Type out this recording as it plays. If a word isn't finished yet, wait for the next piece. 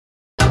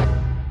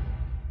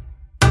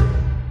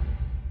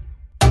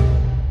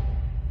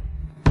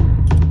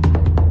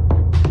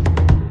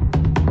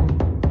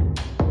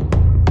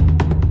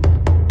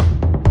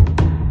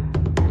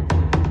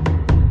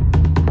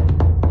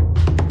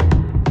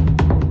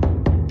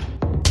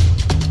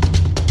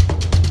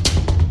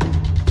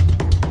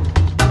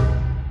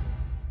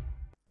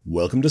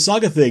welcome to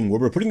Saga Thing, where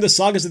we're putting the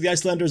sagas of the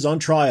Icelanders on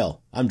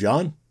trial. I'm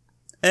John.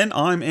 And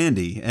I'm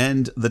Andy,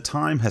 and the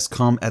time has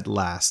come at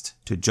last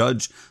to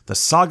judge the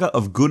saga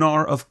of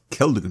Gunnar of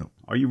Keldugno.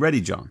 Are you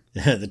ready, John?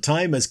 The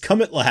time has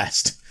come at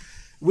last.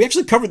 We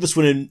actually covered this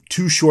one in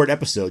 2 short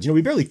episodes.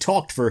 We barely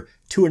talked for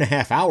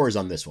 2.5 hours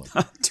on this one.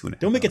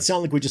 Don't make it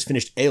sound like we just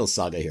finished Ale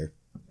Saga here.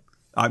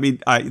 I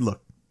mean,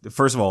 look,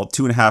 first of all,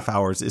 2.5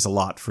 hours is a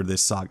lot for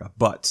this saga,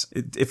 but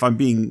if I'm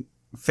being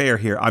fair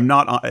here, I'm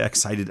not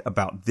excited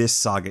about this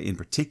saga in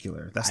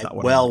particular. That's not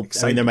what I'm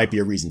excited there about. might be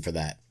a reason for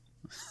that.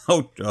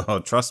 Oh,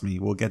 trust me,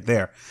 we'll get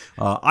there.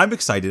 I'm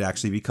excited,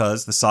 actually,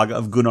 because the saga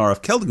of Gunnar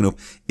of Keldugno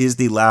is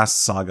the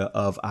last saga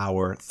of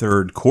our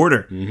third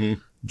quarter. Mm-hmm.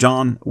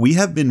 John, we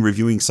have been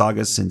reviewing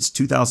sagas since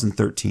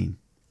 2013.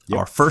 Yep.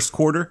 Our first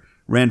quarter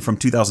ran from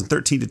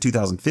 2013 to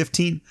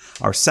 2015.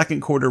 Our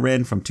second quarter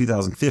ran from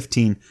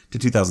 2015 to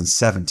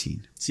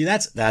 2017. See,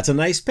 that's a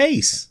nice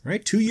pace,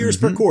 right? 2 years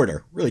per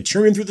quarter. Really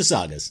churning through the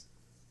sagas.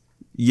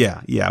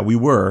 Yeah, we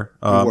were.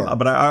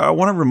 But I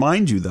want to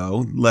remind you,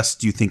 though,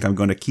 lest you think I'm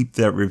going to keep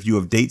that review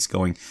of dates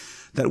going,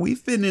 that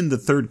we've been in the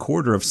third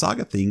quarter of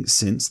Saga Thing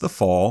since the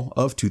fall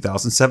of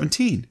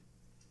 2017.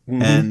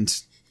 Mm-hmm.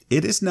 And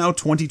it is now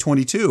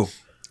 2022. Yeah.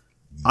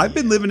 I've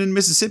been living in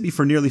Mississippi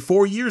for nearly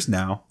 4 years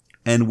now,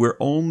 and we're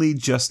only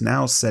just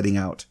now setting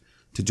out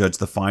to judge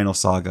the final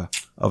saga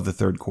of the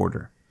third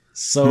quarter.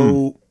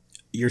 So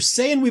you're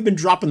saying we've been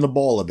dropping the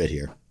ball a bit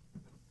here?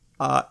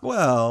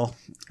 Well,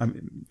 I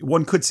mean,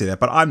 one could say that,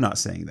 but I'm not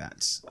saying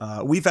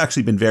that. We've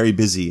actually been very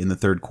busy in the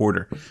third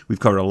quarter. We've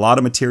covered a lot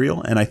of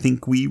material, and I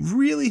think we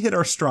really hit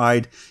our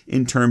stride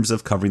in terms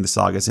of covering the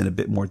sagas in a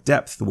bit more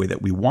depth, the way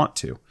that we want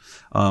to.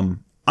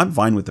 I'm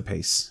fine with the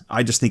pace.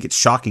 I just think it's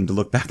shocking to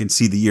look back and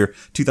see the year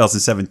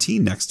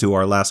 2017 next to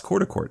our last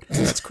quarter court.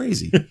 That's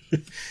crazy.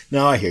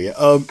 No, I hear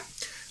you.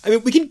 I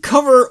mean, we can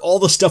cover all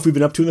the stuff we've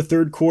been up to in the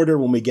third quarter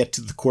when we get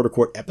to the quarter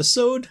court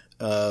episode,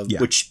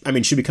 which, I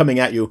mean, should be coming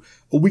at you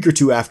a week or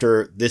two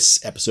after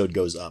this episode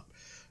goes up.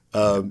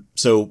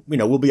 So,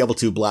 we'll be able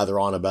to blather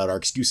on about our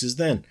excuses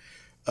then.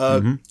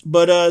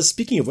 But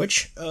speaking of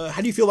which,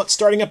 how do you feel about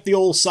starting up the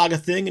old saga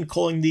thing and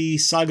calling the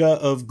saga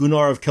of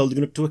Gunnar of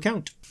Keldugno to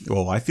account?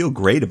 Oh, I feel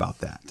great about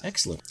that.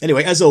 Excellent.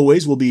 Anyway, as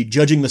always, we'll be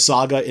judging the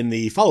saga in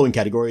the following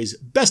categories: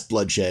 Best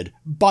Bloodshed,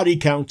 Body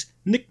Count,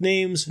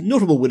 Nicknames,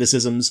 Notable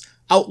Witticisms,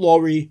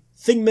 Outlawry,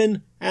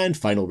 Thingmen, and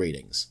Final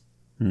Ratings.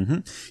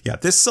 Yeah,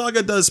 this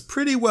saga does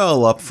pretty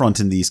well up front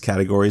in these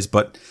categories,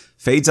 but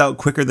fades out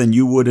quicker than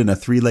you would in a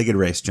 3-legged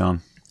race,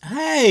 John.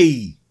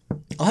 Hey!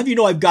 I'll have you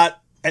know I've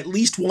got at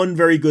least one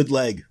very good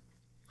leg.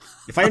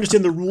 If I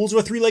understand the rules of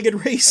a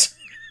 3-legged race,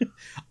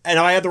 and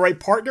if I had the right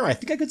partner, I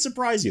think I could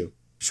surprise you.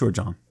 Sure,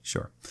 John,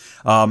 sure.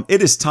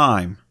 It is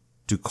time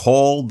to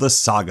call the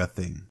saga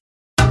thing.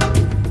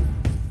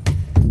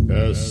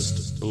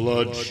 Best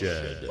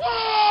Bloodshed.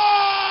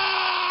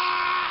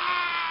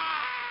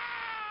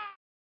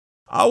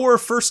 Our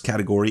first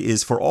category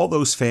is for all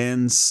those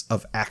fans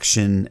of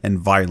action and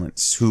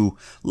violence who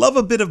love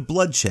a bit of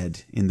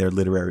bloodshed in their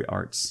literary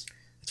arts.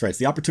 That's right. It's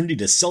the opportunity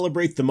to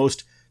celebrate the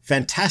most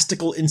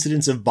fantastical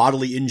incidents of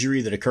bodily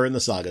injury that occur in the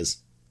sagas.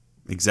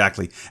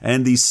 Exactly.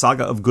 And the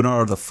saga of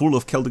Gunnar the Fool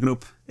of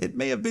Keldugno, it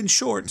may have been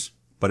short,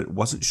 but it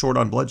wasn't short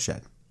on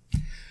bloodshed.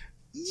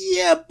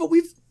 Yeah, but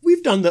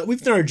we've done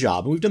our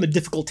job, and we've done the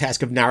difficult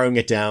task of narrowing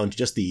it down to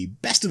just the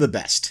best of the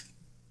best.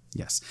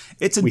 Yes.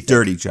 It's a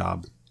dirty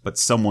job, but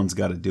someone's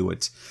got to do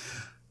it.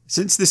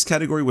 Since this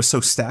category was so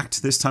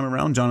stacked this time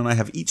around, John and I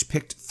have each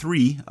picked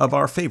 3 of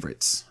our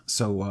favorites.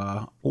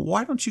 So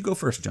why don't you go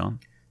first, John?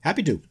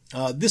 Happy to.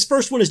 This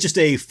first one is just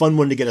a fun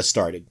one to get us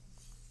started.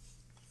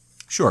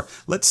 Sure.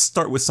 Let's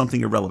start with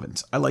something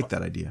irrelevant. I like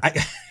that idea.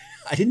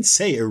 I didn't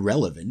say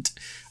irrelevant.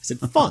 I said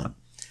fun.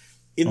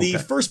 In the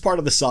first part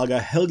of the saga,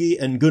 Helgi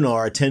and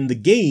Gunnar attend the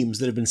games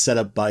that have been set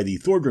up by the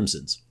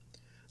Thorgrimsons.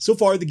 So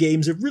far, the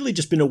games have really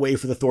just been a way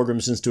for the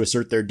Thorgrimsons to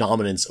assert their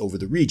dominance over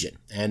the region,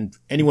 and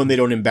anyone they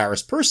don't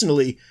embarrass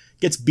personally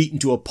gets beaten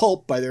to a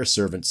pulp by their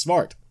servant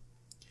Svart.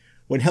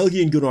 When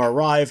Helgi and Gunnar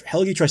arrive,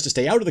 Helgi tries to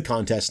stay out of the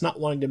contest, not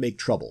wanting to make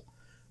trouble,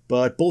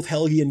 but both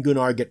Helgi and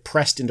Gunnar get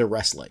pressed into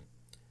wrestling.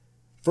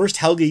 First,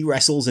 Helgi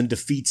wrestles and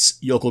defeats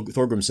Jokul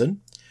Thorgrimsson,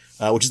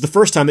 which is the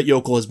first time that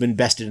Jokul has been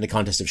bested in a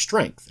contest of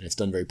strength, and it's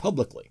done very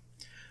publicly.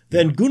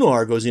 Then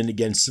Gunnar goes in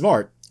against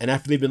Svart, and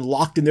after they've been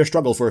locked in their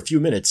struggle for a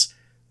few minutes,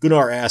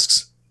 Gunnar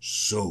asks,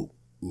 "So,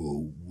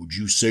 would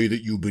you say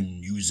that you've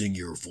been using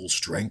your full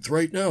strength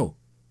right now?"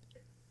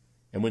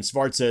 And when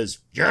Svart says,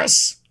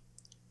 "Yes,"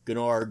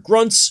 Gunnar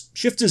grunts,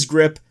 shifts his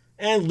grip,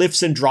 and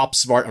lifts and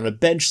drops Svart on a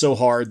bench so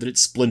hard that it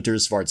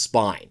splinters Svart's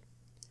spine.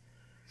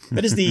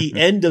 That is the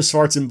end of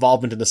Svart's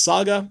involvement in the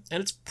saga,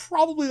 and it's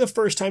probably the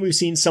first time we've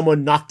seen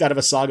someone knocked out of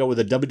a saga with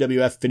a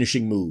WWF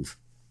finishing move.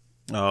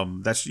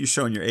 That's you're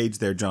showing your age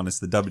there, John. It's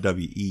the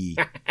WWE.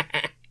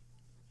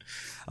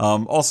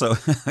 Also,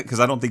 because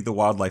I don't think the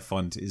Wildlife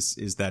Fund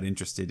is that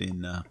interested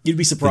in you'd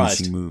be surprised.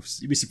 Finishing moves.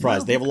 You'd be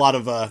surprised. No. They have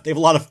a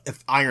lot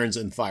of irons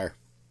in fire.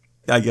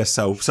 I guess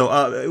so.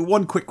 So,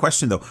 one quick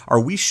question though: are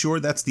we sure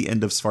that's the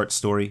end of Svart's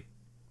story?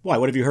 Why?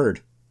 What have you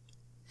heard?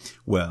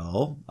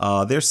 Well,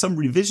 there's some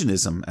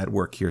revisionism at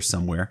work here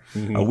somewhere.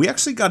 We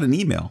actually got an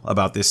email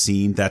about this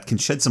scene that can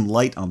shed some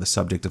light on the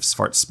subject of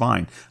Svart's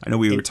spine. I know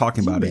we were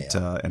talking about it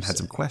and had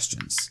some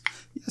questions.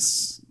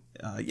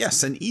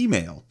 Yes, an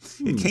email.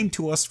 It came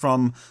to us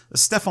from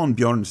Stefan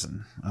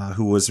Bjornsson,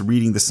 who was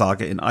reading the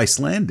saga in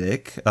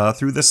Icelandic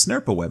through the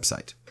Snerpa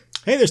website.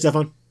 Hey there,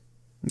 Stefan.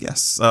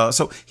 Yes,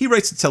 so he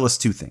writes to tell us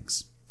two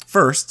things.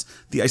 First,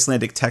 the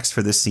Icelandic text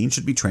for this scene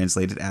should be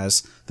translated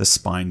as the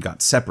spine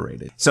got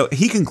separated. So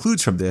he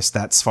concludes from this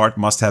that Svart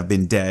must have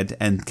been dead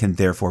and can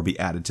therefore be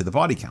added to the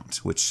body count,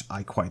 which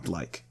I quite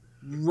like.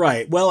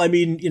 Right. Well, I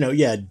mean,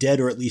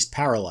 dead or at least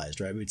paralyzed,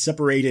 right? I mean,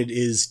 separated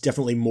is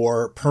definitely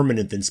more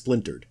permanent than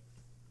splintered.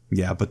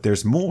 Yeah, but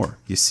there's more,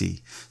 you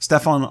see.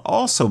 Stefan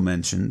also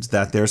mentioned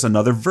that there's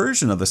another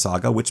version of the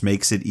saga which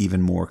makes it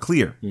even more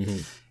clear.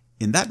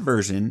 In that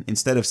version,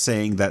 instead of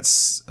saying that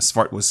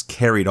Svart was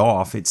carried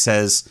off, it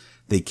says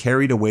they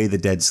carried away the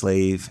dead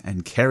slave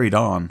and carried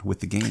on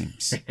with the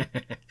games.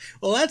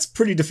 Well, that's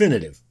pretty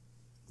definitive.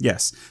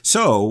 Yes.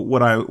 So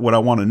what I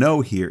want to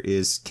know here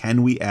is,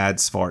 can we add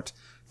Svart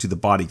to the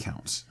body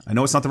count? I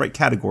know it's not the right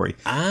category.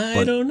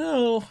 I don't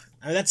know.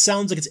 I mean, that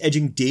sounds like it's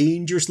edging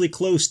dangerously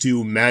close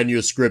to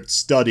manuscript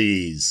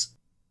studies.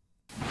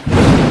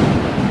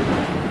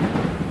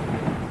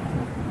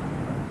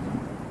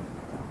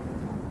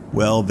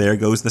 Well, there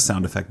goes the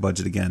sound effect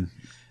budget again.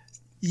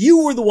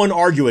 You were the one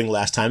arguing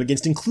last time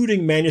against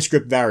including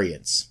manuscript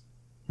variants.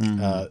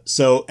 And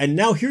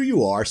now here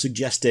you are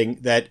suggesting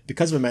that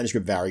because of a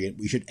manuscript variant,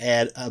 we should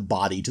add a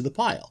body to the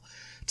pile.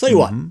 Tell you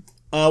what,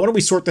 why don't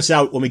we sort this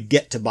out when we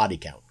get to body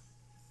count?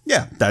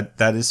 Yeah,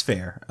 that is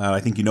fair. I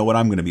think you know what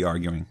I'm going to be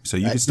arguing, so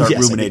you can start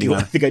ruminating on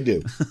it. I think I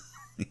do.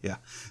 Yeah.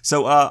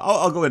 So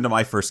I'll go into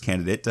my first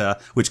candidate,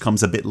 which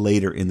comes a bit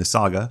later in the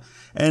saga.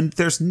 And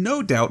there's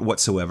no doubt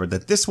whatsoever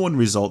that this one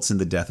results in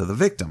the death of the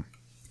victim,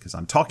 because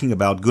I'm talking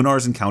about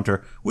Gunnar's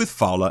encounter with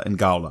Fala and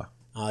Gala.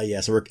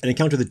 So an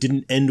encounter that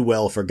didn't end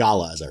well for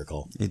Gala, as I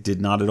recall. It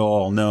did not at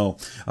all, no.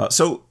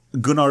 So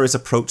Gunnar is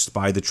approached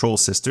by the troll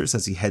sisters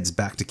as he heads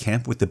back to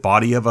camp with the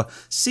body of a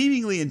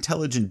seemingly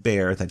intelligent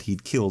bear that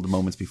he'd killed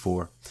moments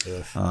before.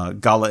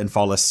 Gala and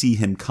Fala see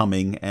him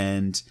coming,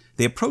 and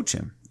they approach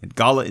him. And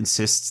Gala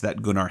insists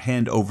that Gunnar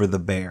hand over the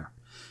bear.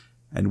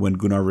 And when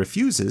Gunnar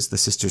refuses, the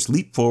sisters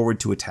leap forward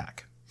to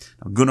attack.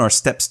 Now, Gunnar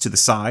steps to the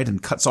side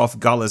and cuts off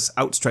Gala's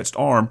outstretched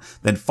arm,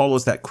 then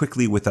follows that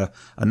quickly with a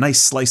nice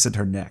slice at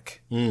her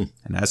neck. And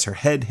as her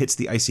head hits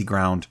the icy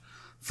ground,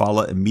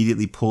 Fala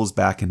immediately pulls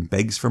back and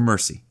begs for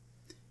mercy.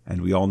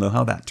 And we all know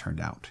how that turned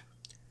out.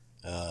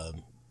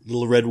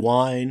 Little red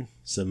wine,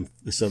 some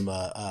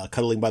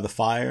cuddling by the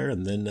fire,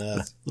 and then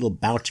a little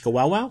bow chicka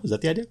wow wow. Is that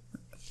the idea?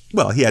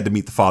 Well, he had to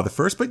meet the father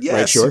first, but yes,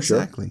 right, sure,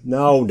 exactly. Sure.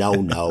 No.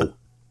 No.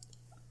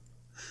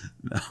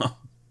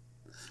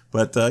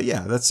 But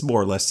that's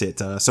more or less it.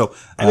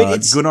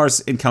 Gunnar's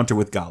encounter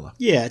with Gala.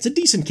 Yeah, it's a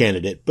decent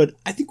candidate, but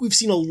I think we've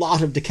seen a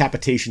lot of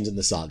decapitations in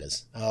the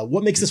sagas.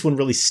 What makes this one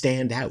really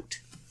stand out?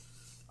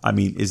 I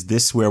mean, is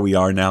this where we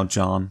are now,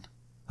 John?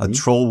 A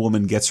troll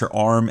woman gets her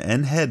arm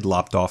and head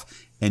lopped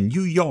off, and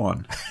you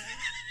yawn.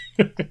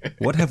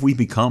 What have we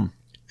become?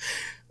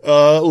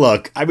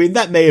 Look, I mean,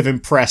 that may have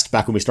impressed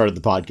back when we started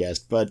the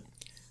podcast, but,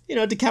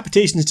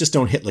 decapitations just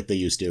don't hit like they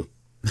used to.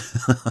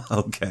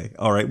 Okay,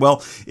 all right.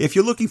 Well, if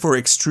you're looking for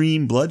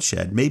extreme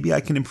bloodshed, maybe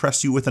I can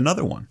impress you with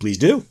another one. Please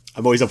do.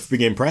 I'm always up for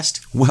being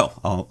impressed. Well,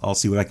 I'll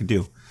see what I can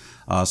do.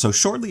 So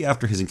shortly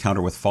after his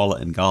encounter with Fala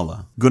and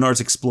Gala,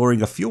 Gunnar's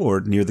exploring a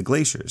fjord near the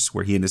glaciers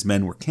where he and his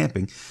men were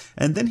camping,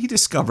 and then he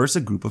discovers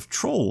a group of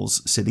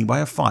trolls sitting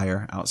by a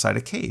fire outside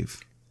a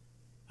cave.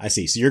 I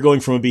see. So you're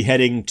going from a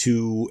beheading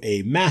to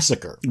a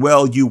massacre.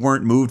 Well, you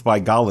weren't moved by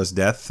Gala's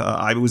death.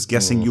 I was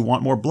guessing you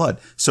want more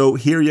blood. So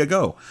here you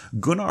go.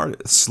 Gunnar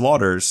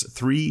slaughters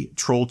 3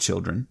 troll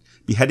children,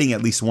 beheading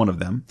at least one of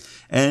them,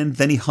 and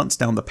then he hunts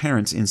down the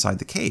parents inside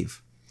the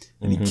cave.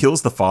 And he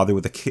kills the father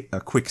with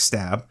a quick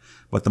stab,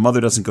 but the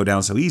mother doesn't go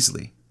down so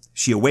easily.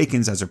 She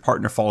awakens as her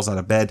partner falls out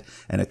of bed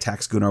and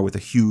attacks Gunnar with a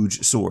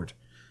huge sword.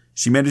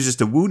 She manages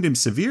to wound him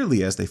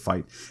severely as they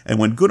fight, and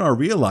when Gunnar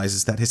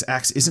realizes that his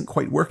axe isn't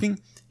quite working,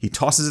 he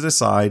tosses it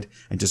aside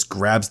and just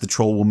grabs the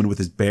troll woman with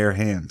his bare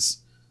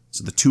hands.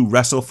 So the two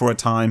wrestle for a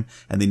time,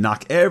 and they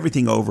knock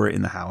everything over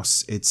in the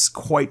house. It's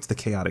quite the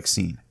chaotic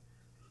scene.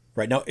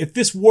 Right. Now, if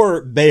this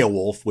were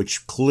Beowulf,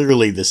 which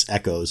clearly this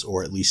echoes,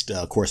 or at least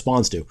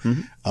corresponds to,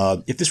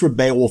 if this were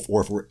Beowulf,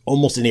 or if it were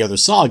almost any other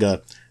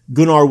saga,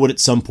 Gunnar would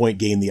at some point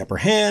gain the upper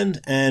hand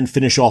and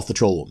finish off the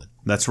troll woman.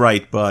 That's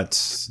right,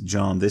 but,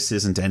 John, this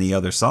isn't any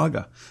other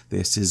saga.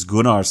 This is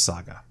Gunnar's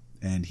saga,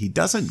 and he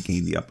doesn't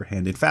gain the upper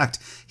hand. In fact,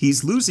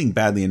 he's losing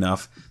badly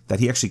enough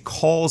that he actually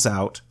calls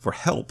out for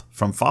help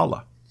from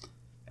Fala.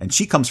 And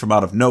she comes from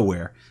out of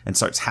nowhere and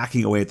starts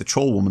hacking away at the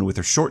troll woman with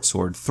her short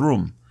sword,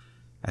 Thrum.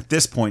 At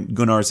this point,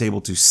 Gunnar is able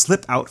to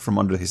slip out from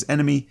under his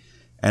enemy,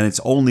 and it's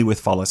only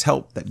with Fala's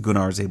help that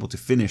Gunnar is able to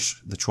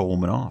finish the troll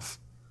woman off.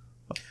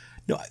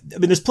 No, I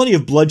mean, there's plenty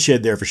of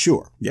bloodshed there for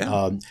sure.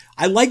 Yeah.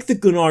 I like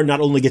that Gunnar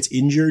not only gets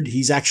injured,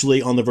 he's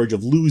actually on the verge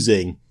of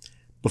losing,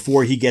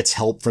 before he gets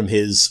help from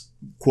his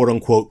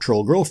quote-unquote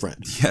troll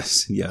girlfriend.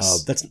 Yes.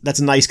 That's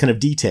a nice kind of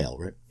detail,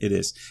 right? It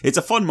is. It's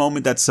a fun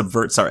moment that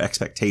subverts our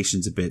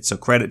expectations a bit, so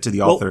credit to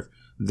the author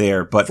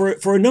there. But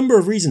for a number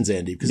of reasons,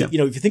 Andy, because if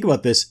you think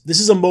about this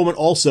is a moment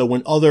also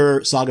when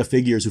other saga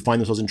figures who find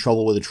themselves in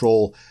trouble with a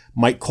troll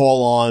might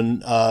call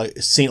on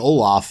Saint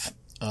Olaf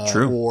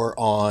or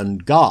on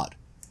God,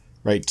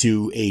 right,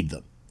 to aid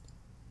them.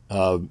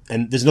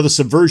 And there's another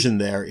subversion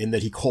there in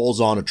that he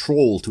calls on a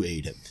troll to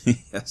aid him.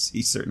 Yes,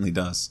 he certainly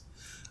does.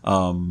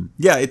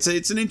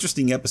 It's an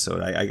interesting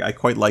episode. I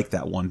quite like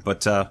that one,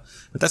 but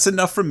that's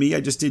enough for me. I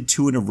just did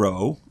 2 in a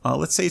row.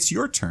 Let's say it's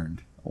your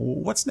turn.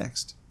 What's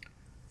next?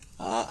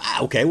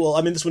 Okay, well,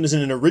 I mean, this one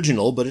isn't an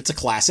original, but it's a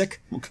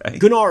classic. Okay.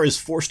 Gunnar is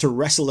forced to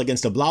wrestle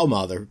against a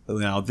Blaumather.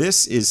 Now,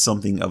 this is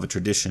something of a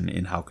tradition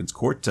in Hauken's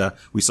Court.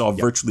 We saw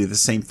virtually the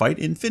same fight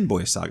in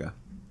Finnboga Saga.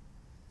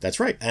 That's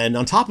right. And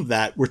on top of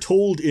that, we're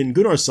told in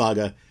Gunnar's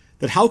Saga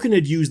that Hauken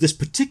had used this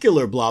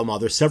particular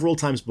Blaumather several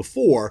times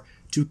before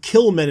to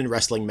kill men in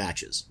wrestling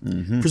matches,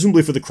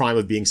 presumably for the crime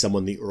of being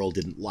someone the Earl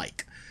didn't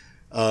like.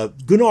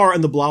 Gunnar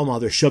and the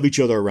Blaumather shove each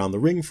other around the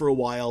ring for a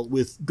while,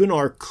 with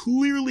Gunnar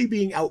clearly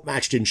being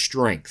outmatched in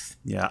strength.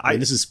 Yeah,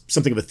 this is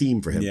something of a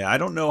theme for him. Yeah, I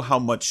don't know how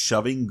much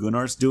shoving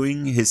Gunnar's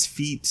doing. His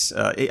feet,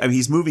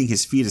 he's moving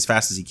his feet as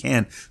fast as he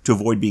can to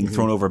avoid being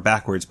thrown over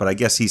backwards, but I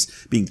guess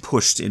he's being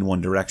pushed in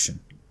one direction.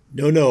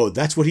 No,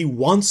 that's what he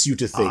wants you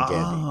to think,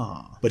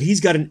 Andy. But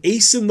he's got an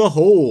ace in the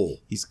hole.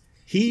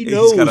 He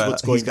knows what's going to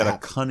happen. He's got a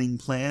cunning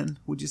plan,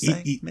 would you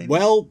say?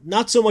 Well,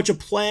 not so much a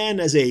plan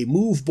as a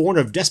move born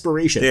of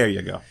desperation. There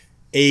you go.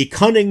 A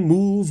cunning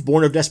move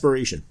born of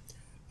desperation.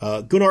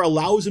 Gunnar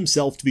allows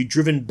himself to be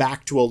driven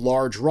back to a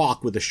large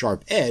rock with a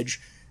sharp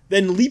edge,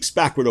 then leaps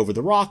backward over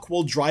the rock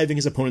while driving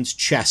his opponent's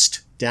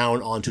chest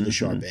down onto the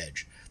sharp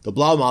edge. The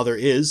Blaumather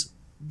is,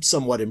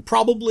 somewhat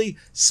improbably,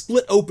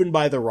 split open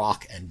by the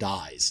rock and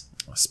dies.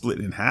 Split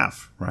in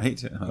half,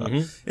 right?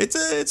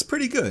 It's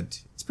pretty good.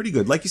 It's pretty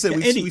good. Like you said,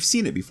 we've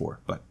seen it before,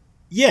 but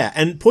yeah.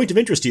 And point of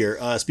interest here,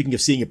 speaking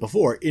of seeing it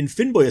before, in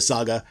Finnboga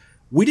Saga,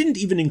 we didn't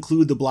even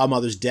include the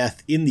Blaumather's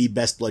death in the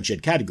best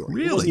bloodshed category.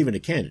 Really? It wasn't even a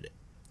candidate.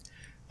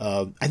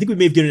 I think we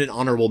may have given it an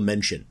honorable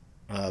mention,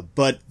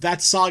 but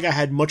that saga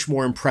had much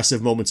more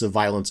impressive moments of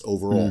violence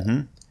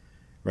overall.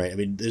 Right? I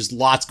mean, there's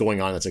lots going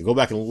on. That's like, go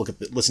back and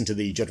listen to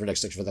the Judgment X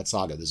section of that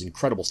saga. There's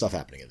incredible stuff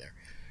happening in there.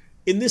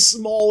 In this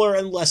smaller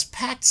and less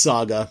packed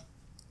saga,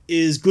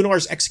 is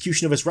Gunnar's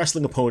execution of his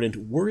wrestling opponent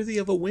worthy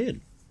of a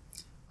win?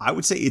 I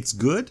would say it's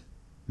good,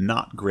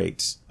 not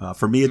great.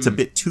 For me, it's a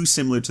bit too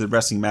similar to the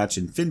wrestling match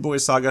in Finnboga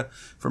Saga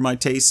for my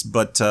taste,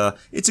 but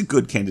it's a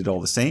good candidate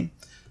all the same.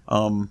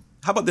 How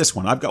about this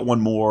one? I've got one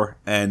more,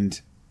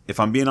 and if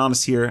I'm being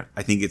honest here,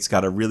 I think it's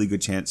got a really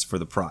good chance for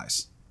the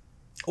prize.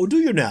 Oh, do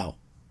you now?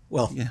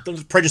 Well,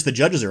 don't prejudice the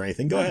judges or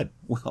anything. Go ahead.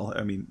 Well,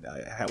 I mean,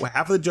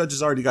 half of the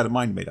judges already got a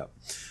mind made up.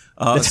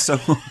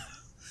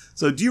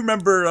 So do you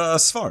remember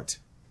Svart?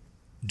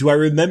 Do I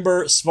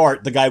remember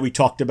Svart, the guy we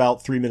talked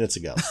about 3 minutes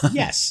ago?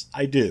 Yes,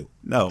 I do.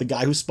 No. The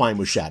guy whose spine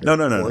was shattered.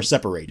 No. Or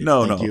separated.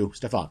 Thank you,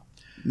 Stefan.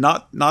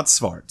 Not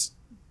Svart.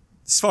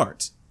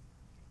 Svart.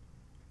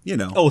 You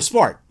know. Oh,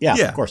 Svart. Yeah,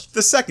 of course.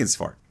 The second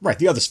Svart. Right,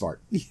 the other Svart.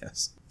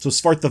 Yes. So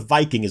Svart the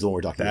Viking is the one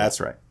we're talking about. That's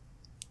right.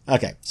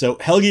 Okay, so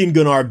Helgi and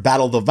Gunnar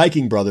battle the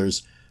Viking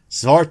brothers,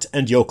 Svart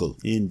and Jokul.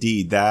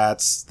 Indeed,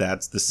 that's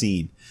the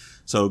scene.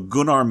 So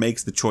Gunnar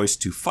makes the choice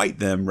to fight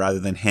them rather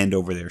than hand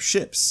over their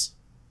ships.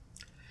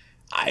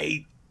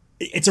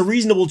 It's a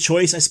reasonable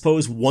choice, I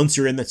suppose, once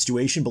you're in that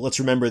situation, but let's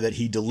remember that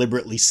he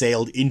deliberately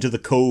sailed into the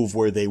cove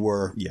where they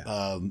were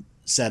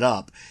set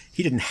up.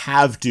 He didn't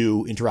have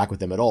to interact with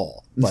them at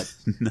all. But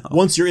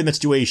once you're in that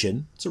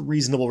situation, it's a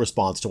reasonable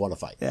response to want to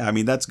fight. Yeah, I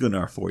mean, that's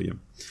Gunnar for you.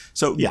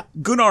 So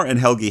Gunnar and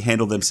Helgi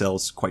handle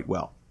themselves quite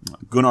well.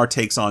 Gunnar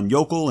takes on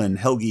Jokul and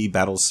Helgi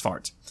battles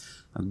Svart.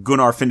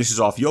 Gunnar finishes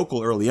off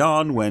Jokul early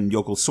on when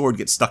Jokul's sword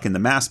gets stuck in the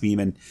mast beam,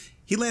 and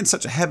he lands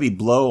such a heavy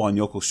blow on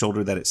Jokul's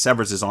shoulder that it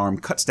severs his arm,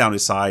 cuts down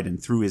his side,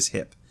 and through his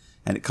hip,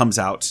 and it comes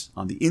out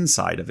on the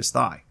inside of his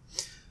thigh.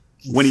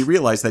 When he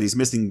realizes that he's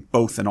missing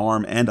both an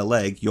arm and a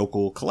leg,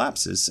 Jokul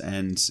collapses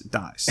and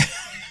dies.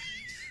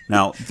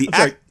 Now,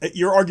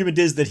 your argument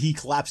is that he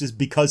collapses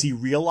because he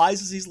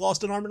realizes he's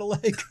lost an arm and a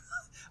leg?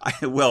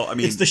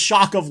 It's the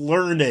shock of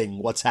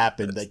learning what's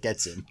happened that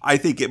gets him. I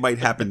think it might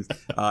happen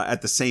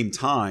at the same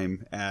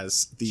time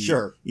as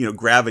the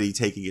gravity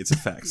taking its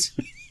effect.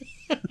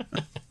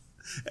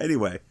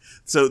 Anyway,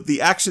 so the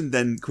action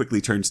then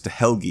quickly turns to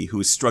Helgi, who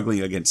is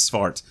struggling against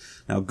Svart.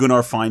 Now,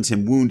 Gunnar finds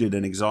him wounded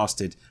and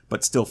exhausted,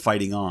 but still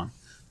fighting on.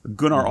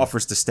 Gunnar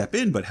offers to step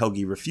in, but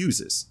Helgi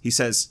refuses. He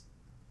says,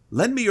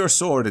 "Lend me your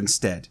sword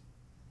instead."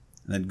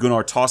 And then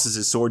Gunnar tosses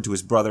his sword to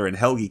his brother, and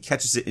Helgi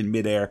catches it in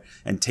midair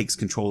and takes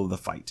control of the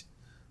fight.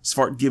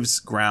 Svart gives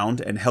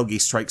ground, and Helgi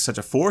strikes such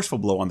a forceful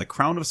blow on the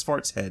crown of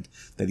Svart's head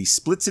that he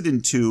splits it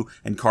in two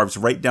and carves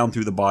right down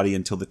through the body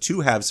until the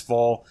two halves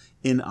fall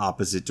in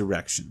opposite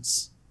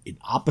directions. In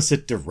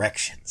opposite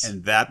directions.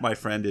 And that, my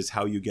friend, is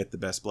how you get the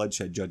best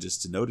bloodshed judges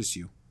to notice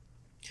you.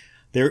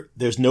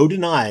 There's no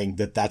denying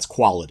that that's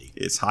quality.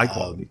 It's high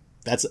quality.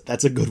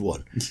 That's a good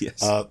one.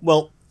 Yes.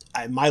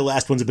 My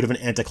last one's a bit of an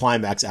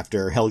anticlimax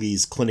after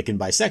Helgi's clinic and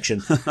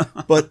bisection,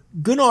 but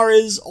Gunnar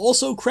is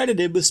also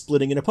credited with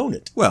splitting an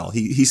opponent. Well,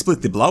 he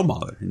split the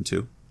Blaumaler in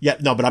two. Yeah,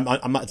 no, but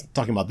I'm not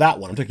talking about that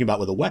one. I'm talking about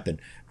with a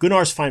weapon.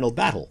 Gunnar's final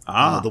battle,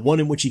 the one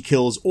in which he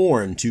kills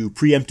Orn to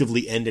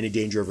preemptively end any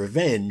danger of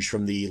revenge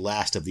from the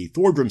last of the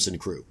Thorgrimson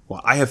crew.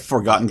 Well, I have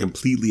forgotten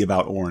completely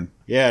about Orn.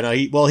 Yeah,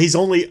 no, he's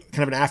only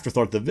kind of an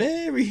afterthought at the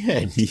very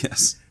end.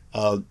 Yes.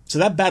 So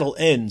that battle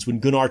ends when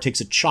Gunnar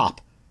takes a chop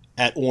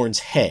at Orn's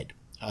head.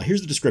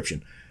 Here's the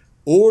description.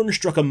 Orn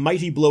struck a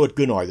mighty blow at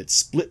Gunnar that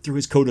split through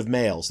his coat of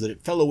mail so that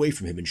it fell away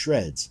from him in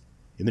shreds.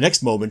 In the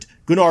next moment,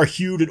 Gunnar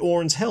hewed at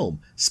Orn's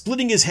helm,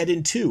 splitting his head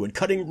in two and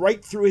cutting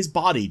right through his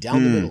body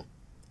down the middle.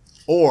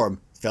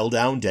 Orm fell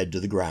down dead to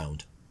the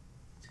ground.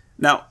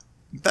 Now,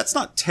 that's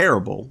not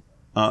terrible.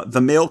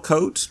 The mail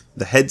coat,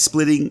 the head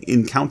splitting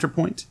in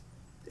counterpoint,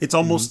 it's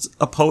almost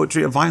a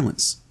poetry of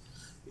violence.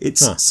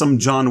 It's some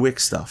John Wick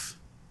stuff.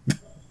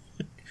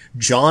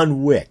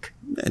 John Wick.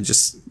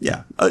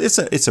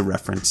 It's a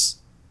reference.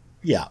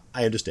 Yeah,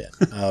 I understand.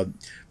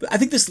 But I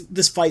think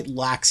this fight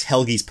lacks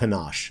Helgi's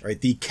panache, right?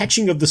 The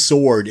catching of the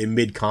sword in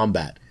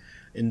mid-combat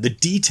and the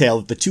detail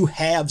that the two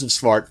halves of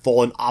Svart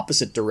fall in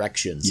opposite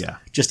directions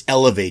just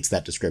elevates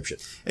that description.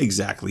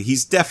 Exactly.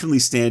 He's definitely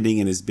standing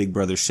in his big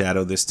brother's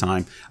shadow this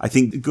time. I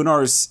think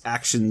Gunnar's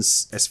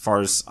actions, as far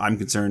as I'm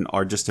concerned,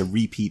 are just a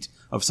repeat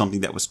of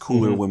something that was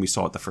cooler when we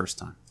saw it the first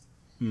time.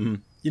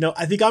 Mm-hmm.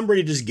 I think I'm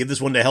ready to just give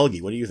this one to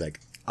Helgi. What do you think?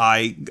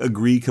 I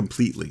agree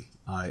completely.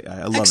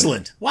 I love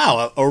Excellent. it.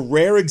 Wow, a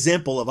rare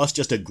example of us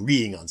just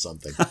agreeing on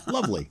something.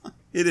 Lovely.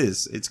 It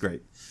is. It's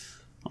great.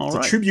 It's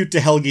a tribute to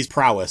Helgi's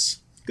prowess.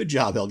 Good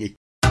job, Helgi.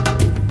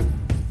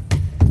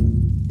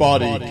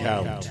 Body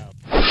count.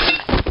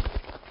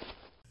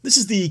 This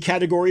is the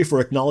category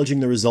for acknowledging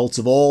the results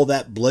of all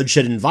that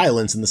bloodshed and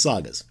violence in the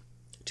sagas,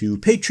 to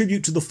pay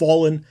tribute to the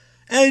fallen,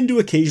 and to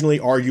occasionally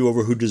argue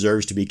over who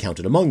deserves to be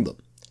counted among them.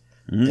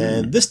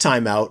 And this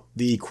time out,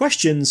 the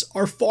questions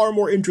are far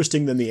more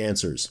interesting than the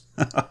answers.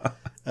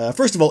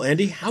 First of all,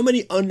 Andy, how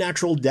many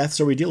unnatural deaths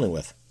are we dealing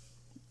with?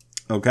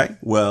 Okay,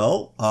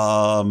 well,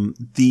 I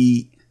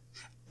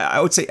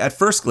would say at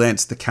first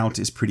glance, the count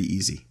is pretty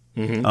easy.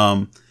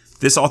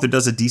 This author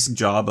does a decent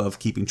job of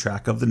keeping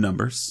track of the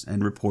numbers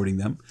and reporting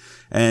them.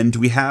 And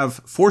we have,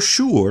 for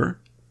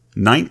sure,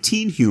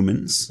 19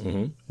 humans,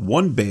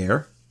 1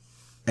 bear,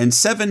 and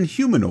 7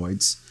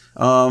 humanoids,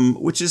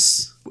 which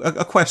is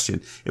a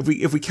question.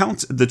 If we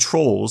count the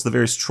trolls, the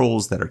various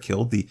trolls that are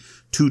killed, the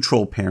 2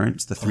 troll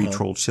parents, the 3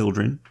 troll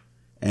children,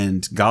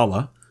 and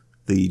Gala,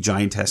 the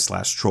giantess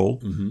 / troll,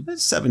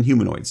 that's 7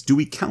 humanoids. Do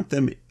we count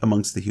them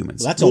amongst the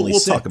humans? Well, that's only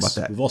 6. We'll talk about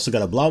that. We've also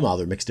got a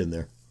Blaumaler mixed in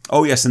there.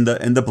 Oh, yes, and the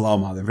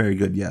Blaumaler. Very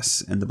good,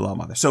 yes, and the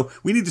Blaumaler. So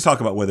we need to talk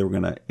about whether we're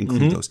going to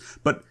include those.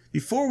 But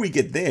before we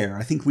get there,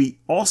 I think we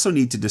also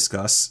need to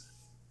discuss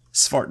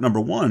Svart number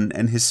 1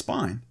 and his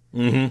spine.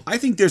 I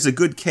think there's a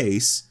good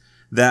case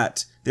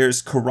that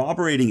there's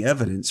corroborating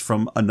evidence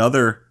from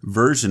another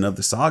version of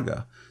the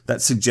saga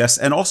that suggests,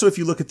 and also if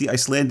you look at the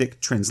Icelandic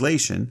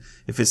translation,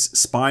 if his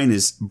spine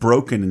is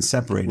broken and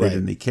separated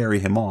and they carry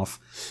him off,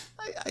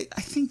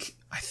 I think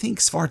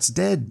Svart's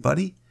dead,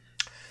 buddy.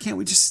 Can't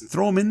we just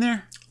throw him in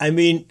there? I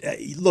mean,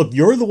 look,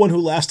 you're the one who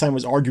last time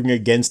was arguing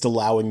against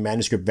allowing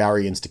manuscript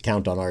variants to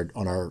count on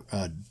our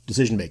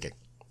decision making.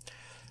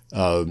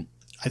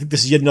 I think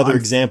this is yet another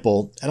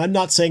example, and I'm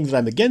not saying that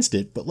I'm against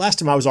it, but last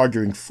time I was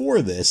arguing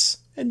for this,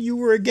 and you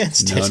were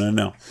against it.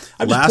 No.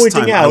 I'm just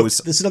pointing out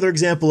this is another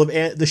example of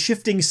the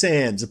shifting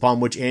sands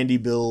upon which Andy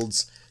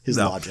builds his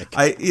logic.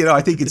 I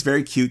think it's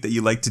very cute that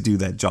you like to do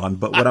that, John,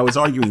 but what I was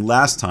arguing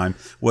last time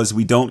was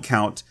we don't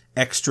count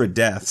extra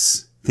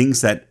deaths, things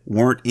that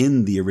weren't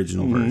in the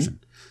original version.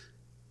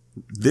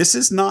 This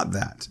is not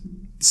that.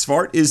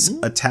 Svart is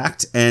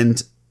attacked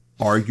and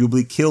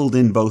arguably killed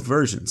in both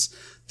versions.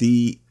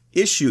 The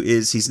issue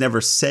is he's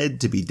never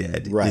said to be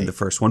dead in the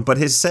first one, but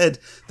has said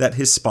that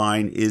his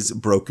spine is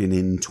broken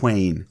in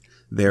twain.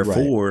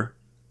 Therefore,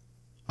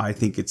 I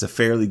think it's a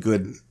fairly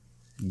good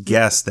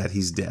guess that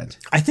he's dead.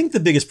 I think the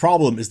biggest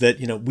problem is that,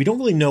 we don't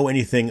really know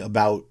anything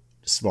about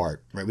Svart,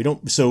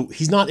 right? So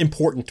he's not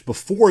important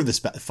before this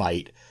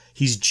fight.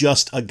 He's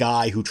just a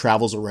guy who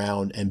travels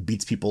around and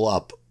beats people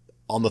up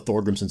on the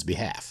Thorgrimson's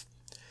behalf.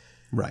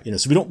 Right.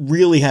 So we don't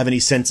really have any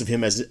sense of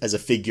him as a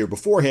figure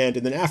beforehand,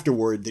 and then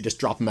afterward they just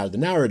drop him out of the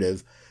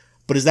narrative.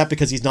 But is that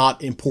because he's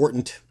not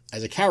important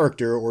as a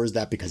character, or is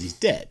that because he's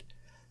dead?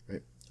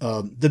 Right.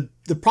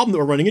 The problem that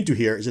we're running into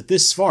here is that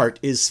this Svart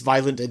is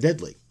violent and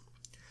deadly.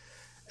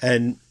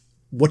 And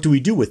what do we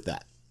do with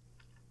that?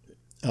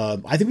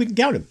 I think we can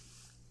count him.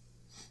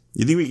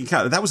 You think we can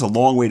count? That was a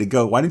long way to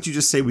go. Why didn't you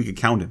just say we could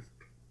count him?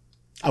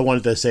 I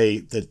wanted to say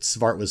that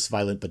Svart was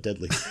violent but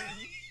deadly.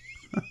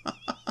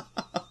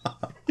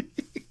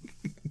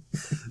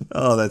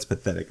 Oh, that's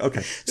pathetic.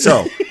 Okay,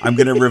 so I'm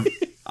gonna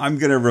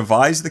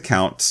revise the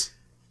count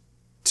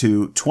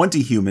to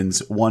 20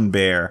 humans, 1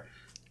 bear,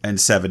 and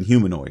 7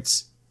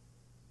 humanoids.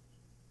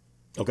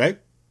 Okay,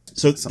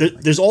 so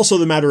there's also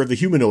the matter of the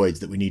humanoids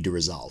that we need to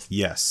resolve.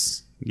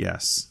 Yes.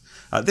 Yes.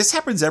 This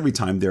happens every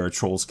time there are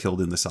trolls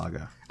killed in the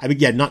saga. I mean,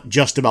 yeah, not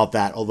just about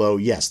that, although,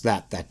 yes,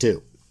 that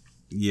too.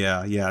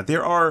 Yeah.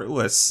 There are,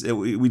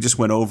 we just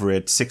went over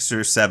it, 6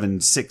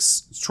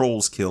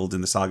 trolls killed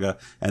in the saga,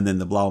 and then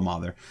the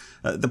Blaumather.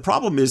 The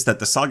problem is that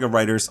the saga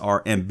writers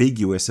are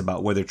ambiguous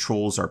about whether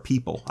trolls are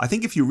people. I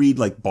think if you read,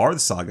 like,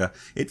 Barth Saga,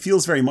 it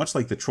feels very much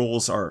like the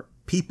trolls are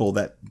people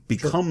that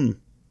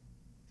become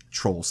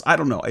trolls. I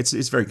don't know. It's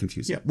very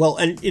confusing. Yeah, well,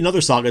 and in other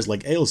sagas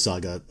like Egil's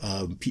Saga,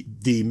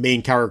 the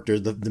main character,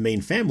 the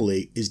main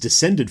family, is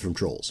descended from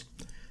trolls.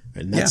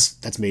 And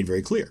that's made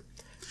very clear.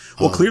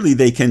 Well, clearly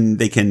they can.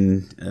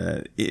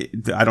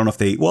 I don't know if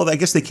they. Well, I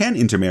guess they can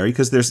intermarry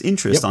because there's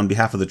interest on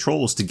behalf of the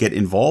trolls to get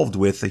involved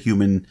with the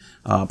human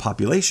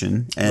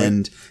population,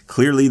 and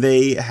clearly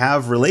they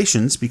have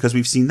relations because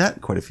we've seen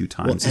that quite a few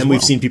times. And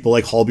we've seen people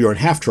like Halbjorn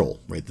Half Troll,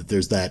 right? That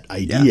there's that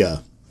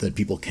idea that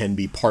people can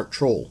be part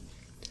troll.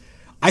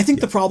 I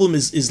think the problem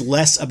is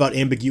less about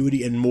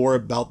ambiguity and more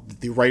about that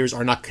the writers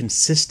are not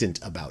consistent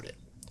about it.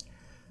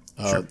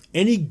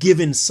 Any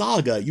given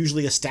saga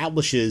usually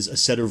establishes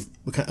a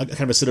kind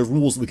of a set of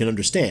rules that we can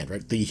understand,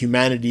 right? The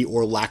humanity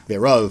or lack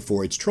thereof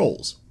for its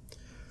trolls.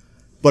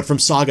 But from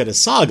saga to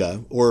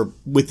saga, or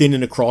within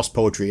and across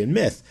poetry and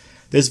myth,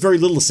 there's very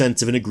little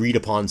sense of an agreed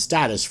upon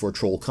status for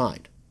troll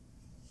kind.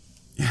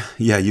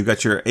 Yeah, you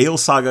got your Egil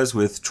sagas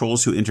with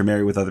trolls who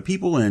intermarry with other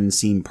people and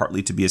seem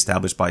partly to be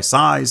established by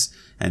size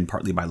and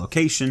partly by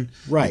location.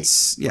 Right.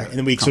 Yeah, and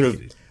then we sort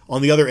of,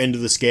 on the other end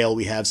of the scale,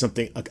 we have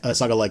a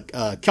saga like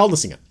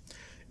Kjeldnesingen,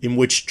 in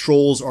which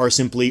trolls are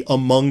simply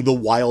among the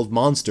wild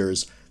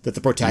monsters that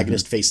the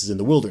protagonist faces in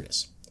the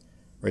wilderness.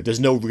 Right? There's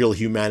no real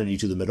humanity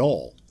to them at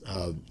all.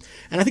 And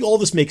I think all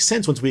this makes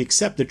sense once we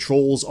accept that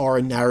trolls are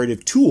a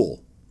narrative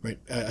tool, right?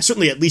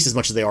 Certainly at least as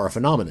much as they are a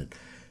phenomenon.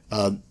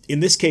 In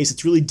this case,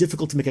 it's really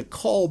difficult to make a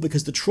call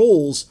because the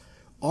trolls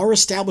are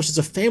established as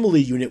a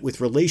family unit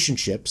with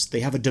relationships. They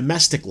have a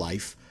domestic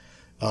life.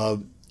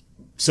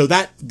 So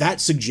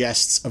that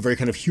suggests a very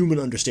kind of human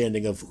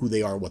understanding of who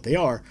they are, what they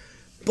are.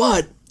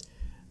 But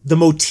the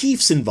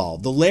motifs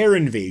involved, the lair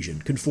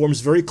invasion,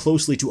 conforms very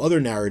closely to other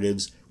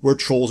narratives where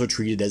trolls are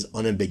treated as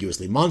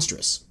unambiguously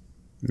monstrous.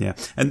 Yeah,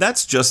 and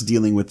that's just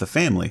dealing with the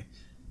family.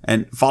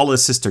 And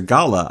Vala's sister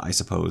Gala, I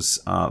suppose.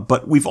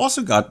 But we've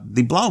also got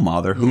the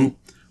Blaumather, who,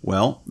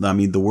 well, I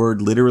mean, the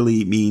word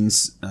literally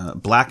means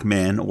black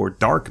man or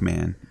dark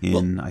man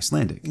in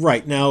Icelandic.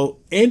 Right. Now,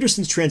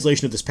 Anderson's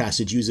translation of this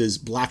passage uses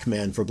black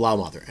man for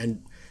Blaumather.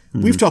 And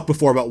we've talked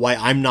before about why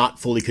I'm not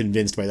fully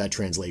convinced by that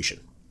translation.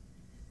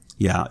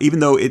 Yeah, even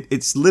though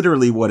it's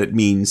literally what it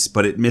means,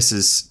 but it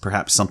misses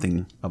perhaps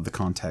something of the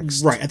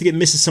context. Right. I think it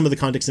misses some of the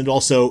context, and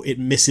also it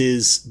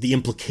misses the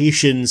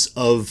implications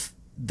of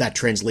that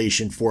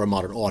translation for a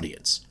modern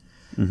audience.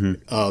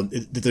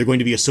 That there are going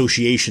to be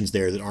associations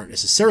there that aren't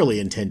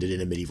necessarily intended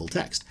in a medieval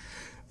text.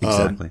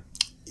 Exactly.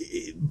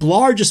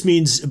 Blauer just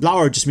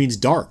means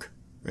dark.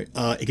 Right?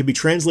 It can be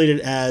translated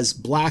as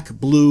black,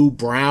 blue,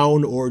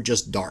 brown, or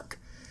just dark.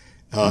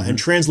 And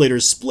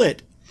translators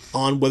split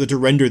on whether to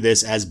render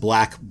this as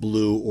black,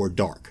 blue, or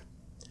dark.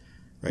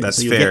 Right? That's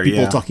so you'll fair, get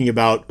people talking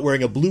about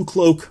wearing a blue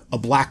cloak, a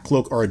black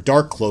cloak, or a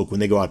dark cloak when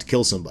they go out to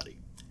kill somebody.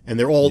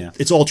 And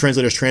it's all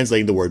translators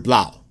translating the word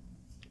blau.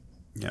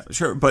 Yeah,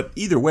 sure. But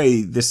either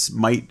way, this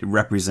might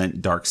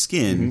represent dark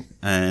skin.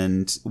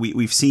 And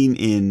we've seen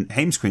in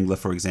Heimskringla,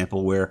 for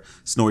example, where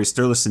Snorri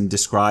Sturluson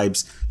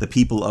describes the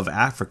people of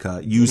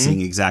Africa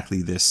using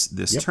exactly this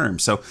term.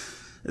 So,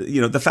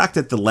 the fact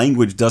that the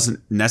language doesn't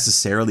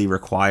necessarily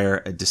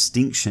require a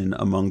distinction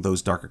among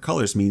those darker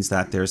colors means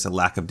that there's a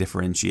lack of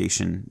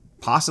differentiation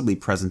possibly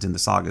present in the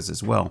sagas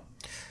as well.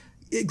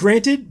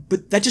 Granted,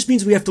 but that just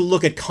means we have to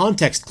look at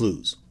context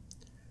clues.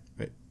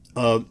 Right?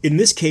 In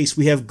this case,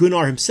 we have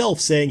Gunnar himself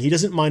saying he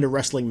doesn't mind a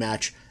wrestling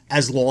match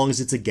as long as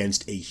it's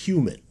against a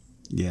human.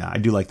 Yeah, I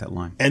do like that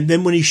line. And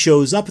then when he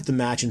shows up at the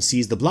match and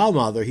sees the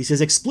Blaumather, he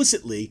says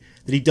explicitly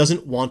that he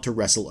doesn't want to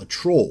wrestle a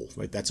troll.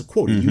 Right? That's a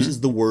quote. He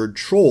uses the word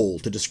troll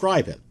to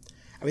describe him.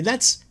 I mean,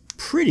 that's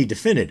pretty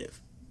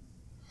definitive.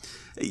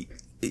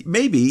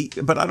 Maybe,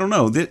 but I don't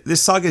know.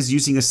 This saga is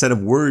using a set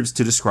of words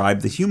to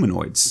describe the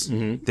humanoids.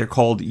 They're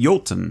called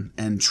Jotun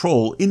and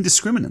troll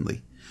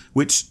indiscriminately,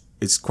 which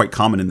is quite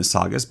common in the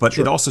sagas, but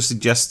it also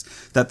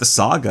suggests that the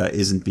saga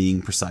isn't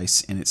being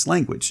precise in its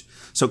language.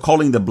 So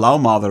calling the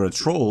Blaumather a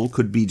troll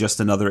could be just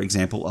another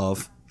example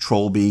of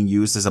troll being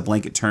used as a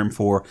blanket term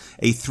for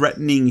a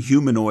threatening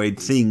humanoid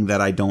thing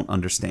that I don't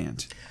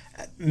understand.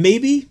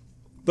 Maybe,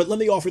 but let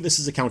me offer this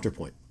as a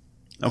counterpoint.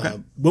 Okay.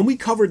 When we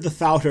covered the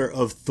Thauter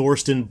of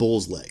Thorsten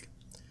Bullsleg,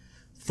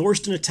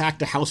 Thorsten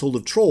attacked a household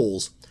of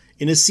trolls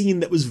in a scene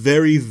that was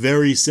very,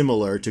 very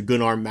similar to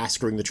Gunnar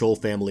massacring the troll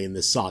family in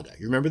this saga.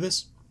 You remember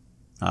this?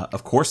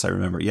 Of course I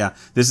remember, yeah.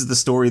 This is the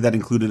story that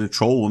included a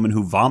troll woman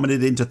who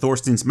vomited into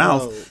Thorsten's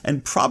mouth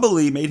and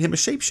probably made him a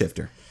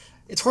shapeshifter.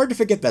 It's hard to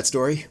forget that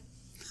story.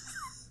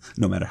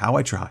 No matter how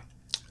I try.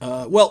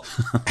 Well,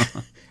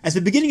 at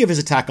the beginning of his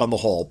attack on the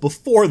hall,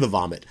 before the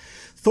vomit,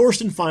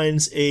 Thorsten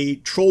finds a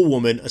troll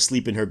woman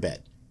asleep in her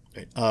bed.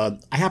 I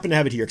happen to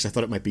have it here because I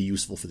thought it might be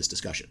useful for this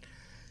discussion.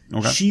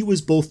 Okay. She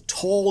was both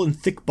tall and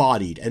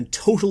thick-bodied and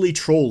totally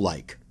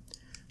troll-like.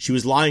 She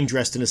was lying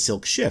dressed in a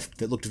silk shift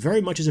that looked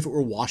very much as if it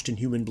were washed in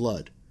human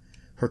blood.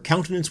 Her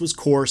countenance was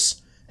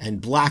coarse and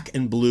black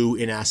and blue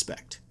in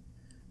aspect.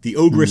 The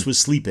ogress was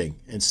sleeping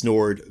and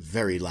snored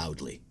very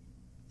loudly.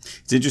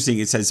 It's interesting.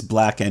 It says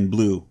black and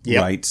blue,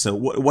 right? So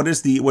what are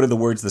the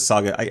words the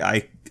saga?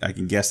 I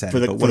can guess at for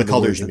the, it, but for what the are the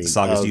colors words you that mean. the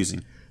saga's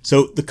using?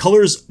 So the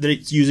colors that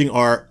it's using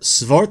are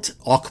svart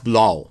och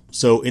blau.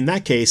 So in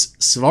that case,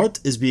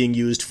 svart is being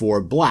used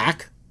for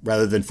black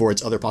rather than for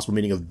its other possible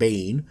meaning of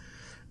bane,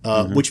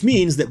 which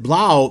means that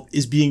blau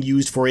is being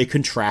used for a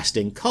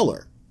contrasting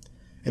color.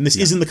 And this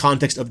is in the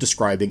context of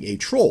describing a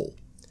troll.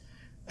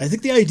 I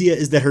think the idea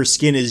is that her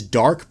skin is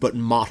dark but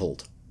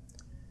mottled.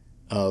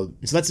 So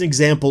that's an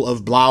example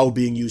of blau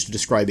being used to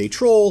describe a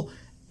troll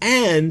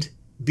and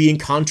being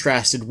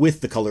contrasted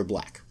with the color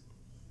black.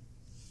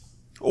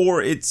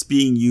 Or it's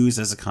being used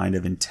as a kind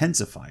of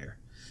intensifier.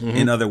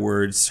 In other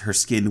words, her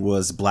skin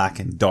was black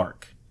and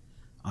dark.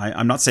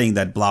 I'm not saying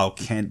that blau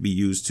can't be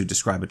used to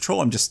describe a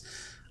troll. I'm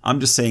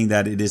just saying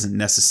that it isn't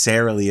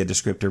necessarily a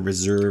descriptor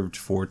reserved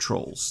for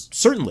trolls.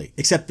 Certainly,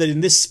 except that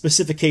in this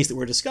specific case that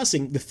we're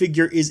discussing, the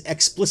figure is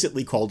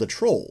explicitly called a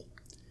troll.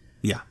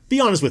 Yeah. Be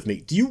honest with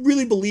me. Do you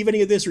really believe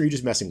any of this, or are you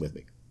just messing with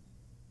me?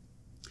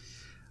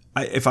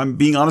 If I'm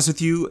being honest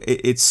with you,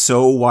 it's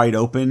so wide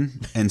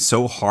open and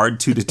so hard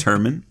to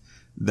determine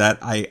that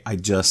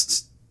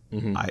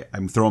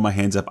I'm throwing my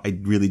hands up. I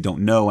really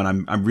don't know,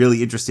 and I'm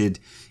really interested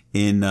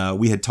in.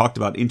 We had talked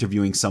about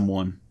interviewing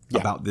someone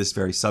about this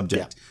very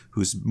subject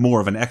who's more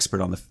of an expert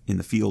in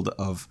the field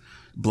of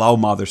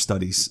Blaumather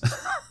studies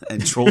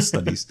and troll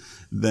studies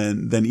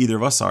than either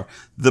of us are.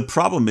 The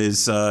problem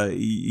is,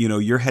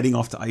 you're heading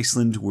off to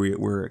Iceland.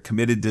 We're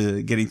committed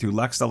to getting through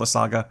Laxdala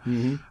Saga.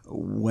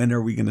 When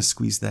are we going to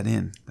squeeze that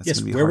in?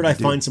 That's where would I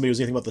find somebody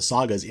who's anything about the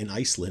sagas in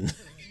Iceland?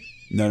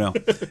 No.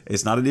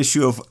 It's not an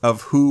issue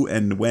of who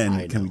and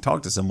when can we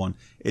talk to someone.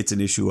 It's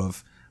an issue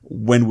of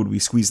when would we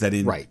squeeze that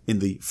in in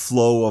the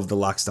flow of the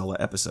Laxdala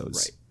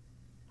episodes. Right.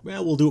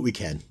 Well, we'll do what we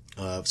can.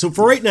 So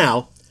for right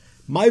now,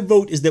 my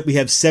vote is that we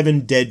have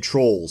 7 dead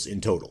trolls in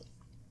total.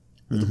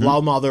 The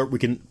Blaumather we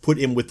can put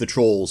in with the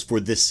trolls for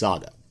this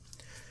saga.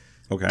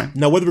 Okay.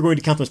 Now, whether we're going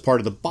to count them as part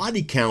of the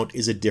body count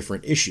is a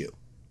different issue.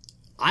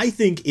 I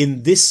think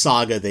in this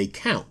saga they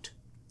count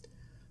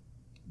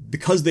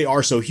because they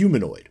are so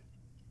humanoid.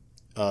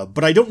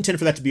 But I don't intend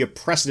for that to be a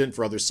precedent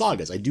for other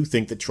sagas. I do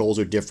think that trolls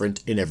are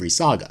different in every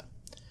saga.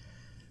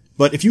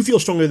 But if you feel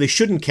strongly they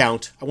shouldn't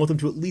count, I want them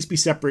to at least be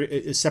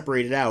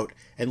separated out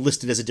and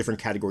listed as a different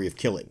category of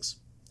killings.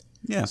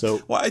 Yeah.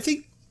 So, I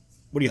think.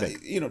 What do you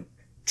think?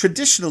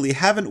 Traditionally,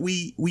 haven't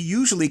we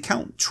usually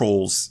count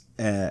trolls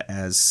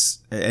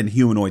and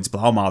humanoids,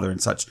 Blaumather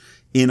and such,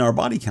 in our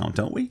body count,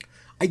 don't we?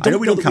 I know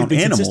we don't count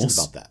animals.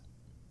 Consistent about that.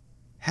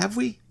 Have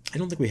we? I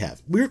don't think we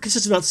have. We're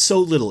consistent about so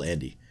little,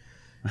 Andy.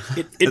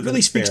 It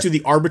really speaks to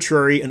the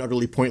arbitrary and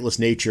utterly pointless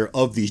nature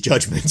of these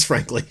judgments,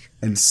 frankly.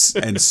 And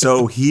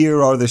so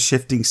here are the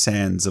shifting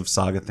sands of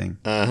Saga Thing.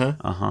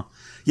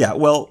 Yeah,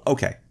 well,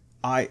 okay.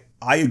 I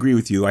agree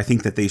with you. I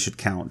think that they should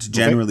count.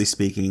 Generally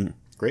speaking,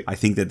 great. I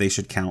think that they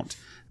should count.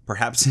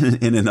 Perhaps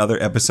in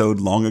another episode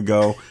long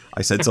ago,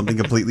 I said something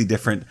completely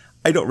different.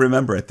 I don't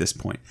remember at this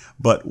point.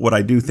 But what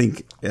I do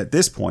think at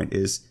this point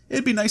is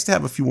it'd be nice to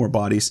have a few more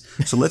bodies.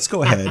 So let's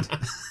go ahead.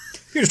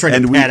 You're just trying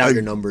to pad out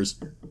your numbers.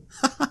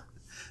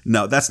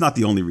 No, that's not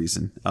the only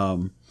reason.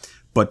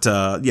 But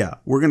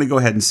we're going to go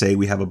ahead and say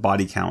we have a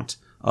body count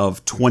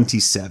of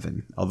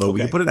 27. Although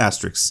we can put an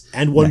asterisk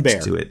and one next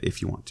bear to it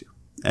if you want to.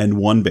 And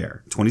one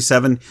bear.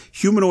 27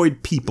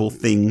 humanoid people,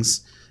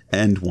 things,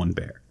 and one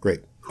bear.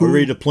 Great. Are we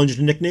ready to plunge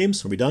into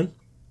nicknames? Are we done?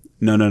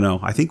 No.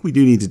 I think we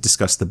do need to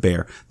discuss the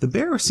bear. The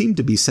bear seemed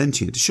to be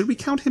sentient. Should we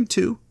count him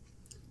too?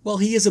 Well,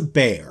 he is a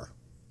bear.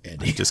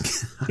 Andy.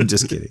 I'm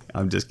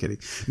just kidding.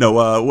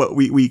 No,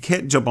 we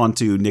can't jump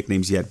onto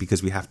nicknames yet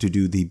because we have to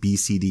do the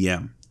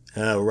BCDM.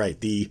 Right.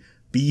 The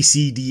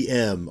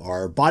BCDM,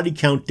 our body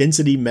count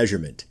density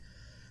measurement.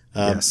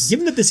 Yes.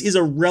 Given that this is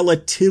a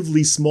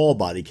relatively small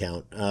body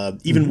count,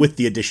 even with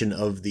the addition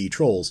of the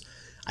trolls,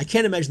 I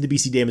can't imagine the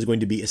BCDM is going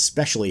to be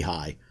especially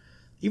high,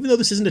 even though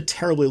this isn't a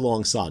terribly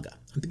long saga.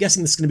 I'm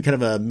guessing this is going to be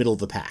kind of a middle of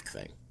the pack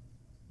thing.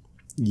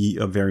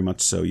 Yeah, very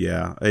much so,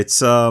 yeah. It's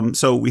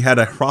so we had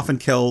a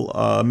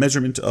Hrafnkel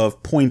measurement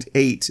of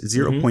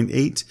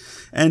 0.8,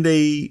 and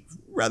a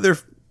rather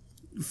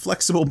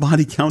flexible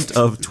body count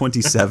of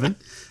 27,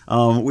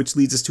 which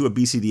leads us to a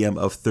BCDM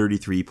of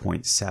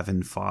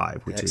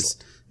 33.75, which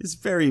is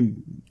very,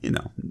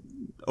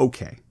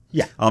 okay.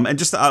 Yeah. And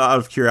just out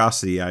of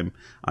curiosity, I'm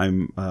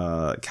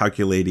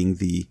calculating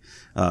the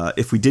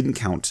if we didn't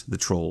count the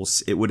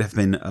trolls, it would have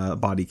been a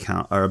body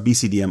count or a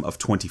BCDM of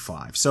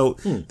 25. So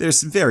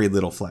there's very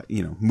little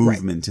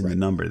movement in the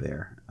number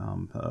there.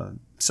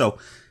 So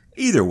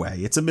either way,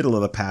 it's a middle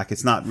of the pack.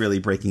 It's not really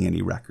breaking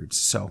any records.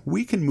 So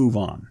we can move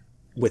on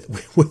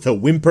with a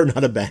whimper,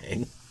 not a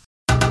bang.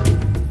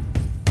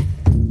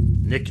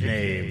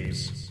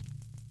 Nicknames.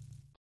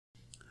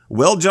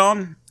 Well,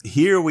 John,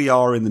 here we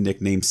are in the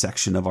nickname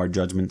section of our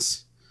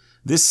judgments.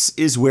 This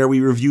is where we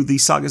review the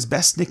saga's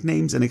best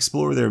nicknames and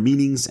explore their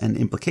meanings and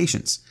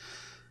implications.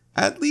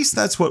 At least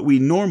that's what we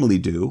normally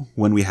do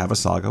when we have a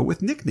saga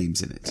with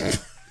nicknames in it.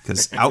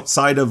 Because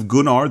outside of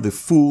Gunnar, the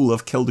Fool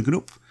of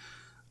Keldugnup,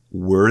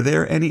 were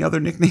there any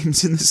other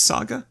nicknames in this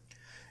saga?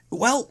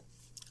 Well,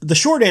 the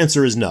short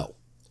answer is no.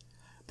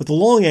 But the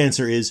long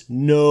answer is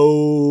no.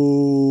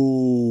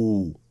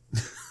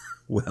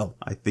 Well,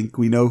 I think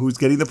we know who's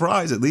getting the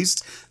prize, at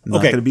least.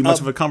 Not going to be much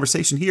of a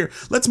conversation here.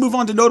 Let's move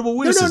on to notable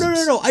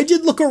witticisms. No. I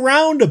did look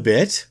around a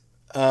bit.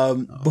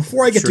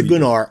 Before I get to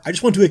Gunnar, I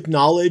just want to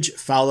acknowledge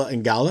Fala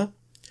and Gala.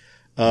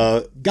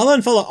 Gala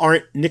and Fala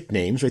aren't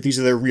nicknames, right? These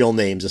are their real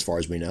names as far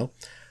as we know.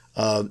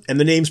 And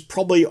the names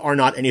probably are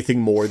not anything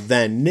more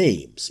than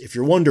names. If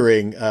you're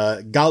wondering,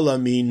 Gala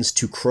means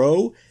to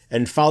crow,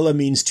 and Fala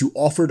means to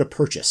offer to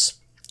purchase.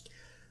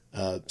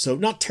 So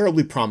not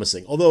terribly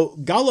promising. Although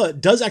Gala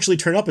does actually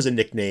turn up as a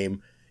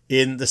nickname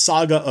in the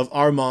saga of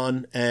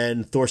Arman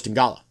and Thorsten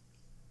Gala.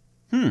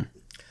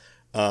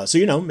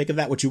 So, make of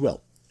that what you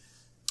will.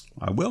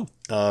 I will.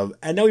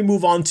 And now we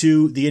move on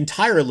to the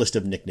entire list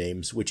of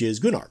nicknames, which is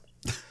Gunnar.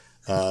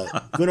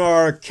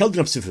 Gunnar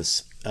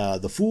Keldgnupsifus,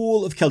 the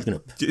Fool of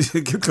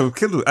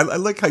Keldgnup. I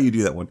like how you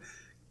do that one.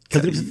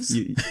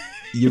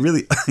 You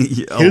really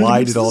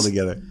allied it all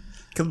together.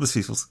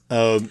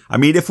 I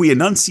mean, if we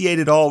enunciate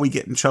it all, we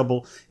get in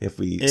trouble. If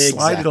we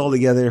slide it all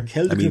together,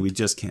 we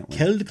just can't win.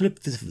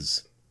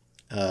 Keldgnupsifus.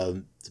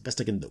 It's the best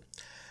I can do.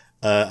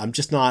 I'm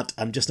just not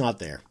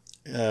there.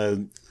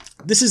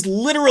 This is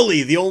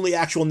literally the only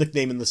actual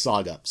nickname in the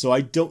saga, so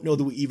I don't know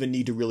that we even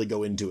need to really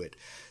go into it,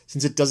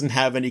 since it doesn't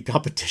have any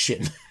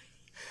competition.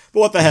 But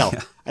what the hell?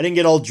 Yeah. I didn't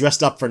get all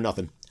dressed up for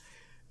nothing.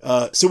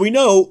 So we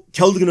know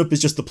Keldugnup is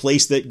just the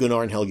place that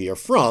Gunnar and Helgi are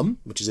from,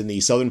 which is in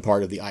the southern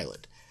part of the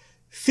island.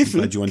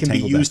 Fifl can be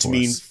used to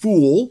mean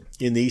fool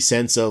in the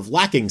sense of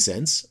lacking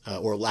sense,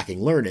 or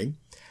lacking learning,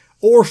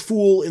 or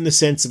fool in the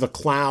sense of a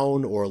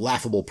clown or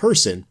laughable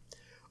person,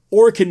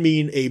 or it can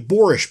mean a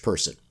boorish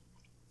person.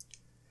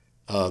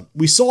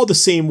 We saw the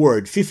same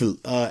word, Fifl,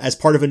 as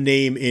part of a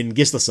name in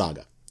Gisla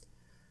Saga.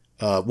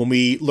 When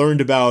we learned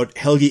about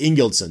Helgi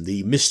Ingjaldsson,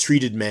 the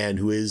mistreated man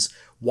who is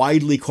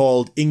widely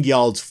called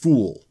Ingjald's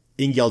Fool,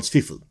 Ingjald's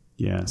Fifl.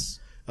 Yes.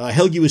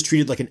 Helgi was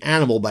treated like an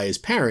animal by his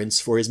parents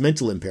for his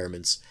mental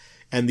impairments,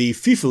 and the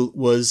Fifl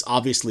was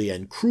obviously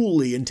and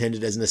cruelly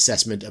intended as an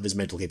assessment of his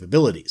mental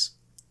capabilities.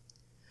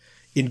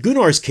 In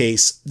Gunnar's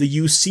case, the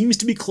use seems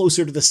to be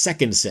closer to the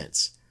second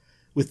sense,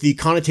 with the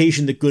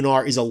connotation that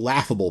Gunnar is a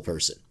laughable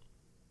person.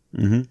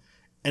 Mm-hmm.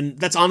 And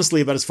that's honestly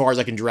about as far as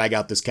I can drag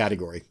out this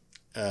category.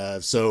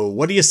 So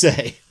what do you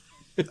say?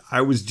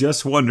 I was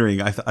just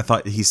wondering. I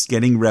thought he's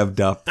getting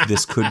revved up.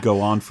 This could go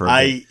on for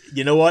a bit.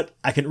 You know what?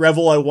 I can rev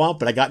all I want,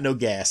 but I got no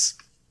gas.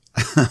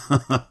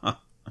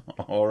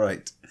 All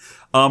right.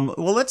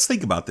 Well, let's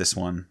think about this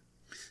one.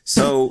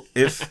 So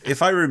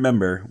if I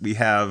remember, we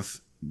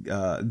have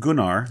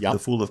Gunnar, the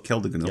Fool of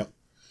Keldugnup. Yep.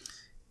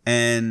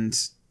 And,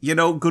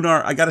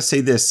 Gunnar, I got to say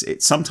this.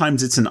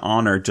 Sometimes it's an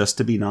honor just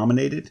to be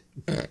nominated.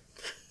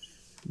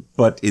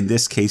 But in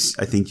this case,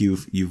 I think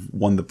you've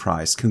won the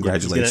prize.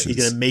 Congratulations.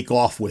 He's gonna make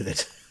off with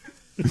it.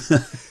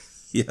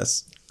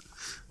 Yes.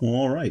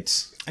 All right.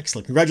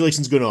 Excellent.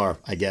 Congratulations, Gunnar,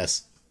 I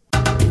guess.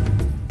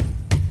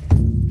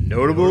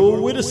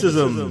 Notable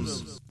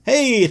witticisms.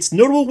 Hey, it's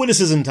notable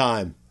witticism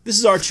time. This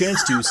is our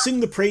chance to sing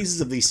the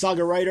praises of the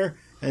saga writer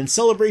and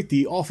celebrate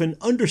the often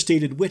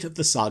understated wit of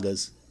the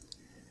sagas.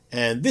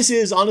 And this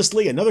is,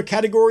 honestly, another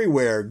category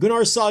where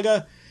Gunnar's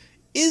saga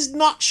is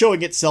not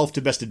showing itself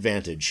to best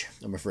advantage,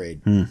 I'm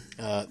afraid.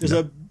 There's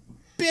a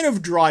bit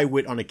of dry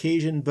wit on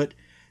occasion, but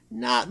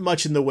not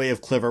much in the way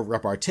of clever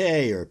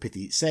repartee or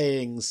pithy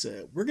sayings.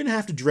 We're going to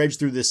have to dredge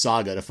through this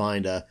saga to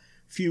find a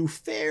few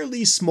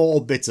fairly small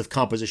bits of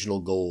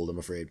compositional gold, I'm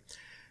afraid.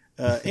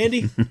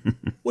 Andy,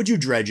 what'd you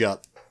dredge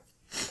up?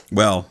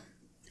 Well,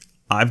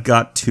 I've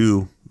got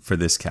 2 for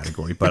this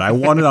category, but I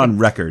want it on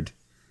record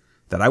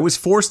that I was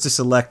forced to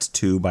select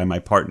 2 by my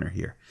partner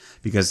here,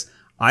 because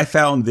I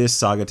found this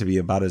saga to be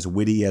about as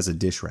witty as a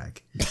dish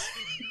rag.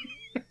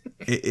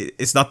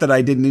 It's not that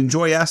I didn't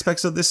enjoy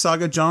aspects of this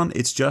saga, John.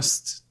 It's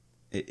just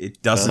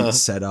it doesn't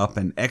set up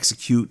and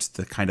execute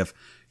the kind of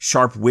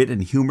sharp wit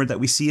and humor that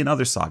we see in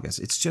other sagas.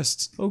 It's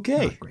just not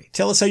great.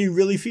 Tell us how you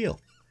really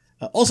feel.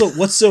 Also,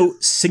 what's so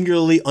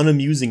singularly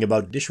unamusing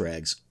about dish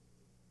rags?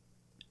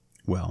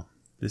 Well,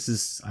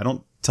 I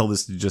don't tell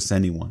this to just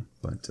anyone,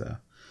 but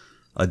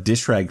a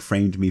dish rag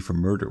framed me for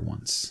murder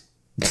once.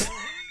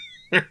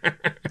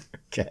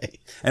 Okay.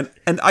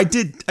 And I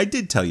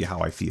did tell you how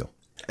I feel.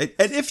 And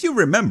if you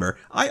remember,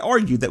 I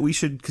argued that we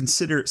should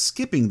consider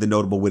skipping the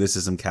notable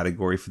witticism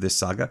category for this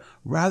saga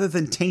rather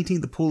than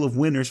tainting the pool of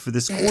winners for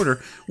this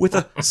quarter with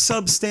a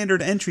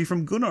substandard entry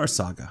from Gunnar's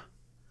saga.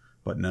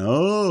 But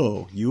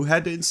no, you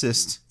had to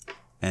insist,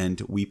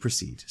 and we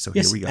proceed. So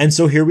here we go. And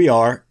so here we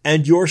are,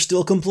 and you're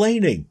still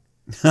complaining.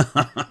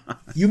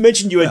 You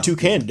mentioned you had 2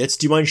 candidates.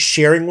 Do you mind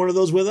sharing one of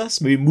those with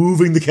us? Maybe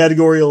moving the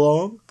category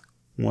along?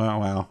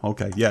 Wow.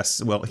 Okay.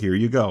 Yes. Well, here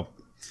you go.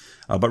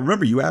 But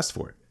remember, you asked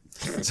for it.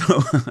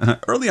 So,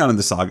 early on in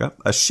the saga,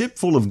 a ship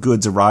full of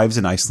goods arrives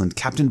in Iceland,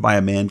 captained by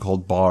a man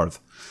called Barth.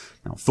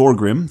 Now,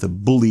 Thorgrim, the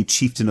bully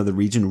chieftain of the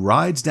region,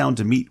 rides down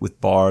to meet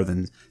with Barth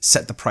and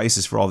set the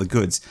prices for all the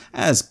goods,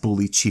 as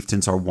bully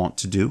chieftains are wont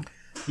to do.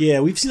 Yeah,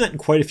 we've seen that in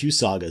quite a few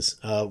sagas.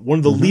 One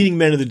of the leading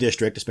men of the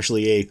district,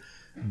 especially a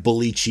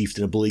bully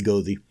chieftain, a bully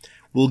gothi,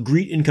 will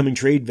greet incoming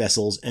trade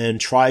vessels and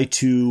try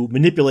to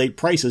manipulate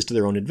prices to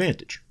their own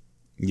advantage.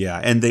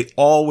 Yeah, and they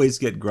always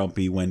get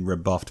grumpy when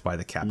rebuffed by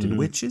the captain,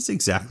 which is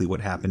exactly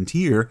what happened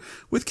here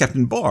with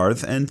Captain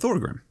Barth and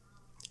Thorgrim.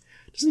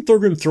 Doesn't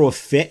Thorgrim throw a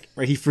fit?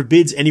 Right, he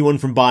forbids anyone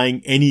from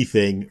buying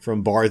anything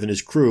from Barth and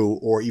his crew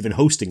or even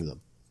hosting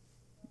them.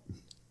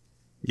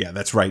 Yeah,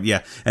 that's right,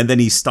 yeah. And then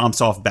he stomps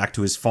off back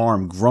to his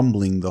farm,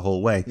 grumbling the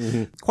whole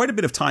way. Quite a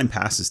bit of time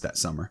passes that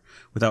summer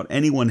without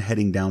anyone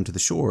heading down to the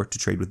shore to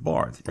trade with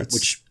Barth. Right,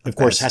 which, of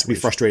course, has to be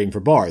frustrating for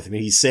Barth. I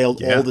mean, he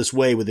sailed all this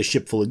way with a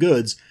ship full of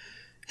goods,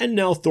 and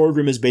now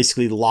Thorgrim has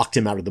basically locked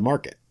him out of the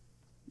market.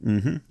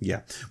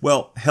 Yeah.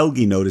 Well,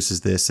 Helgi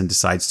notices this and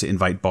decides to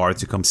invite Barth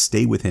to come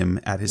stay with him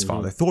at his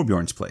father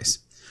Thorbjorn's place.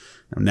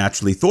 Now,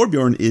 naturally,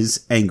 Thorbjorn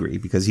is angry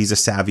because he's a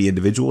savvy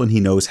individual and he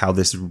knows how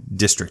this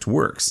district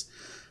works.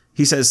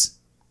 He says,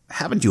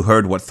 "Haven't you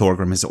heard what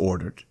Thorgrim has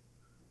ordered?"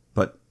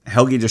 But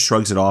Helgi just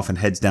shrugs it off and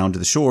heads down to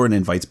the shore and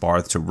invites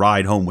Barth to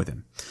ride home with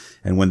him.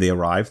 And when they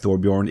arrive,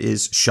 Thorbjorn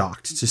is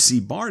shocked to see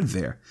Barth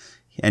there.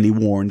 And he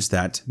warns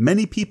that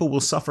many people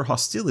will suffer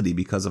hostility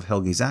because of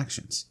Helgi's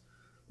actions.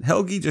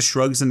 Helgi just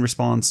shrugs and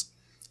responds,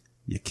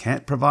 "You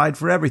can't provide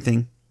for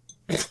everything."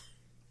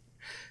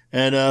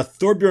 And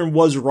Thorbjorn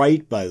was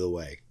right, by the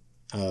way.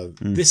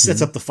 This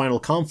sets up the final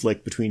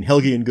conflict between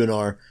Helgi and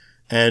Gunnar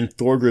and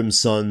Thorgrim's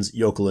sons,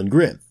 Jokul and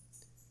Grim.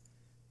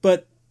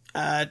 But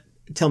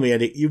tell me,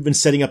 Andy, you've been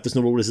setting up this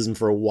noble witticism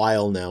for a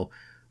while now.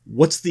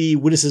 What's the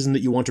witticism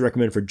that you want to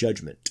recommend for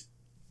judgment?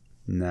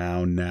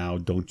 Now,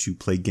 don't you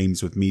play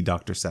games with me,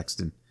 Dr.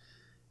 Sexton.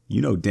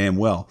 You know damn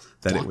well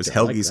that it was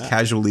Helgi's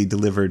casually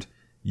delivered,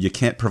 "You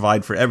can't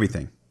provide for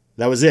everything."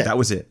 That was it? That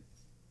was it.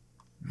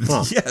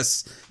 Huh.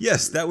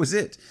 Yes, that was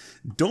it.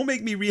 Don't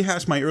make me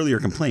rehash my earlier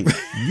complaint.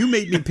 You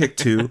made me pick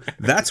two.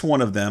 That's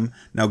one of them.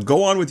 Now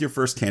go on with your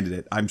first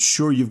candidate. I'm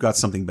sure you've got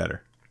something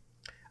better.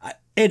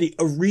 Andy,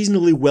 a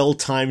reasonably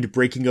well-timed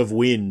breaking of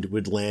wind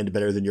would land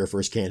better than your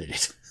first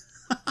candidate.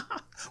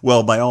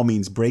 Well, by all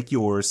means, break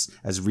yours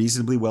as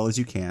reasonably well as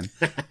you can,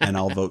 and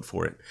I'll vote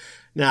for it.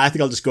 Nah, I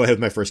think I'll just go ahead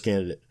with my first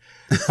candidate.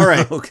 All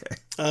right.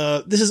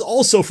 Okay. This is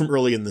also from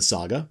early in the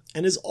saga,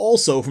 and is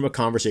also from a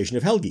conversation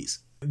of Helgi's.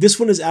 This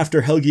one is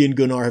after Helgi and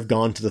Gunnar have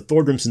gone to the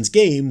Thorgrimsons'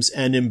 games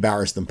and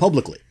embarrassed them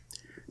publicly.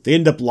 They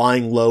end up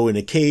lying low in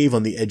a cave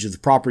on the edge of the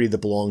property that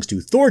belongs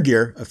to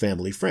Thorgir, a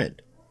family friend.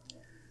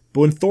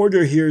 But when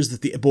Thorgir hears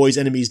that the boys'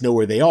 enemies know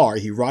where they are,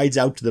 he rides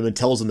out to them and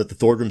tells them that the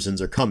Thorgrimsons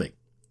are coming.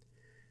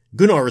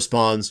 Gunnar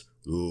responds,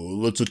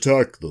 "Let's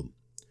attack them,"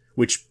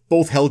 which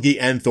both Helgi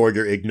and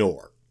Thorgir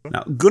ignore.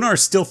 Now, Gunnar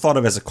is still thought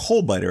of as a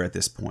coal-biter at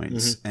this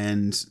point,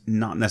 and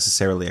not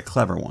necessarily a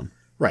clever one.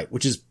 Right,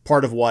 which is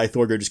part of why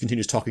Thorgir just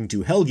continues talking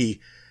to Helgi.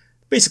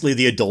 Basically,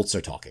 the adults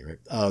are talking,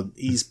 right?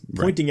 He's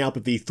pointing out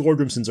that the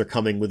Thorgrimsons are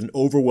coming with an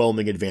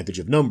overwhelming advantage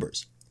of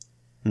numbers.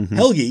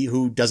 Helgi,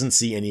 who doesn't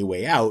see any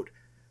way out,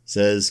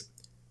 says,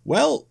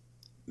 "Well,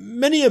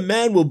 many a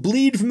man will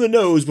bleed from the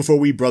nose before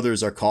we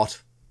brothers are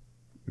caught."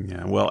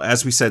 Yeah, well,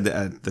 as we said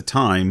at the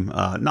time,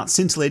 not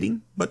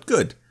scintillating, but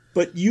good.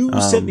 But you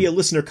sent me a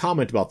listener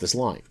comment about this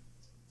line.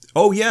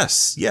 Oh,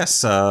 yes.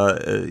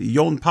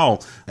 Jon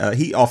Paul,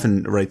 he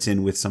often writes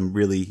in with some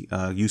really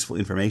useful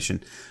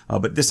information.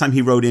 But this time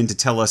he wrote in to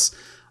tell us,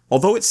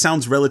 although it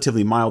sounds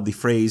relatively mild, the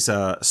phrase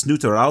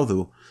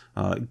snutarauðu,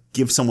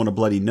 give someone a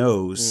bloody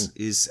nose,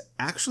 is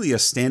actually a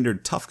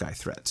standard tough guy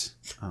threat,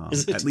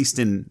 at least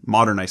in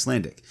modern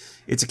Icelandic.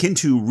 It's akin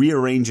to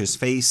rearrange his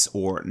face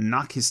or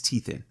knock his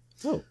teeth in.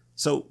 Oh.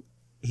 So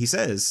he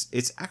says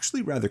it's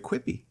actually rather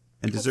quippy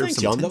and deserves thanks,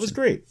 some Jon. attention. That was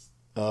great.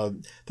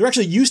 There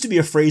actually used to be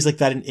a phrase like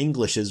that in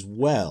English as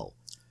well.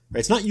 Right?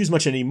 It's not used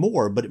much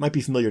anymore, but it might be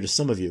familiar to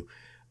some of you.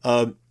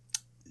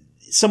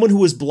 Someone who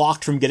was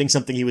blocked from getting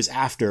something he was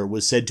after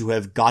was said to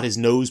have got his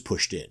nose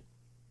pushed in.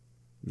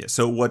 Yeah,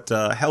 so what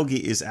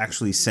Helgi is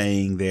actually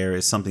saying there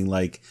is something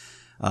like,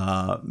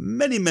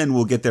 many men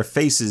will get their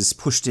faces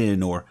pushed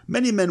in, or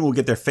many men will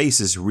get their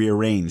faces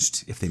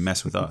rearranged if they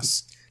mess with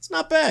us. It's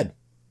not bad.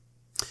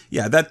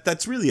 Yeah,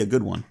 that's really a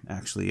good one,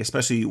 actually,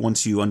 especially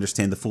once you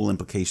understand the full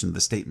implication of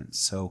the statement.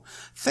 So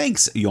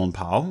thanks, Jon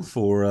Paul,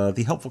 for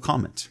the helpful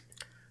comment.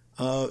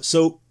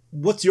 So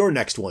what's your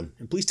next one?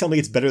 And please tell me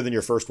it's better than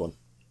your first one.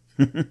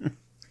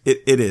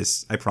 It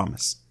is, I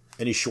promise.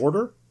 Any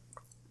shorter?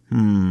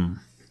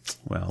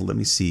 Well, let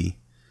me see.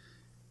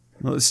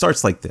 Well, it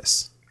starts like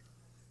this.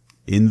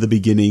 In the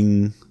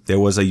beginning, there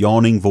was a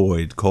yawning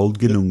void called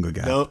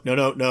Ginnungagap.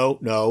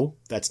 No.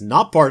 That's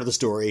not part of the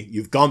story.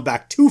 You've gone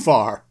back too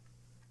far.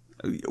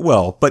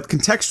 Well, but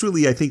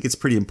contextually, I think it's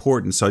pretty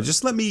important. So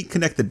just let me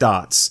connect the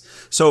dots.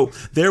 So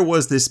there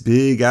was this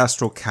big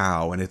astral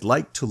cow, and it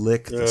liked to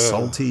lick the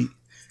salty...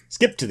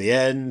 Skip to the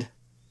end.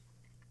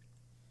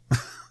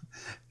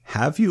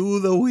 Have you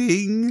the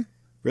wing?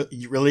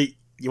 Really?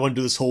 You want to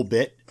do this whole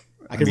bit?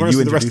 I can run us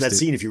through the rest of that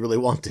scene if you really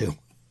want to.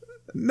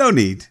 No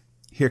need.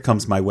 Here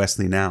comes my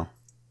Wesley now.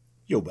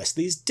 Your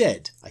Wesley is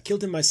dead. I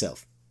killed him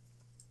myself.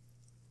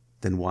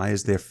 Then why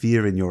is there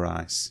fear in your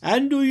eyes?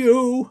 And do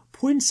you,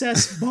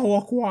 Princess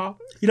Bawakwa?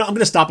 I'm going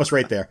to stop us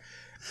right there.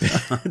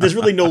 There's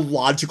really no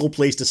logical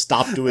place to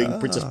stop doing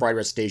Princess Bride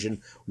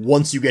recitation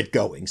once you get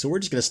going, so we're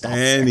just going to stop.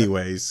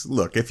 Anyways,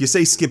 look, if you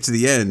say skip to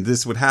the end, this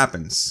is what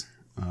happens.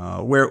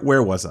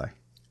 Where was I?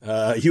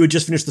 You had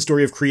just finished the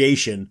story of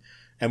creation,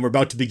 and we're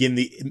about to begin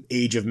the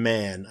Age of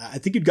Man. I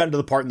think you'd gotten to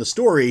the part in the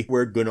story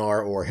where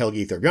Gunnar or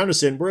Helgi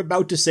Thorbjarnarson were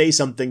about to say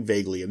something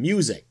vaguely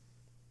amusing.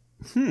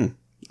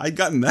 I'd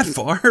gotten that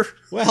far.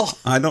 Well,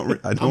 I don't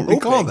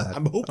recall that.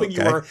 I'm hoping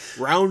you are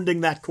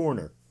rounding that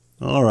corner.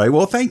 All right.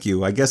 Well, thank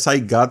you. I guess I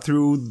got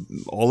through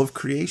all of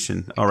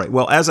creation. All right.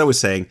 Well, as I was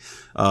saying,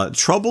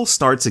 trouble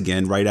starts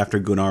again right after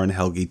Gunnar and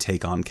Helgi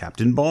take on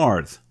Captain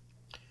Barth.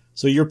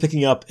 So you're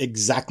picking up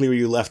exactly where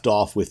you left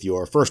off with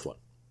your first one.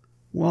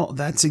 Well,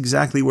 that's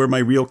exactly where my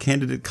real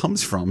candidate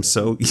comes from,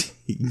 so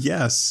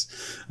yes.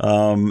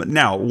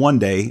 Now, one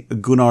day,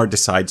 Gunnar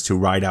decides to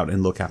ride out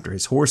and look after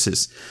his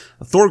horses.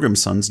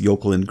 Thorgrim's sons,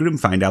 Jokul and Grim,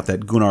 find out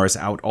that Gunnar is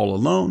out all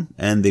alone,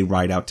 and they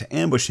ride out to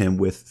ambush him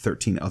with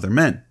 13 other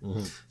men.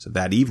 Mm-hmm. So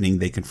that evening,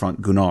 they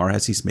confront Gunnar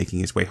as he's making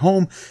his way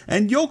home,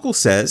 and Jokul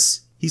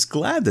says he's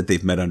glad that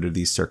they've met under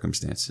these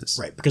circumstances.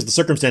 Right, because the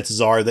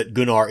circumstances are that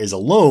Gunnar is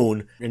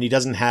alone, and he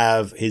doesn't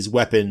have his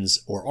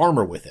weapons or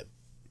armor with him.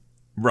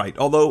 Right,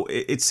 although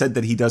it's said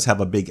that he does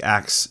have a big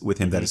axe with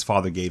him that his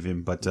father gave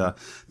him, but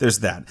there's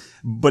that.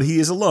 But he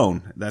is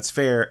alone, that's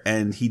fair,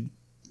 and he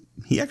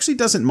actually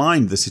doesn't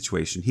mind the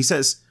situation. He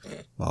says,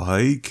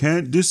 I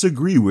can't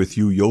disagree with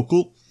you,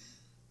 Jokul.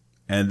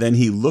 And then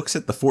he looks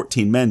at the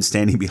 14 men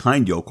standing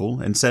behind Jokul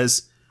and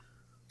says,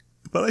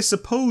 but I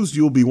suppose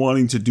you'll be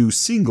wanting to do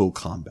single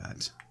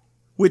combat.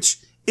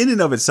 Which, in and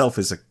of itself,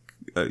 is a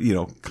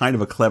kind of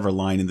a clever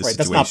line in the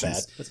situation.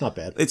 That's not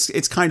bad.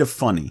 It's kind of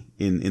funny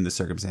in the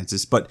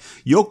circumstances. But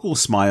Jokul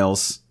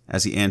smiles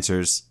as he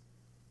answers,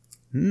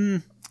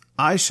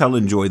 I shall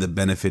enjoy the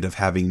benefit of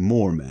having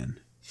more men.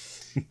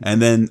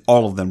 And then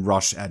all of them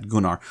rush at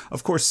Gunnar.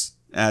 Of course,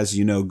 as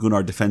you know,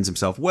 Gunnar defends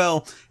himself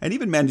well and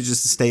even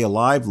manages to stay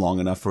alive long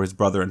enough for his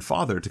brother and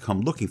father to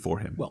come looking for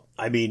him. Well,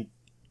 he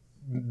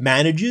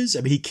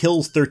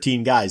kills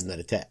 13 guys in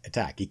that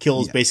attack. He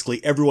kills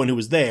basically everyone who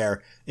was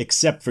there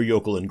except for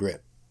Jokul and Grim.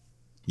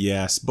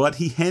 Yes, but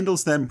he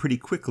handles them pretty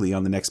quickly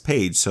on the next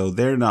page, so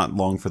they're not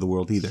long for the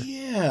world either.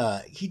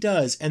 Yeah, he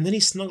does. And then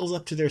he snuggles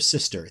up to their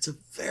sister. It's a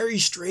very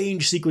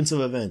strange sequence of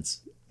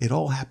events. It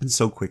all happens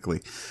so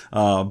quickly.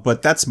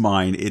 But that's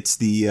mine. It's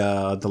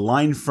the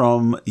line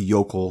from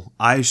Jokul,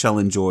 I shall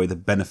enjoy the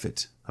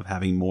benefit of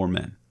having more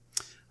men.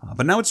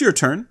 But now it's your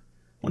turn.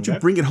 Why don't you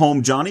bring it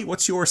home, Johnny?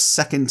 What's your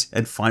second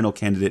and final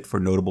candidate for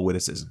notable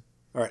witticism?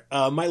 All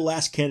right. My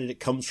last candidate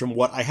comes from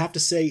what I have to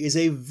say is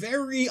a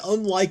very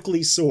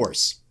unlikely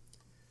source.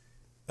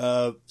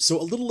 So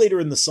a little later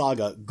in the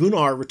saga,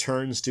 Gunnar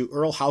returns to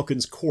Earl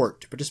Hauken's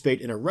court to participate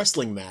in a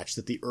wrestling match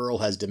that the Earl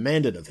has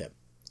demanded of him.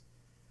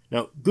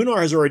 Now, Gunnar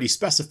has already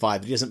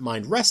specified that he doesn't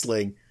mind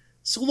wrestling,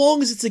 so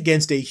long as it's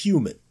against a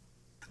human.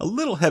 A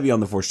little heavy on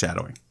the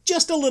foreshadowing.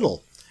 Just a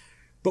little.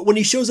 But when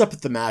he shows up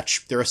at the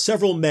match, there are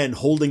several men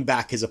holding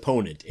back his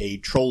opponent, a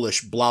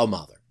trollish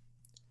Blaumather.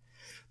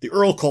 The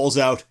Earl calls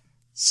out,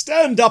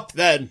 Stand up,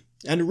 then,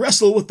 and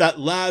wrestle with that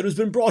lad who's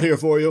been brought here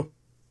for you.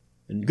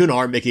 And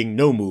Gunnar, making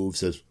no move,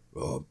 says,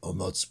 I'm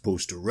not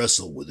supposed to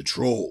wrestle with a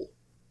troll.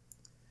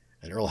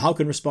 And Earl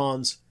Hauken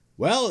responds,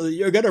 well,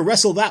 you're going to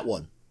wrestle that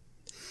one.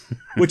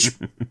 Which,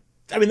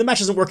 the match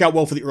doesn't work out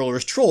well for the Earl or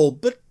his troll,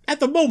 but at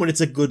the moment it's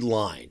a good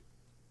line.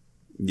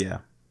 Yeah.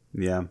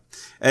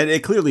 And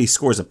it clearly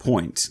scores a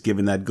point,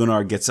 given that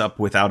Gunnar gets up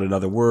without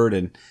another word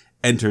and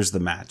enters the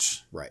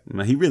match. Right.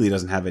 He really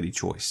doesn't have any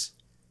choice.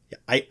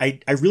 I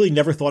really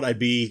never thought I'd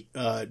be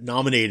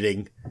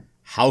nominating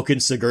Hauken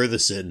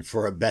Sigurðarson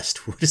for a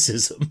best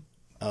witticism.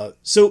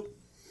 So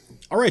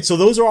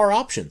those are our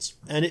options.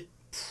 And it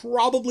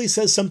probably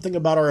says something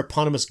about our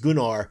eponymous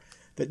Gunnar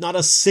that not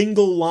a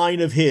single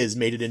line of his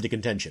made it into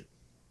contention.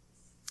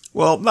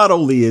 Well, not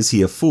only is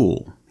he a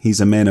fool,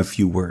 he's a man of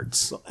few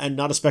words. And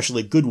not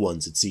especially good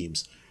ones, it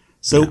seems.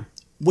 So,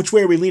 Which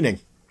way are we leaning?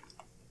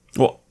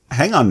 Well,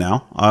 hang on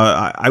now.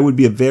 I would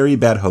be a very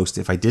bad host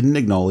if I didn't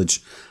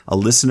acknowledge a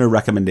listener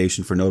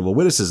recommendation for notable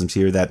witticisms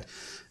here that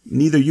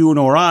neither you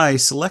nor I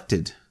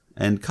selected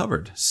and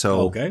covered.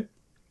 So okay.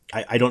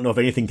 I don't know if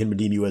anything can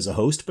redeem you as a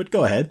host, but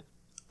go ahead.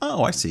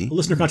 Oh, I see. A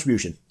listener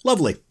contribution.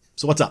 Lovely.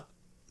 So what's up?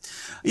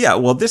 Yeah,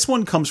 well, this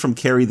one comes from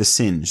Carrie the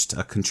Singed,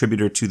 a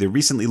contributor to the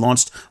recently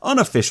launched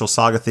unofficial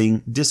Saga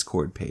Thing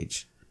Discord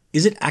page.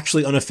 Is it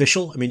actually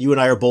unofficial? You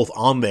and I are both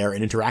on there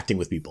and interacting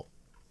with people.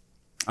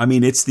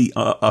 It's the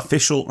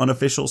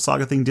unofficial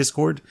Saga Thing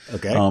Discord.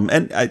 Okay.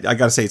 And I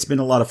got to say, it's been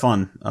a lot of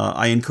fun.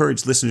 I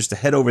encourage listeners to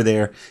head over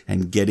there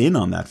and get in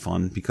on that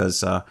fun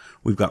because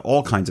we've got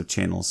all kinds of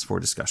channels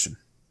for discussion.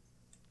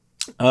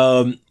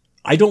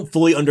 I don't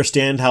fully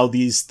understand how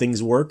these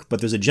things work, but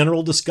there's a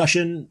general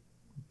discussion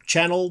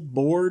channel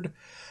board,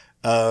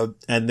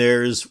 and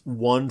there's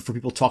one for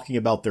people talking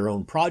about their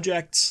own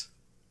projects.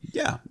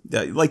 Yeah,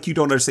 like you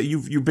don't understand.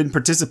 You've been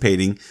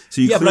participating,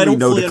 so you clearly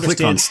know to click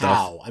on stuff.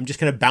 How. I'm just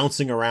kind of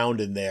bouncing around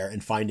in there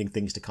and finding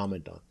things to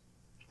comment on.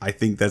 I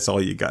think that's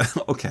all you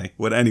got. Okay.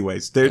 Well,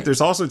 anyways,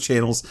 there's also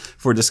channels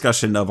for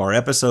discussion of our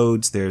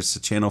episodes. There's a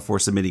channel for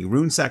submitting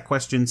RuneSack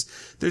questions.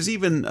 There's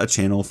even a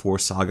channel for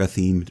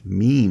Saga-themed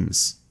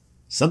memes.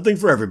 Something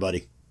for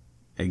everybody.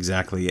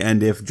 Exactly.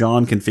 And if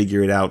John can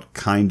figure it out,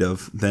 kind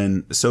of,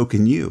 then so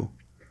can you.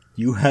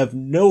 You have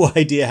no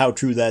idea how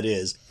true that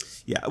is.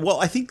 Yeah, well,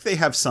 I think they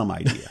have some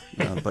idea,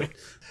 but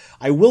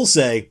I will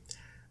say,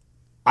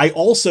 I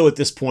also, at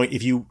this point,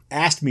 if you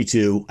asked me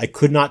to, I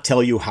could not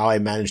tell you how I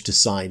managed to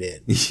sign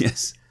in.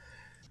 Yes.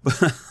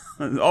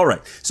 All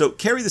right. So,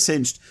 Carrie the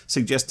Singed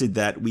suggested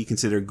that we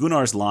consider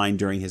Gunnar's line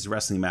during his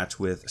wrestling match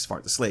with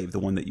Svart the Slave, the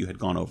one that you had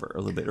gone over a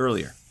little bit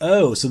earlier.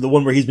 Oh, so the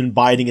one where he's been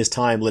biding his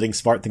time, letting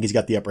Svart think he's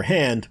got the upper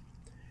hand,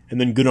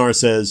 and then Gunnar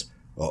says,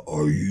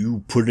 "Are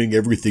you putting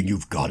everything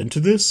you've got into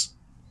this?"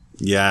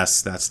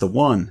 Yes, that's the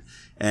one.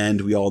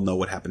 And we all know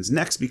what happens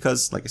next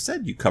because, like I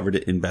said, you covered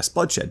it in Best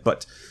Bloodshed.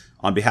 But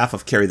on behalf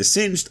of Carrie the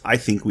Singed, I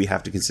think we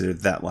have to consider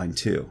that line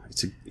too.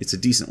 It's a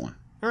decent one.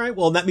 All right,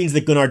 well, that means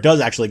that Gunnar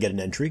does actually get an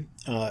entry,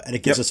 and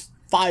it gives us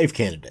 5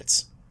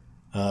 candidates.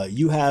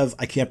 You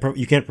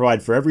can't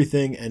provide for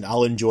everything, and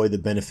I'll enjoy the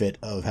benefit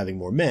of having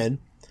more men.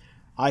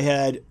 I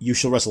had You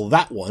Shall Wrestle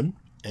That One,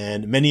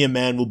 and Many a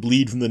Man Will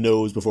Bleed from the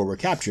Nose Before We're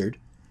Captured.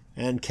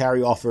 And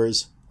Carrie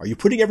offers, Are you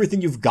putting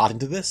everything you've got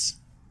into this?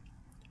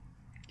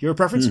 Do you have a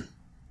preference?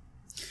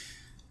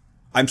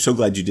 I'm so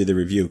glad you did the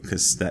review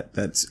because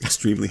that's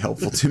extremely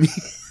helpful to me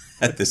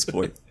at this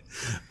point.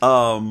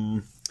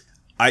 I'm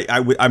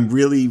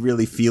really,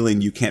 really feeling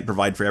You Can't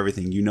Provide for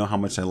Everything. You know how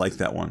much I like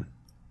that one.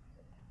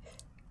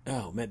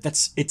 Oh man,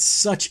 it's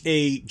such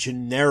a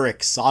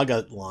generic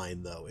Saga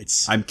line though.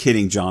 I'm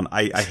kidding, John.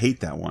 I hate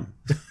that one.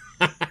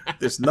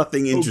 There's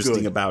nothing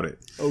interesting about it.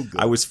 Oh,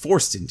 good. I was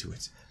forced into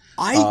it.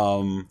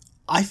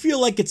 I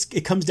feel like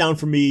it comes down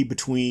for me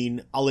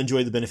between I'll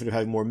enjoy the benefit of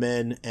having more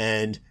men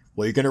and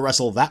well, you're going to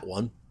wrestle that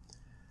one.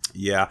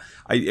 Yeah.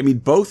 I mean,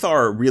 both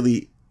are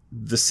really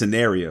the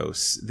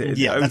scenarios.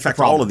 Yeah, in fact,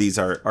 all of these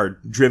are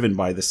driven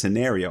by the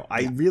scenario.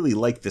 I really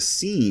like the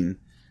scene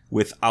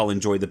with I'll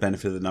enjoy the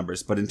benefit of the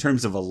numbers. But in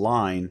terms of a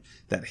line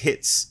that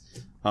hits,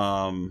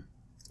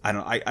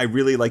 I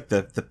really like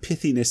the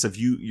pithiness of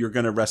you're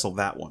going to wrestle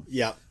that one.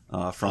 Yeah.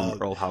 From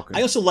Earl Hauken.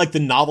 I also like the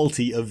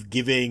novelty of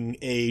giving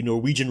a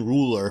Norwegian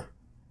ruler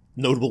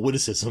notable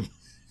witticism.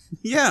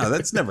 Yeah,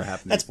 that's never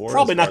happened That's before.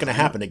 probably not going to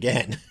happen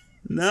again.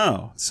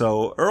 No.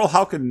 So Earl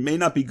Hauken may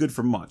not be good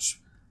for much.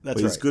 That's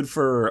but right. he's good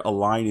for a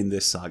line in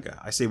this saga.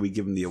 I say we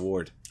give him the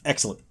award.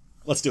 Excellent.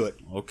 Let's do it.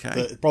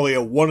 Okay. Probably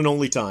a one and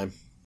only time.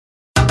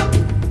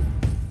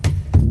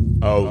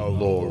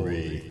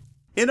 Outlawry.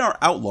 In our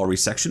Outlawry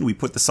section, we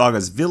put the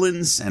saga's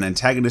villains and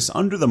antagonists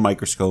under the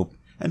microscope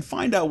and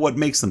find out what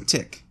makes them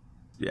tick.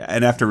 Yeah,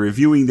 and after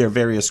reviewing their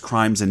various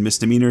crimes and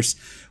misdemeanors,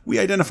 we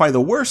identify the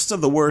worst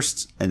of the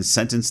worst and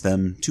sentence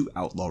them to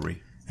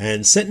outlawry.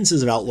 And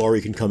sentences of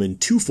outlawry can come in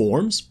 2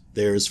 forms.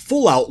 There's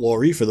full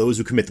outlawry for those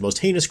who commit the most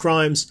heinous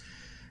crimes,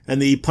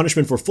 and the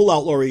punishment for full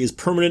outlawry is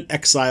permanent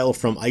exile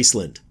from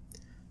Iceland.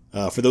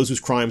 For those whose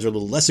crimes are a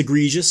little less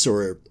egregious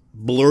or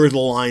blur the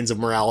lines of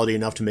morality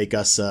enough to make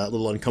us a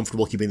little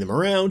uncomfortable keeping them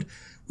around,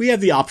 we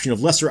have the option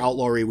of lesser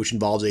outlawry, which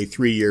involves a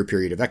 3-year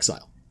period of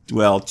exile.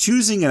 Well,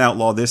 choosing an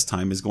outlaw this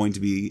time is going to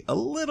be a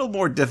little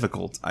more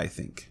difficult, I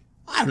think.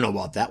 I don't know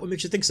about that. What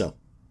makes you think so?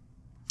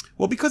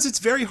 Well, because it's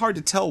very hard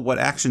to tell what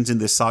actions in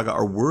this saga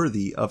are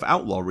worthy of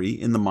outlawry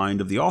in the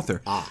mind of the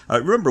author.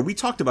 Remember, we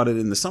talked about it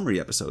in the summary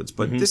episodes,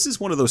 but this is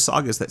one of those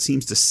sagas that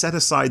seems to set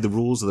aside the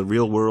rules of the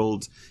real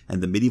world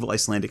and the medieval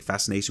Icelandic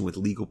fascination with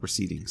legal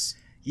proceedings.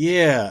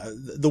 Yeah,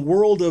 the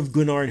world of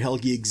Gunnar and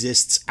Helgi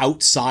exists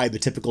outside the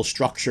typical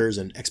structures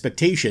and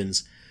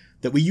expectations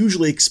that we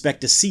usually expect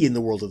to see in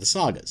the world of the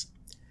sagas.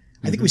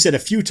 I think we said a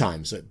few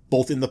times,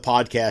 both in the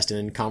podcast and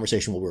in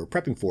conversation while we were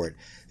prepping for it,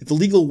 that the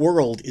legal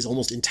world is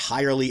almost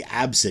entirely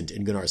absent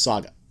in Gunnar's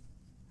saga.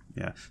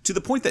 Yeah, to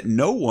the point that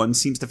no one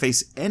seems to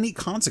face any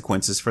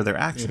consequences for their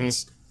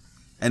actions.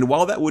 And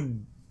while that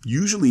would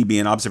usually be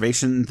an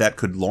observation that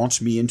could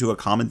launch me into a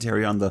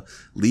commentary on the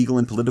legal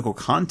and political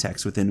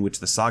context within which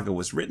the saga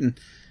was written,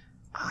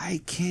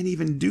 I can't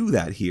even do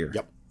that here.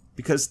 Yep.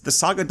 Because the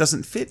saga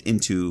doesn't fit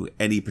into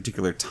any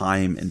particular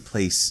time and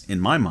place in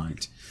my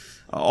mind.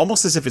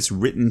 Almost as if it's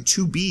written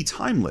to be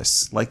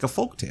timeless, like a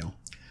folktale.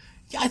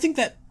 Yeah, I think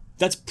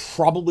that's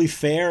probably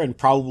fair and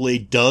probably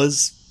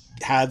does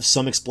have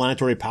some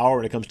explanatory power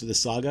when it comes to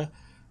this saga.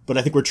 But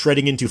I think we're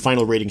treading into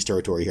final ratings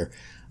territory here.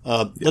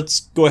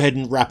 Let's go ahead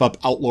and wrap up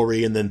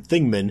Outlawry and then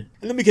Thingmen,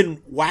 and then we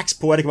can wax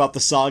poetic about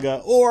the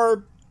saga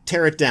or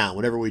tear it down,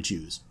 whatever we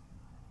choose.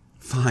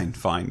 Fine,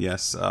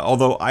 yes.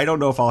 Although I don't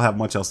know if I'll have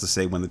much else to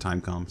say when the time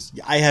comes.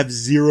 I have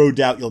zero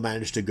doubt you'll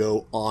manage to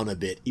go on a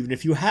bit, even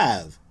if you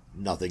have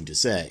nothing to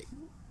say.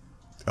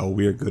 Oh,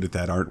 we're good at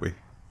that, aren't we?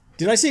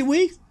 Did I say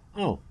we?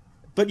 Oh.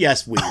 But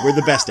yes, we're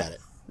the best at it.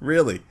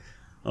 Really?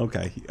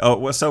 Okay. Oh,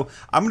 well, so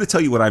I'm going to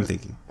tell you what I'm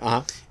thinking.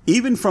 Uh-huh.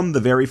 Even from the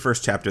very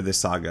first chapter of this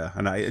saga,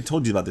 and I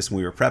told you about this when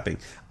we were prepping,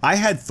 I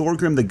had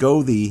Thorgrim the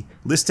Gothi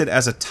listed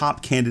as a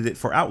top candidate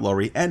for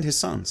outlawry and his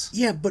sons.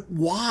 Yeah, but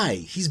why?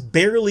 He's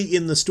barely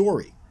in the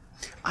story.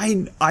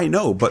 I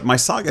know, but my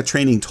saga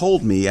training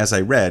told me, as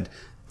I read,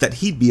 that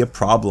he'd be a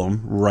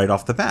problem right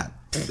off the bat.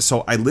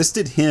 So I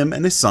listed him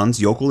and his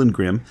sons, Yokel and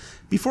Grim,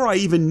 before I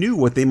even knew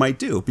what they might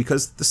do,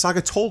 because the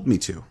saga told me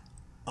to.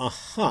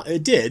 Uh-huh,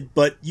 it did,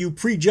 but you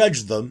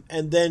prejudged them,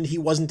 and then he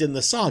wasn't in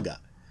the saga.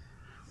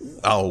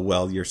 Oh,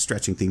 well, you're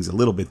stretching things a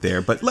little bit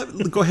there, but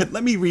go ahead.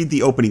 Let me read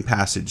the opening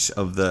passage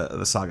of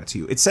the saga to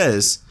you. It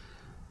says,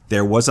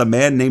 "There was a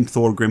man named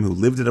Thorgrim who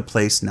lived at a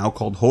place now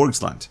called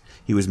Horgsland.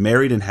 He was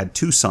married and had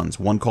 2 sons,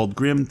 one called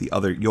Grim, the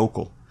other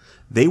Yokel.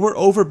 They were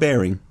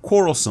overbearing,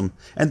 quarrelsome,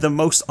 and the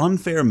most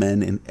unfair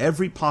men in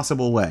every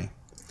possible way.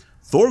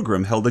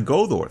 Thorgrim held a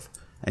Gothorth,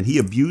 and he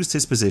abused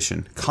his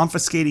position,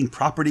 confiscating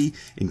property,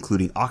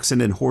 including oxen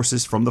and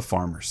horses, from the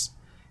farmers.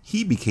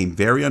 He became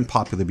very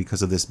unpopular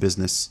because of this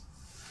business."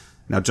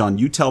 Now, John,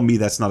 you tell me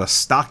that's not a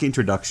stock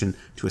introduction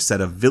to a set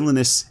of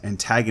villainous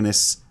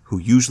antagonists who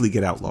usually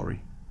get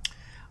outlawry.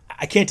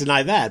 I can't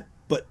deny that,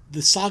 but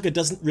the saga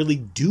doesn't really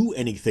do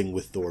anything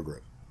with Thorgrim.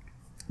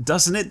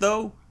 Doesn't it,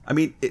 though? I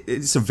mean,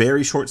 it's a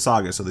very short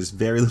saga, so there's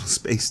very little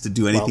space to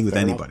do anything with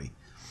anybody. Enough.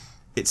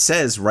 It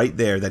says right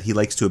there that he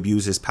likes to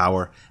abuse his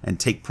power and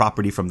take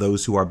property from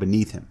those who are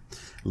beneath him.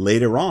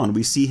 Later on,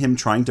 we see him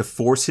trying to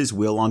force his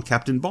will on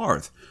Captain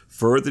Barth,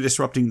 further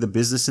disrupting the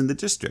business in the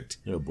district.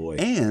 Oh boy.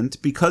 And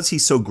because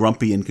he's so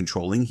grumpy and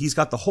controlling, he's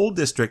got the whole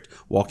district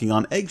walking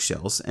on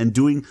eggshells and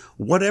doing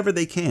whatever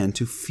they can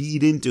to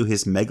feed into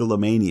his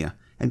megalomania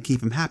and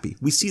keep him happy.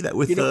 We see that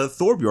with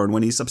Thorbjorn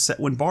when he's upset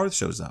when Barth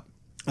shows up.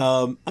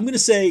 I'm going to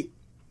say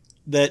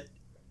that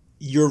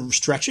you're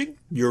stretching,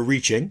 you're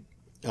reaching.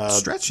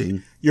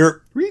 Stretching?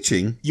 You're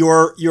reaching?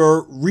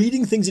 You're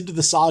reading things into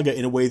the saga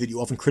in a way that you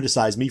often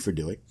criticize me for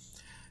doing.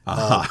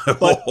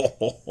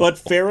 But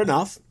fair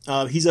enough.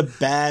 He's a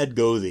bad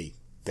Gothi.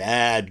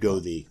 Bad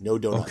Gothi. No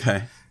donut.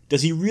 Okay.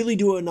 Does he really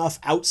do enough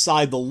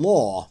outside the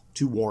law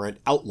to warrant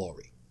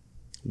outlawry?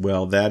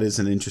 Well, that is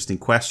an interesting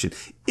question.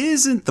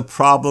 Isn't the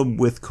problem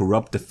with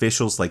corrupt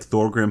officials like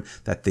Thorgrim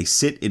that they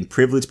sit in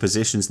privileged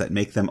positions that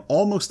make them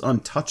almost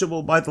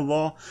untouchable by the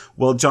law?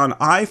 Well, John,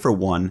 I, for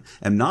one,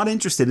 am not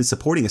interested in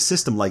supporting a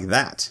system like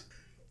that.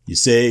 You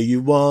say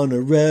you want a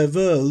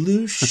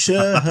revolution.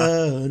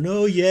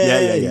 Oh,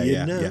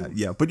 yeah.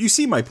 Yeah. But you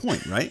see my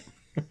point, right?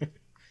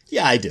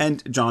 Yeah, I do.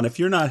 And, John, if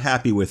you're not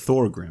happy with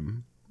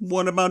Thorgrim,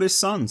 what about his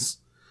sons?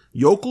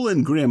 Yokel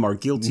and Grim are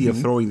guilty of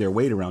throwing their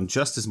weight around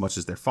just as much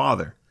as their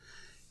father.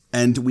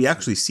 And we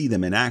actually see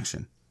them in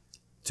action,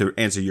 to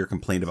answer your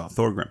complaint about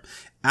Thorgrim.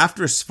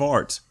 After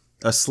Svart,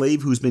 a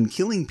slave who's been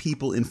killing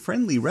people in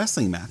friendly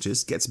wrestling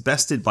matches, gets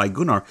bested by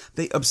Gunnar,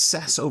 they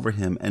obsess over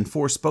him and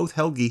force both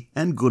Helgi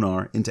and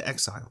Gunnar into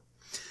exile.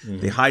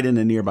 They hide in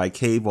a nearby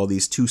cave while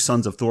these 2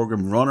 sons of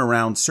Thorgrim run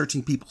around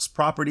searching people's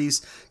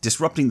properties,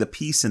 disrupting the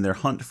peace in their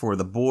hunt for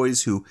the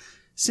boys who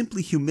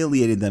simply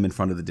humiliated them in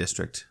front of the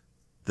district.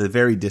 The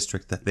very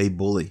district that they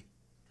bully.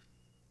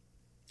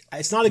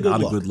 It's not a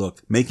good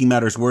look. Making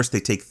matters worse, they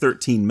take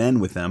 13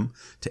 men with them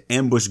to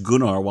ambush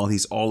Gunnar while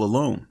he's all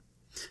alone.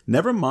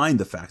 Never mind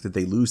the fact that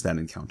they lose that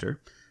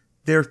encounter.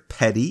 They're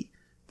petty,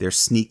 they're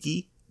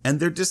sneaky, and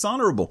they're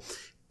dishonorable.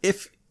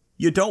 If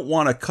you don't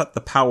want to cut the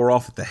power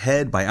off at the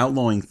head by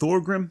outlawing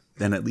Thorgrim,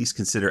 then at least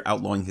consider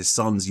outlawing his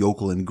sons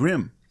Yokel and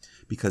Grim.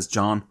 Because,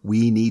 John,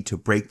 we need to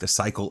break the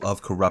cycle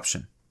of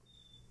corruption.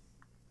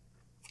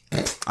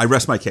 I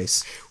rest my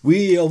case.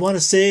 We all want to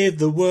save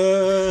the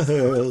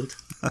world.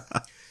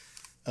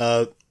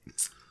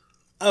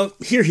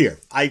 Here.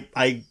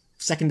 I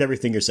second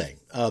everything you're saying.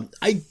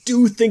 I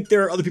do think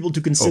there are other people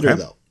to consider,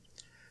 though.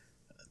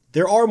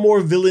 There are more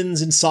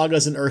villains in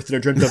sagas and Earth that are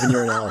dreamt of in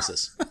your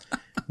analysis.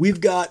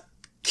 We've got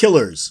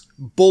killers,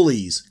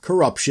 bullies,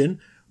 corruption,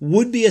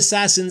 would-be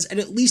assassins, and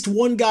at least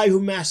one guy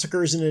who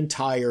massacres an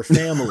entire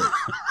family.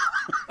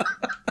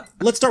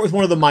 Let's start with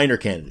one of the minor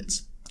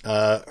candidates.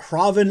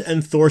 Hraven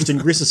and Thorsten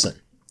Grisesen,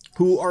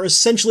 who are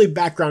essentially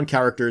background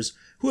characters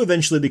who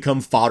eventually become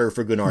fodder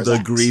for Gunnar's The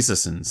axe.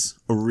 Grisesens,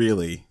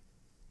 really?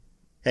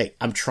 Hey,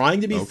 I'm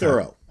trying to be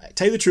thorough. I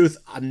tell you the truth,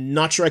 I'm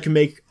not sure I can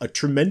make a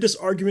tremendous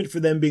argument for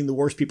them being the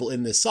worst people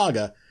in this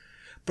saga,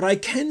 but I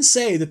can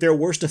say that their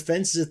worst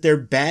offense is that they're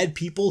bad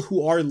people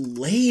who are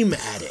lame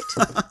at it.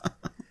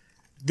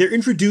 They're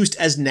introduced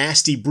as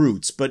nasty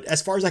brutes, but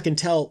as far as I can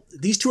tell,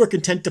 these 2 are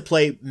content to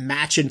play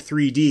match in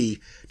 3D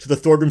to the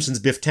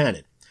Thorgrimsons' Biff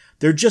Tannen.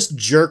 They're just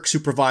jerks who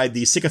provide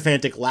the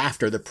sycophantic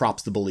laughter that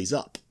props the bullies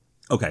up.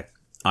 Okay.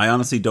 I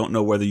honestly don't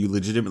know whether you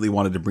legitimately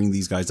wanted to bring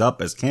these guys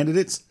up as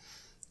candidates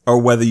or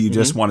whether you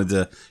just wanted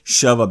to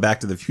shove a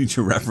Back to the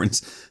Future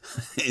reference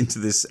into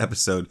this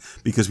episode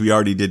because we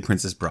already did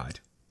Princess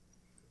Bride.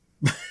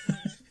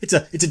 It's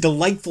a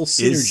delightful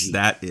synergy. Is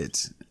that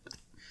it?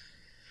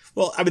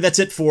 Well, I mean, that's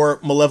it for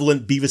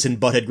malevolent Beavis and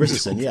Butthead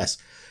Grisesen, yes.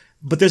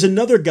 But there's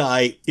another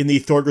guy in the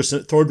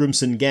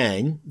Thorgrimsson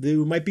gang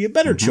who might be a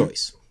better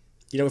choice.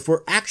 You know, if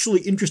we're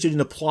actually interested in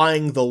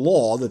applying the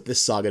law that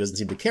this saga doesn't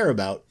seem to care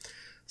about,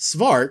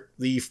 Svart,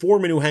 the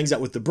foreman who hangs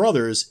out with the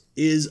brothers,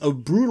 is a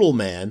brutal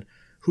man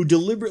who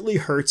deliberately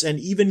hurts and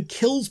even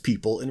kills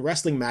people in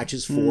wrestling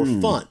matches for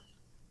fun.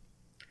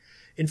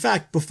 In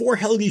fact, before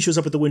Helgi shows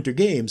up at the Winter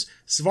Games,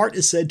 Svart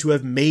is said to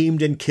have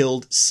maimed and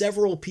killed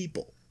several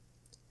people.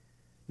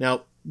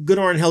 Now,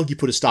 Gunnar and Helgi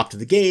put a stop to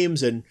the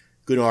games, and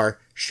Gunnar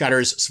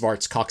shatters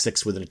Svart's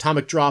coccyx with an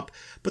atomic drop,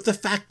 but the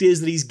fact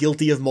is that he's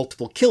guilty of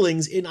multiple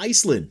killings in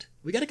Iceland.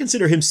 We gotta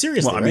consider him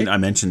seriously, Well, I mean, I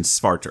mentioned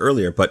Svart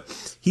earlier,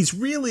 but he's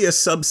really a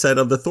subset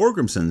of the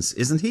Thorgrimsons,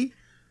 isn't he?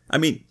 I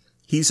mean,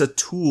 he's a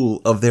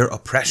tool of their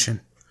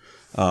oppression.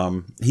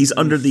 He's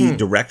under the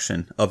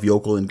direction of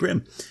Jokul and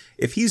Grim.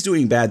 If he's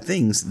doing bad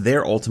things,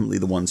 they're ultimately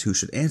the ones who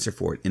should answer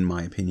for it, in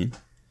my opinion.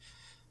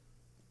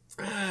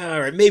 All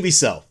right, maybe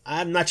so.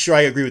 I'm not sure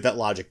I agree with that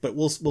logic, but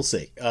we'll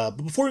see. But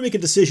before we make a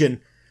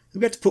decision,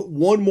 we've got to put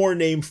one more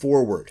name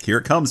forward. Here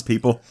it comes,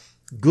 people.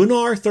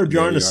 Gunnar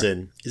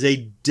Thorbjarnarson is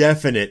a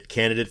definite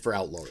candidate for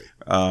outlawry.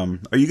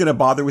 Are you going to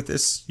bother with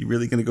this? You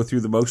really going to go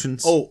through the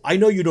motions? Oh, I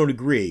know you don't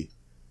agree.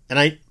 And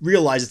I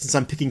realize that since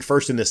I'm picking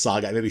first in this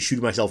saga, I may be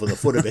shooting myself in the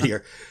foot a bit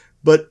here.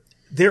 But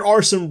there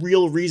are some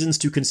real reasons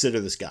to consider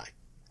this guy.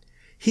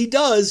 He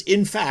does,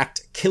 in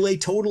fact, kill a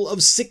total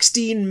of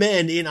 16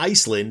 men in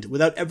Iceland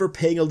without ever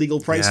paying a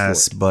legal price for it.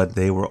 Yes, but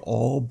they were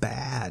all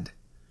bad.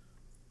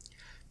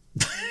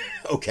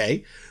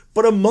 Okay.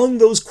 But among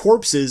those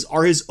corpses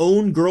are his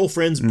own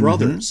girlfriend's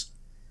brothers.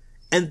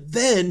 And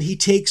then he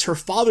takes her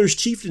father's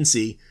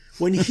chieftaincy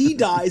when he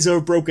dies of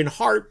a broken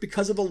heart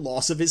because of the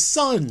loss of his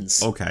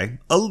sons. Okay.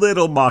 A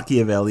little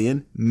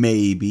Machiavellian,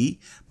 maybe.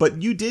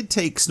 But you did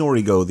take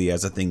Snorri Gothi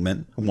as a thing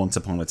meant once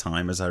upon a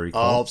time, as I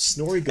recall. Oh,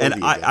 Snorri Gothi.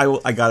 And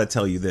I got to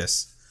tell you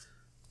this.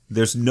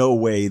 There's no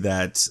way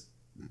that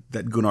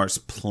Gunnar's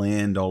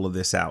planned all of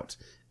this out.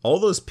 All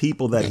those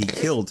people that he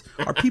killed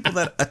are people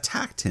that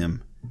attacked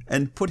him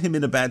and put him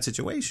in a bad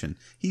situation.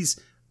 He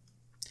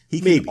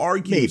can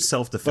argue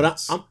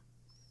self-defense. But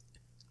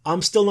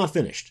I'm still not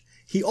finished.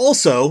 He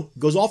also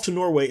goes off to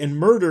Norway and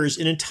murders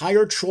an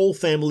entire troll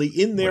family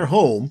in their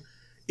home,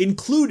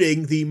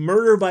 including the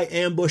murder by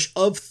ambush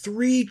of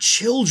 3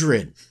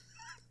 children.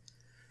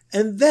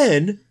 And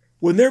then,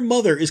 when their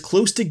mother is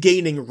close to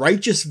gaining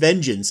righteous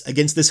vengeance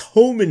against this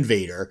home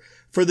invader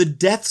for the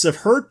deaths of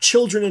her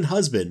children and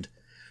husband,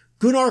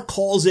 Gunnar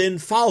calls in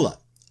Fala,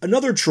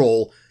 another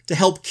troll, to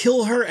help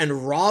kill her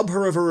and rob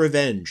her of her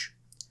revenge.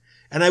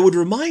 And I would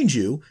remind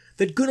you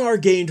that Gunnar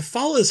gained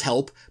Fala's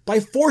help by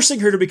forcing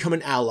her to become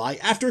an ally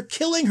after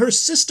killing her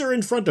sister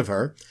in front of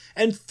her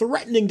and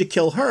threatening to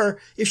kill her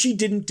if she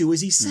didn't do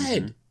as he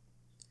said.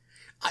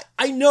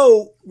 I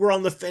know we're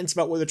on the fence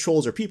about whether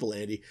trolls are people,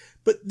 Andy,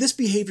 but this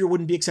behavior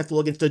wouldn't be acceptable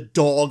against a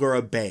dog or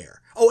a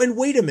bear. Oh, and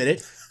wait a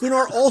minute.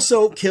 Gunnar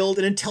also killed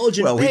an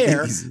intelligent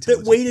bear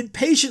that waited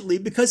patiently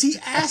because he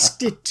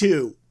asked it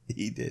to.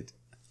 He did.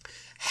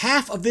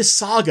 Half of this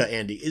saga,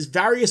 Andy, is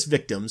various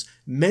victims,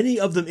 many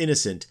of them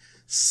innocent,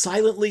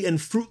 silently and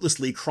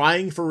fruitlessly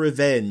crying for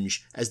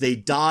revenge as they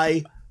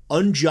die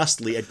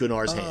unjustly at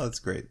Gunnar's hand. Oh, that's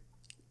great.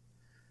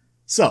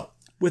 So,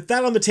 with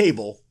that on the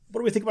table,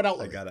 what do we think about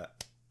outlawry?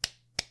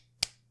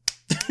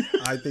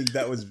 I think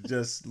that was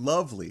just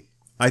lovely.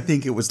 I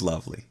think it was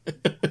lovely.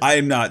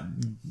 I'm not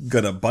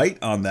gonna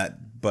bite on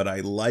that, but I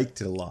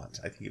liked it a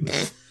lot. I think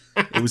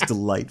it was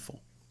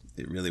delightful.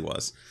 It really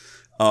was.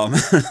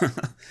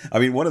 I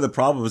mean, one of the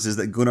problems is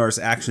that Gunnar's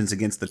actions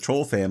against the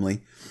troll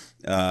family,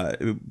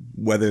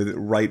 whether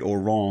right or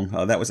wrong,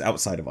 that was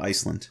outside of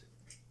Iceland.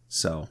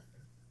 So,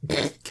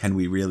 can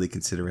we really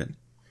consider it?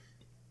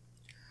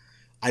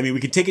 I mean, we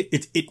can take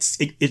it.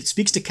 It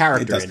speaks to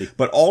character, Andy.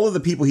 But all of the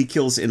people he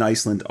kills in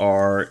Iceland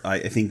are, I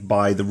think,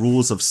 by the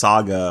rules of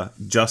saga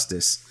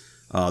justice,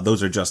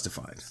 those are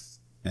justified,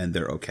 and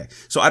they're okay.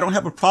 So I don't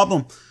have a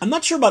problem. I'm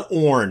not sure about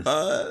Orn.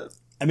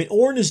 I mean,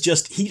 Orn is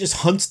he just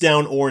hunts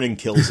down Orn and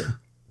kills him.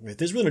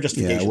 There's really no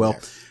justification there.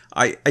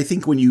 I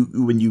think when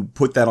you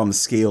put that on the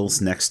scales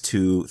next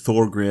to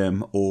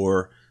Thorgrim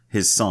or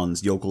his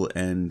sons, Jokul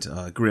and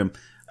Grim.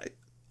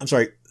 I'm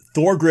sorry,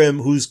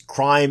 Thorgrim, whose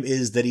crime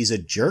is that he's a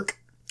jerk?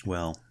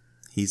 Well,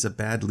 he's a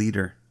bad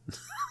leader.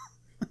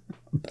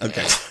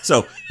 Okay,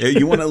 so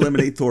you want to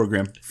eliminate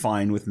Thorgrim,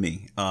 fine with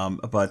me.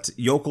 But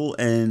Jokul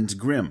and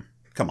Grim,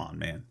 come on,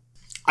 man.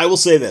 I will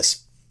say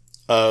this.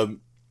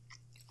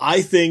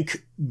 I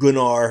think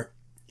Gunnar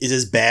is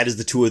as bad as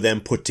the two of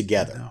them put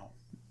together. No,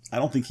 I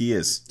don't think he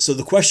is. So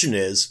the question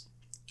is,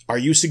 are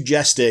you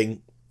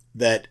suggesting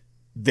that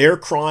their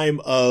crime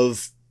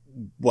of,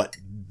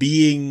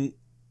 being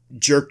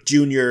jerk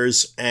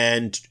juniors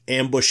and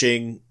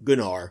ambushing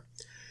Gunnar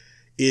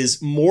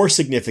is more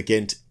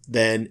significant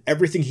than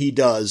everything he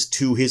does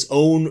to his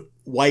own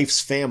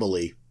wife's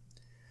family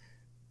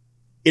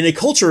in a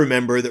culture,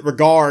 remember, that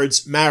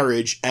regards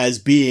marriage as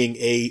being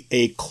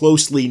a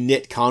closely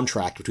knit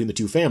contract between the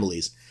two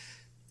families?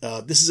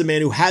 This is a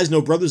man who has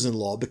no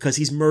brothers-in-law because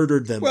he's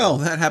murdered them. Well,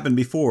 that happened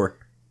before.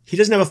 He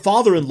doesn't have a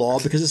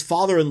father-in-law because his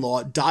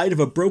father-in-law died of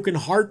a broken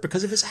heart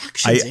because of his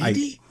actions,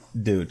 Andy.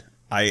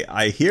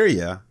 I hear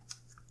you,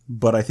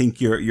 but I think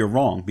you're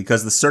wrong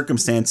because the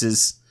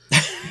circumstances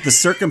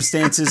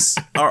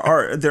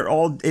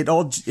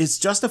it's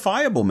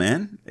justifiable,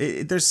 man.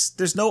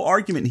 There's no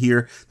argument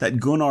here that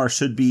Gunnar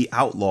should be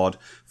outlawed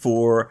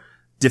for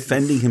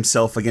defending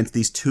himself against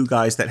these two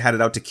guys that had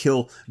it out to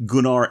kill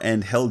Gunnar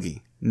and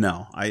Helgi.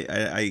 No,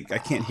 I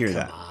can't hear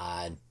that.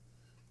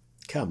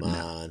 Come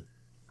on.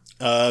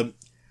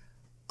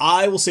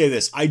 I will say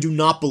this. I do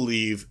not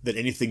believe that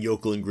anything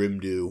Yokel and Grimm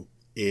do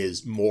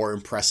is more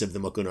impressive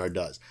than what Gunnar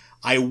does.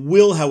 I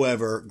will,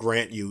 however,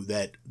 grant you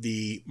that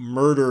the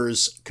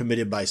murders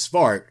committed by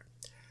Svart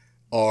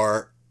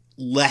are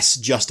less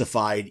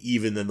justified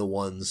even than the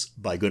ones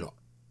by Gunnar.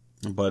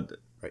 But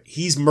right.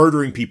 He's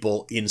murdering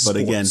people in sports.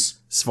 But again,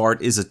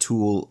 Svart is a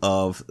tool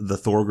of the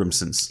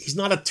Thorgrimsons. He's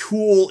not a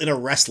tool in a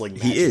wrestling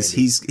match. He is.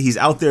 He's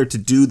out there to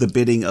do the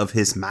bidding of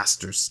his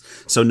masters.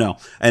 So no.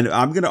 And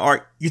I'm going to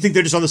argue. You think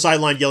they're just on the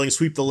sideline yelling,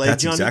 sweep the leg,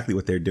 That's Johnny? Exactly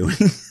what they're doing.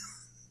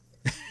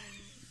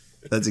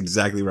 That's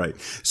exactly right.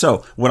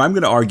 So what I'm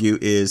going to argue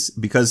is,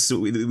 because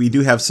we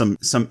do have some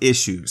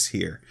issues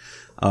here,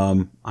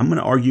 I'm going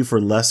to argue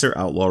for lesser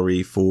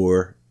outlawry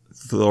for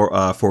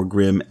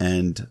Grimm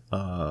and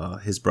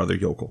his brother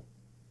Yokel.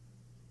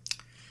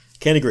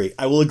 Can't agree.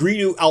 I will agree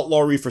to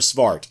outlawry for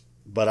Svart,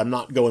 but I'm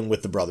not going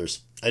with the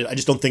brothers. I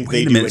just don't think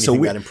they do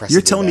anything that impressive.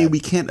 You're telling me we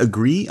can't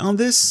agree on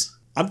this?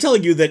 I'm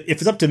telling you that if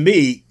it's up to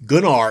me,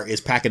 Gunnar is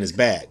packing his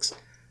bags.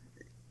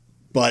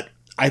 But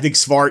I think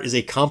Svart is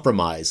a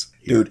compromise.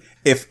 Dude,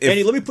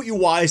 Andy, let me put you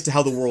wise to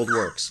how the world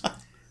works.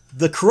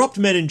 The corrupt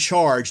men in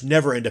charge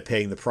never end up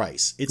paying the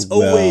price. It's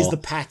always the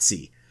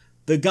patsy.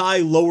 The guy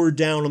lower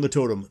down on the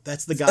totem.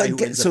 That's the guy who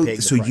ends up paying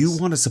the price. So you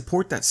want to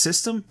support that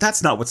system?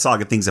 That's not what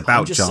Saga Thing's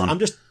about, John. I'm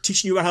just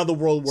teaching you about how the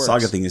world works.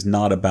 Saga Thing is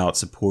not about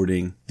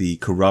supporting the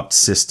corrupt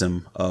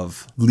system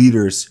of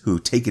leaders who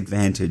take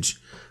advantage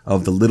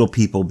of the little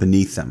people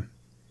beneath them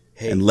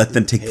and let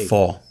them take the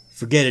fall.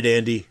 Forget it,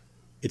 Andy.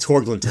 It's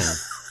Horgland Town.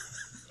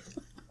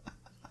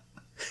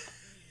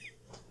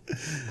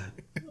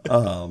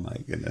 Oh my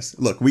goodness!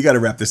 Look, we got to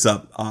wrap this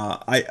up.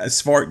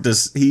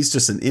 Svart he's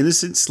just an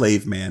innocent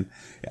slave man.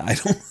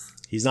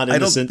 He's not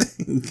innocent.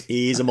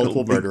 He's a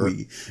multiple murderer.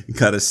 We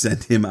got to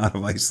send him out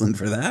of Iceland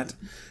for that.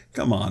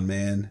 Come on,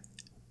 man.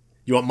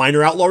 You want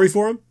minor outlawry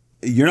for him?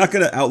 You're not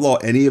going to outlaw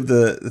any of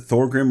the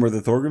Thorgrim or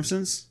the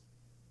Thorgrimsons?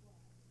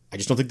 I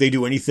just don't think they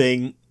do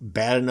anything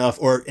bad enough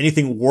or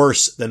anything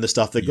worse than the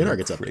stuff that Gunnar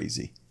gets up to.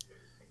 Crazy.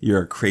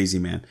 You're a crazy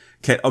man.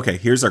 Okay,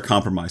 here's our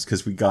compromise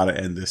because we got to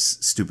end this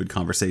stupid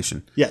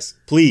conversation. Yes,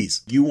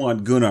 please. You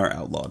want Gunnar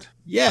outlawed.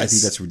 Yes. I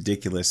think that's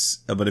ridiculous.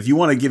 But if you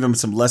want to give him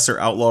some lesser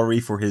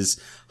outlawry for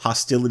his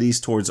hostilities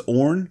towards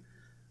Orn,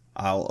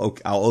 I'll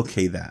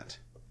okay that.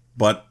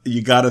 But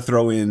you got to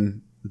throw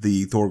in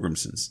the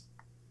Thorgrimsons.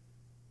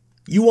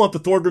 You want the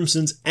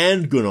Thorgrimsons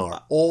and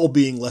Gunnar all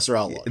being lesser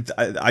outlawed.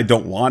 I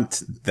don't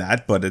want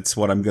that, but it's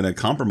what I'm going to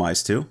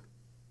compromise to.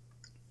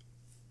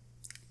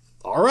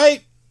 All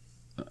right.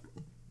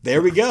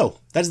 There we go.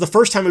 That's the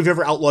first time we've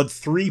ever outlawed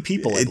 3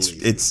 people, I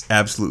believe. It's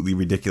absolutely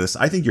ridiculous.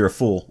 I think you're a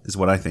fool, is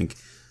what I think.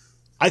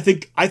 I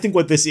think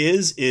what this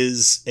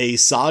is a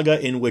saga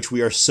in which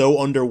we are so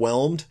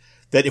underwhelmed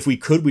that if we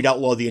could, we'd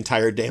outlaw the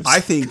entire damn saga. I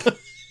think...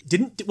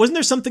 Wasn't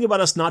there something about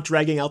us not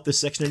dragging out this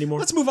section anymore?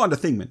 Let's move on to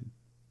Thingman.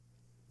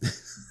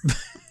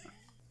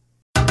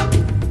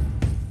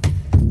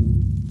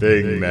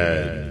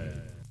 Thingman.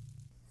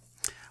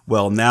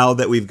 Well, now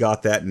that we've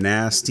got that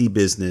nasty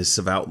business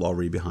of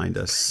outlawry behind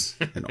us,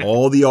 and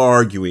all the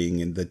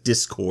arguing and the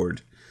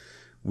discord,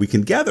 we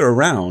can gather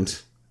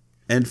around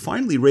and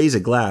finally raise a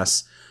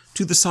glass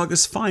to the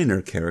saga's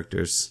finer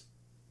characters.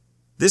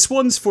 This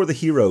one's for the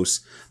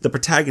heroes, the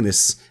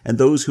protagonists, and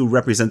those who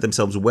represent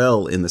themselves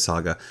well in the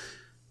saga.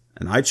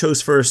 And I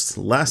chose first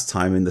last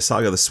time in the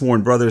saga of the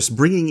Sworn Brothers,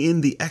 bringing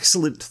in the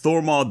excellent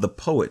Thormod the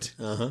Poet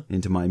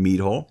into my mead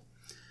hall.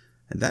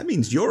 And that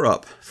means you're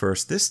up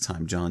first this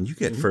time, John. You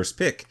get first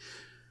pick.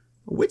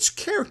 Which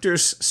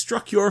characters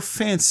struck your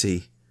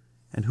fancy?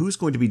 And who's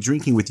going to be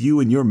drinking with you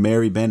and your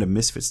merry band of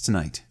misfits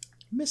tonight?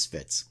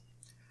 Misfits.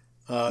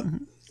 All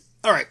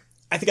right.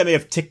 I think I may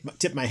have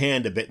tipped my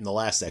hand a bit in the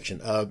last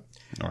section.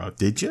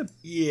 Did you?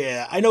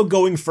 Yeah. I know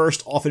going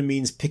first often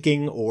means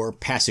picking or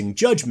passing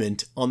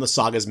judgment on the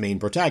saga's main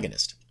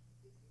protagonist.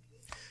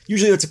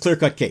 Usually that's a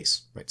clear-cut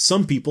case. Right?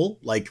 Some people,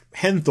 like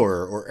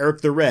Henthor or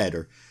Eric the Red,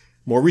 or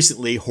more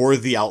recently,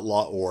 Horth the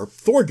Outlaw or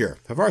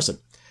Thorgir Hvarson,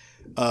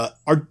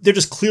 they're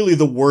just clearly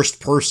the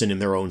worst person in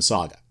their own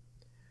saga.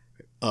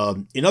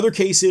 In other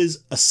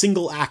cases, a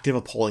single act of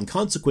appalling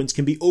consequence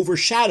can be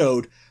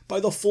overshadowed by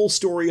the full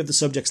story of the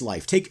subject's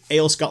life. Take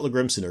Aelscott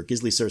Grimson or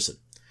Gisli Surson.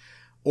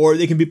 Or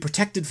they can be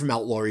protected from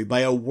outlawry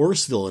by a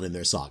worse villain in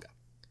their saga,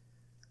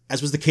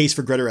 as was the case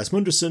for Grettir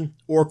Asmundarson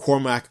or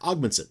Cormac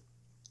Ogmundson.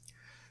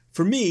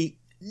 For me,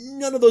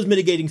 none of those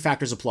mitigating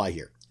factors apply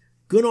here.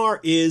 Gunnar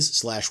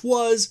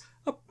is/was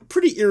a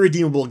pretty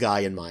irredeemable guy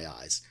in my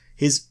eyes.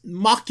 His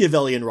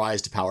Machiavellian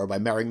rise to power by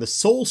marrying the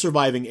sole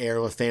surviving heir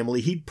of a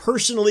family he'd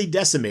personally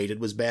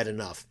decimated was bad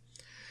enough.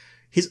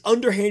 His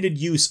underhanded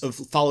use of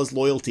Thala's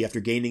loyalty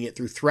after gaining it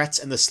through threats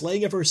and the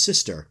slaying of her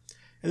sister,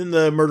 and then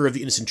the murder of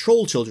the innocent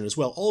troll children as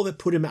well, all of it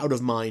put him out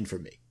of mind for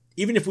me.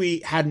 Even if we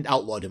hadn't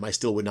outlawed him, I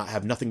still would not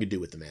have nothing to do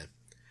with the man.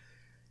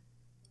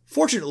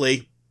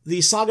 Fortunately,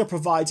 the saga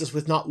provides us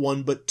with not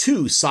one but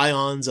two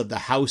scions of the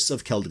House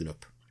of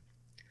Keldgnup.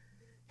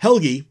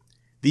 Helgi,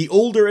 the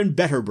older and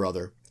better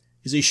brother,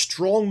 is a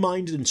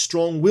strong-minded and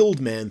strong-willed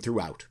man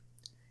throughout.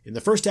 In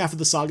the first half of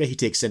the saga, he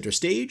takes center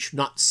stage,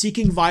 not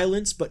seeking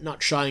violence, but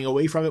not shying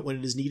away from it when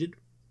it is needed.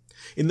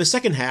 In the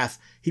second half,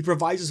 he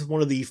provides us with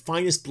one of the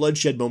finest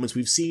bloodshed moments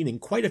we've seen in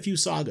quite a few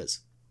sagas.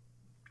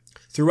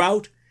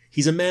 Throughout,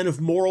 he's a man of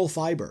moral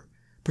fiber,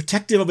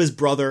 protective of his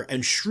brother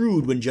and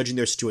shrewd when judging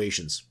their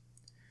situations.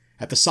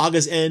 At the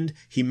saga's end,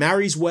 he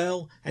marries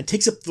well and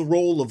takes up the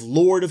role of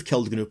Lord of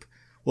Keldgnup,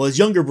 while his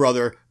younger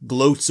brother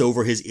gloats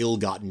over his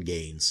ill-gotten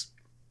gains.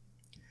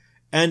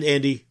 And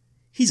Andy,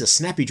 he's a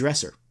snappy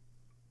dresser.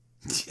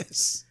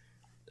 Yes.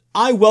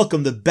 I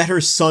welcome the better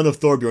son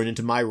of Thorbjorn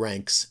into my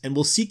ranks, and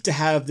will seek to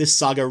have this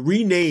saga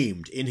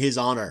renamed in his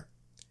honor.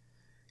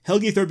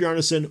 Helgi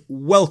Thorbjarnarson,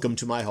 welcome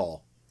to my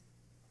hall.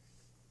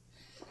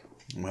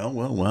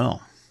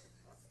 Well.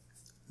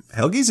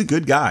 Helgi's a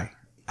good guy,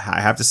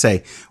 I have to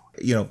say.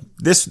 You know,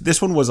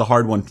 this one was a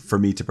hard one for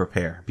me to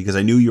prepare, because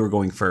I knew you were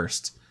going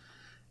first.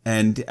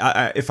 And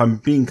if I'm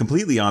being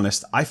completely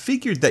honest, I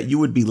figured that you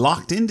would be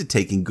locked into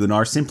taking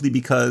Gunnar simply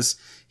because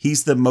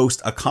he's the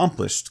most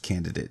accomplished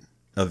candidate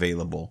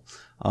available.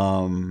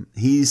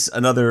 He's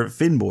another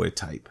Finnboy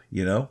type,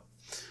 you know?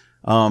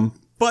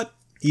 But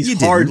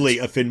he's hardly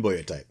a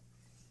Finnboy type.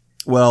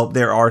 Well,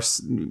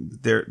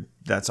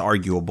 that's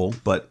arguable,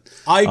 but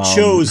I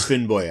chose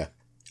Finnboya.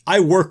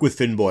 I work with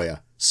Finnboya.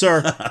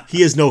 Sir,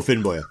 he is no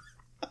Finnboya.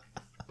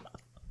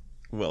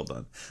 Well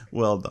done.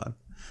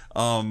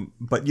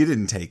 But you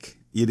didn't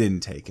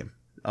take him.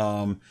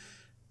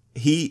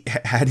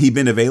 Had he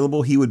been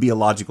available, he would be a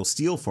logical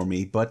steal for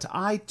me, but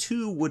I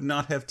too would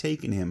not have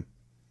taken him.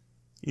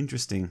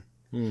 Interesting.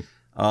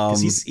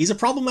 Because he's a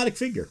problematic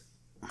figure.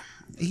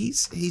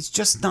 He's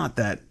just not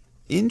that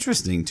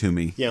interesting to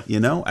me. Yeah. You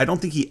know, I don't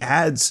think he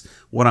adds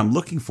what I'm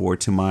looking for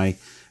to my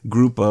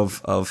group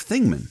of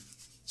Thingmen.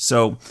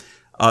 So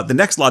the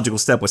next logical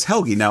step was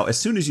Helgi. Now, as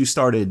soon as you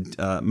started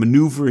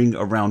maneuvering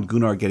around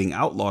Gunnar getting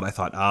outlawed, I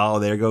thought, oh,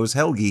 there goes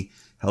Helgi.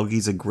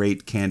 Helgi's a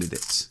great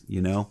candidate,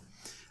 you know?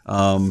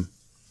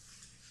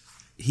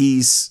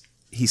 He's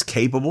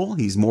capable.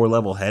 He's more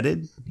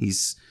level-headed.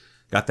 He's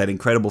got that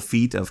incredible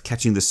feat of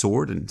catching the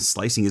sword and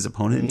slicing his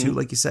opponent in two,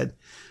 like you said.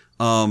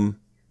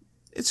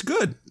 It's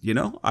good, you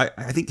know?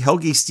 I think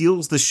Helgi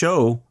steals the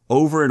show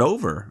over and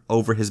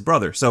over his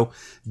brother. So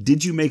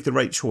did you make the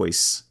right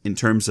choice in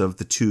terms of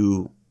the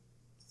two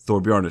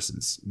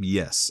Thorbjarnarsons?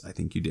 Yes, I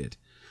think you did.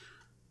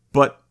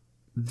 But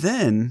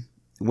then,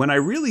 when I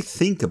really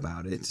think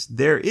about it,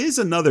 there is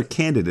another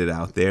candidate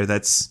out there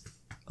that's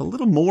a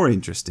little more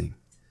interesting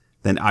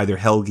than either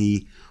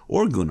Helgi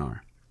or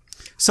Gunnar.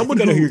 Someone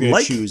who you're going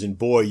to choose, and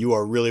boy, you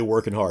are really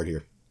working hard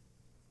here.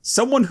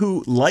 Someone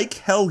who, like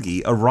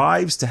Helgi,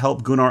 arrives to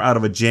help Gunnar out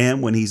of a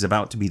jam when he's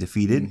about to be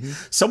defeated.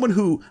 Someone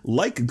who,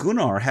 like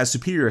Gunnar, has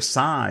superior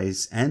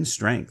size and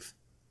strength.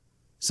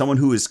 Someone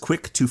who is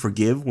quick to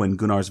forgive when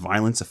Gunnar's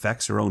violence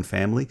affects her own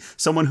family.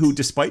 Someone who,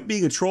 despite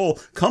being a troll,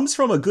 comes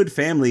from a good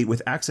family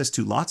with access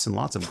to lots and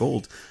lots of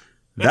gold.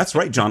 That's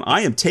right, John.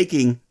 I am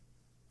taking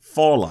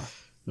Fala,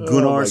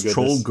 Gunnar's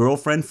troll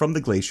girlfriend from the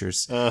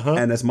glaciers.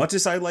 And as much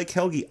as I like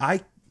Helgi,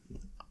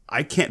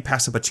 I can't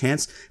pass up a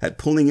chance at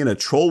pulling in a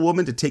troll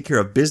woman to take care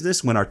of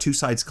business when our two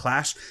sides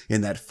clash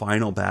in that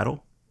final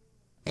battle.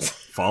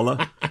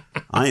 Fala,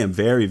 I am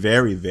very,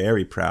 very,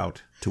 very proud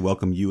to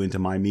welcome you into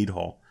my mead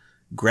hall.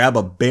 Grab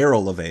a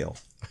barrel of ale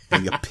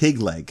and a pig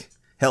leg.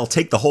 Hell,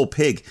 take the whole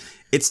pig.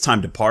 It's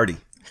time to party.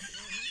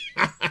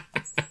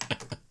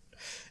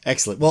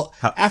 Excellent. Well,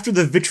 after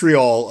the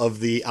vitriol of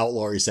the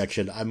outlawry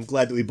section, I'm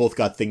glad that we both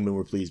got Thingmen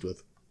we're pleased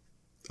with.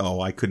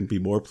 Oh, I couldn't be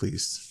more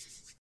pleased.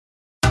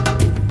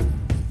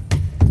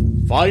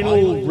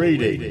 Final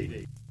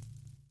rating.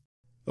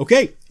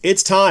 Okay,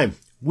 it's time.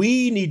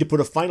 We need to put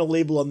a final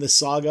label on this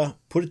saga,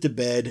 put it to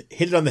bed,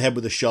 hit it on the head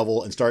with a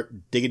shovel, and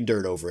start digging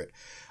dirt over it.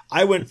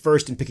 I went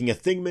first in picking a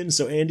Thingman,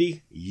 so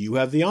Andy, you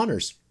have the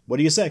honors. What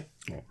do you say?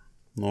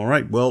 All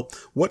right. Well,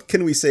 what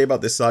can we say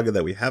about this saga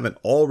that we haven't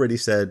already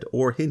said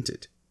or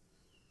hinted?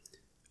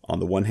 On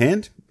the one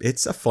hand,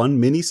 it's a fun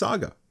mini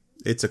saga.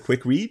 It's a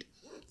quick read.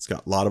 It's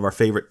got a lot of our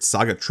favorite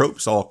saga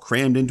tropes all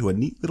crammed into a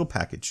neat little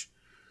package.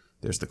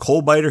 There's the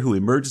Coalbiter who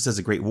emerges as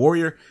a great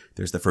warrior.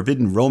 There's the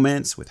forbidden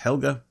romance with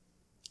Helga.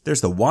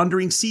 There's the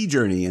wandering sea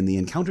journey and the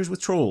encounters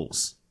with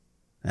trolls.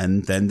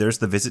 And then there's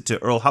the visit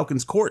to Earl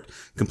Hauken's court,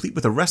 complete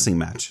with a wrestling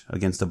match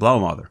against a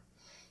Blaumother.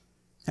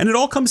 And it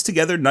all comes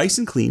together nice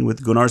and clean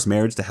with Gunnar's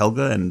marriage to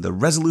Helga and the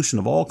resolution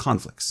of all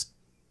conflicts.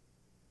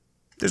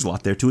 There's a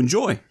lot there to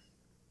enjoy.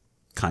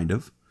 Kind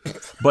of.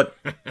 But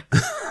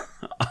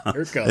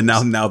Here it comes.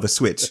 and now the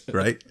switch,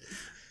 right?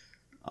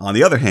 On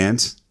the other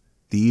hand,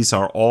 these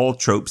are all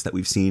tropes that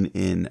we've seen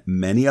in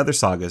many other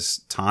sagas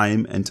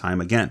time and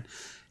time again.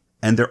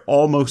 And they're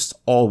almost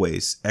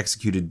always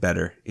executed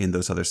better in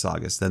those other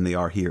sagas than they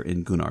are here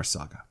in Gunnar's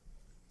saga.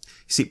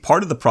 You see,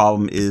 part of the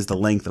problem is the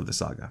length of the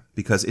saga,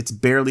 because it's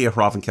barely a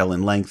Hrafnkel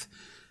in length,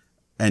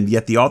 and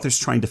yet the author's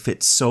trying to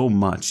fit so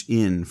much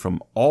in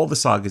from all the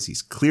sagas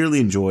he's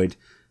clearly enjoyed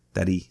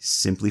that he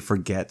simply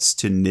forgets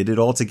to knit it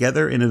all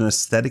together in an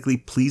aesthetically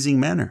pleasing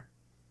manner.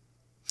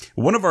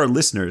 One of our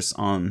listeners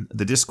on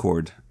the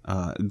Discord,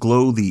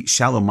 Glow the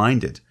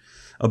Shallow-Minded,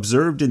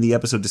 observed in the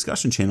episode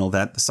discussion channel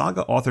that the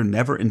saga author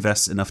never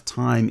invests enough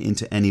time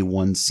into any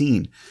one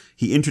scene.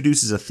 He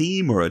introduces a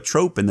theme or a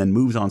trope and then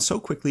moves on so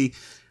quickly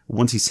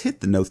once he's hit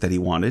the note that he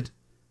wanted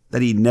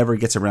that he never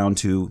gets around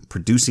to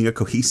producing a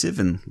cohesive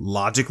and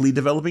logically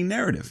developing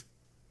narrative.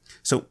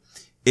 So,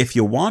 if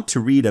you want to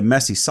read a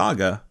messy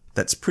saga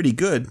that's pretty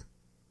good,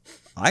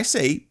 I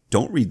say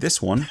don't read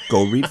this one,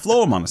 go read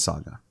Floamanna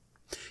Saga.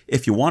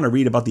 If you want to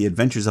read about the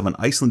adventures of an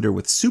Icelander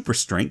with super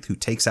strength who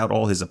takes out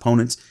all his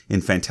opponents in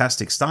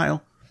fantastic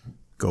style,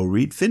 go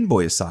read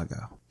Finnboga's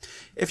Saga.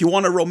 If you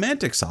want a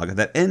romantic saga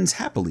that ends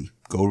happily,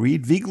 go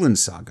read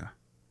Vigeland's Saga.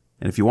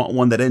 And if you want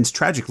one that ends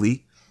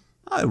tragically,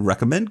 I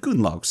recommend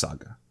Gunnlaug's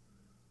Saga.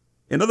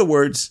 In other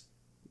words,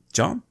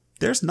 John,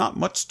 there's not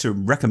much to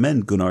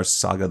recommend Gunnar's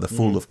Saga, The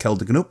Fool of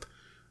Keldagnup.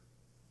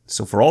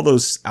 So for all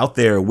those out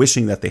there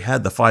wishing that they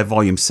had the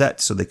 5-volume set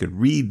so they could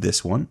read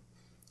this one,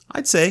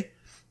 I'd say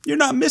you're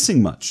not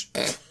missing much.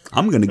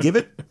 I'm going to give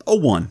it a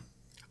 1.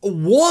 A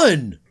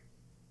 1?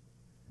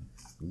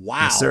 Wow.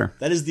 Yes, sir.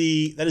 That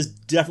is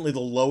definitely the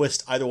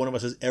lowest either one of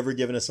us has ever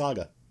given a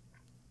saga.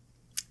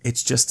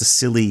 It's just a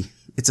silly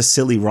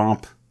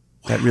romp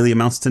that really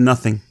amounts to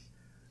nothing.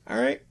 All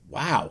right.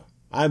 Wow.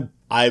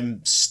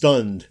 I'm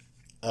stunned.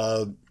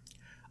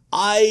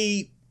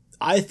 I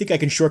think I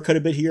can shortcut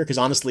a bit here because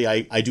honestly,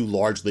 I do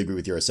largely agree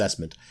with your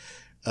assessment.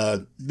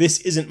 This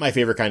isn't my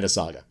favorite kind of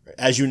saga.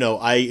 As you know,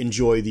 I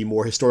enjoy the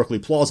more historically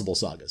plausible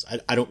sagas.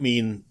 I don't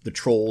mean the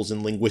trolls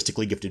and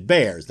linguistically gifted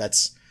bears.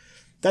 That's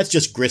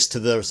just grist to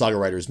the saga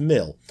writer's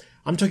mill.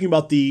 I'm talking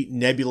about the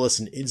nebulous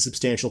and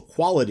insubstantial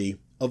quality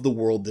of the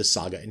world this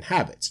saga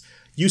inhabits.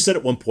 You said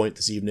at one point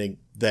this evening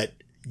that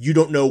you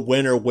don't know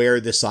when or where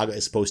this saga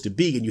is supposed to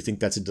be, and you think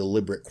that's a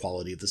deliberate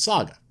quality of the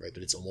saga, right?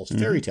 That it's almost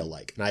fairy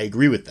tale-like, and I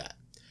agree with that.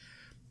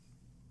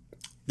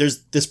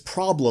 There's this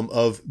problem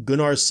of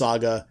Gunnar's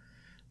saga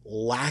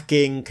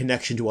lacking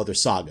connection to other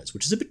sagas,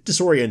 which is a bit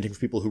disorienting for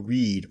people who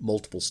read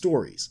multiple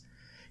stories.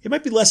 It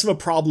might be less of a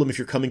problem if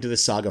you're coming to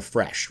this saga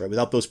fresh, right,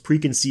 without those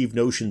preconceived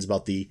notions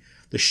about the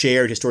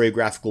shared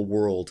historiographical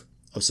world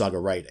of saga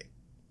writing.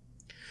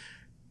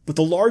 But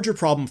the larger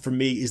problem for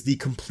me is the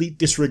complete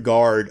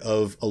disregard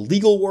of a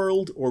legal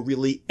world, or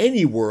really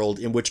any world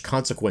in which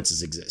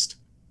consequences exist.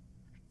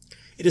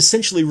 It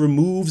essentially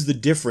removes the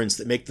difference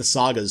that make the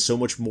sagas so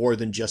much more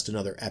than just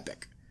another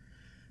epic.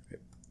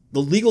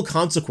 The legal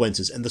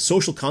consequences and the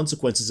social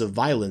consequences of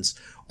violence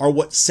are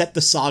what set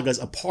the sagas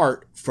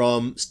apart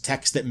from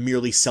texts that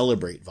merely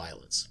celebrate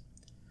violence.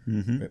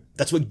 Mm-hmm.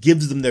 That's what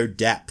gives them their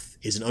depth,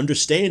 is an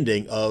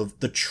understanding of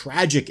the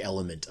tragic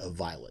element of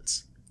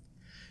violence.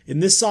 In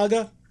this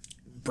saga,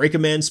 break a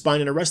man's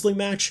spine in a wrestling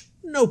match?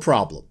 No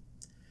problem.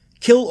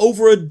 Kill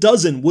over a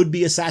dozen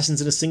would-be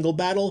assassins in a single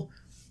battle?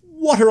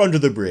 Water under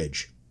the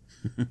bridge.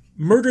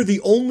 Murder the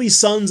only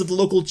sons of the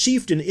local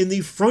chieftain in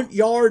the front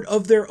yard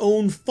of their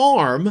own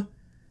farm?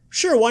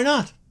 Sure, why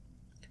not?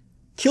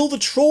 Kill the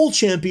troll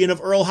champion of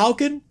Earl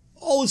Hauken?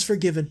 All is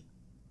forgiven.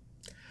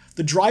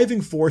 The driving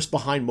force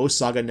behind most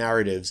saga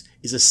narratives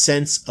is a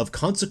sense of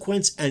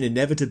consequence and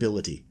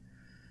inevitability.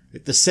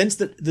 The sense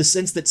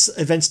that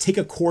events take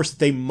a course that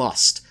they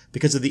must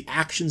because of the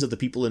actions of the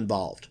people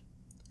involved.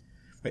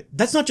 Right?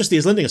 That's not just the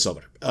Islendinga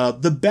Saga.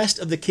 The best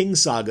of the King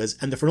sagas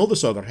and the Fernolda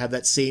Saga have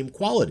that same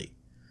quality.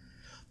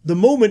 The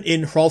moment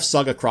in Hrolf's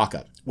Saga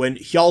Kraka, when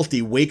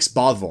Hjalti wakes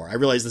Bodvar, I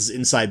realize this is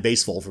inside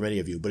baseball for many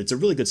of you, but it's a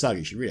really good saga,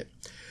 you should read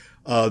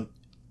it.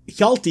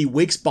 Hjalti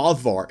wakes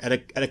Bodvar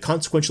at a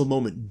consequential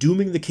moment,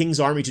 dooming the king's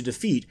army to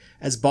defeat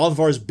as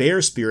Bodvar's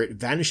bear spirit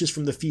vanishes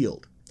from the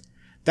field.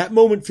 That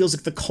moment feels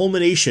like the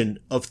culmination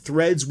of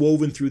threads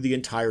woven through the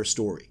entire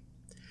story.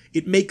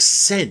 It makes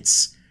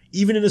sense,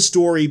 even in a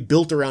story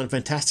built around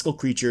fantastical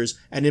creatures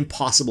and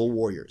impossible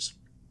warriors.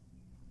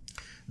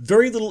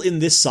 Very little in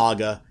this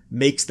saga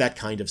makes that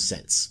kind of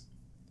sense.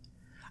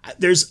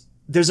 There's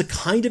a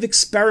kind of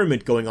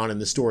experiment going on in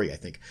the story, I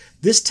think.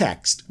 This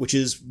text, which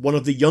is one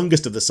of the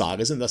youngest of the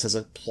sagas and thus has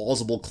a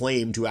plausible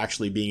claim to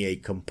actually being a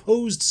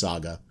composed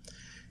saga,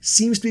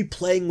 seems to be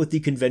playing with the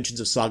conventions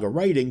of saga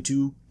writing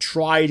to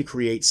try to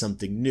create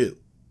something new.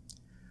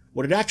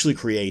 What it actually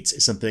creates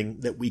is something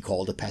that we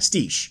called a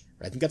pastiche.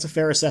 I think that's a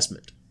fair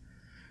assessment.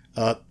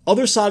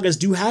 Other sagas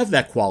do have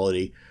that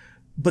quality,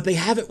 but they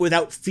have it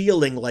without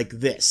feeling like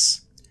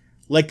this.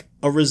 Like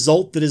a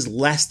result that is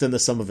less than the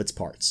sum of its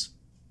parts.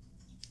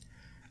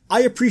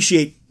 I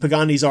appreciate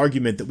Pagani's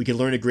argument that we can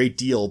learn a great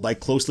deal by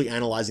closely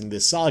analyzing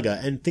this saga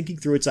and thinking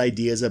through its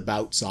ideas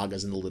about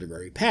sagas in the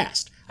literary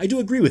past. I do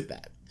agree with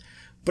that.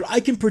 but I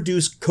can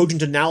produce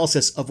cogent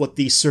analysis of what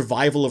the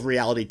survival of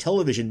reality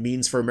television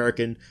means for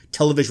American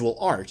televisual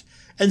art,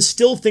 and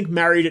still think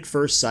Married at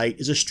First Sight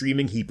is a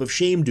streaming heap of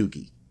shame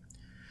dookie.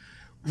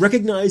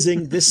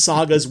 Recognizing this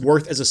saga's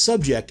worth as a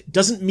subject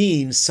doesn't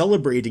mean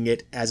celebrating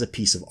it as a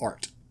piece of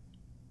art.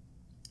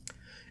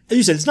 As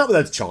you said, it's not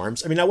without its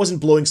charms. I mean, I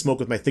wasn't blowing smoke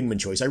with my Thingman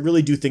choice. I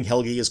really do think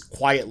Helgi is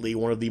quietly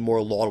one of the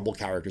more laudable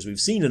characters we've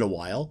seen in a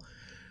while.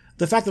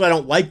 The fact that I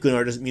don't like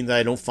Gunnar doesn't mean that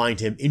I don't find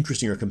him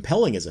interesting or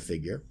compelling as a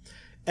figure.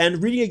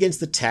 And reading against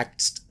the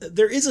text,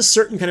 there is a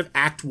certain kind of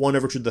Act 1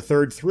 over to the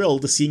third thrill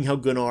to seeing how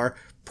Gunnar,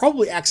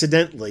 probably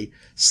accidentally,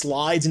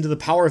 slides into the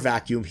power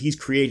vacuum he's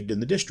created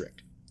in the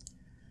district.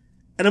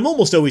 And I'm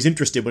almost always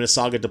interested when a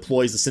saga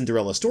deploys the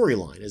Cinderella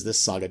storyline, as this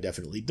saga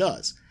definitely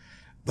does.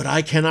 But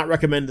I cannot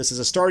recommend this as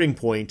a starting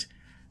point,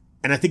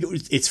 and I think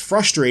it's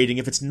frustrating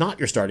if it's not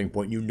your starting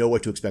point and you know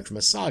what to expect from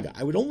a saga.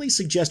 I would only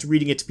suggest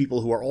reading it to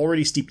people who are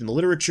already steeped in the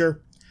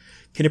literature,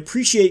 can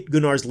appreciate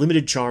Gunnar's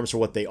limited charms for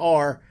what they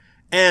are,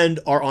 and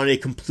are on a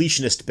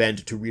completionist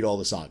bent to read all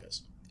the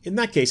sagas. In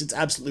that case, it's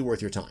absolutely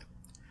worth your time.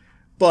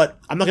 But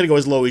I'm not going to go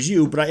as low as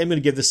you, but I am going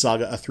to give this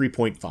saga a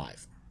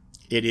 3.5.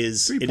 It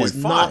is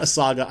not a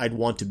saga I'd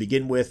want to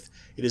begin with.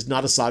 It is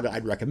not a saga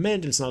I'd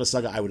recommend, and it's not a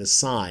saga I would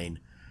assign.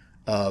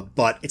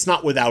 But it's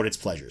not without its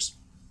pleasures.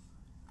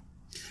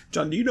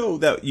 John, do you know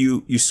that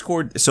you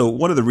scored... So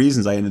one of the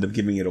reasons I ended up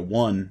giving it a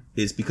 1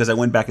 is because I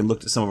went back and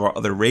looked at some of our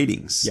other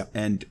ratings. Yep.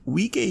 And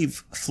we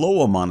gave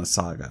Flow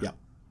Monosaga Yep.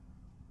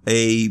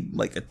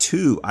 a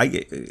 2. I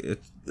gave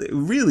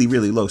really,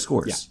 really low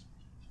scores.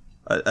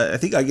 Yeah. I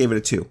think I gave it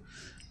a 2.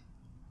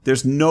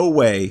 There's no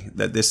way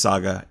that this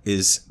saga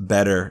is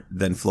better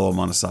than Flow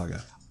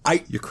Monosaga.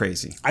 You're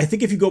crazy. I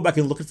think if you go back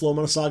and look at Flow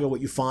Monosaga,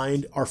 what you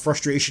find, our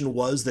frustration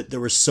was that there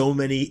were so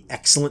many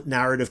excellent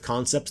narrative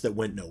concepts that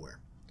went nowhere.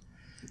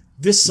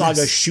 This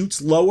saga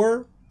shoots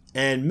lower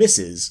and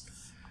misses,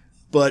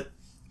 but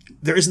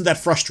there isn't that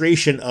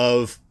frustration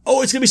of,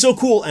 oh, it's going to be so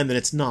cool, and then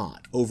it's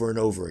not, over and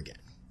over again.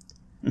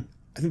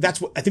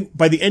 I think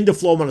by the end of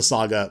Flow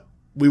Monosaga,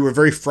 we were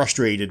very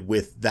frustrated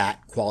with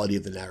that quality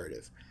of the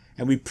narrative,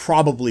 and we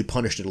probably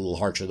punished it a little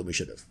harsher than we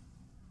should have.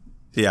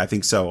 Yeah, I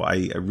think so.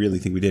 I really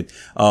think we did.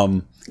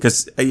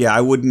 Because I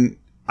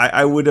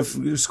would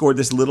have scored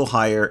this a little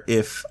higher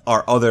if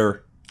our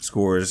other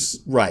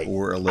scores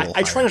were a little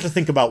higher. I try not to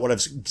think about what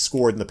I've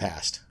scored in the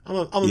past. I'm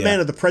a man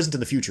of the present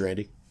and the future,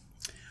 Andy.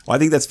 Well, I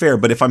think that's fair.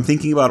 But if I'm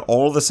thinking about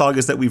all the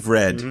sagas that we've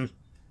read,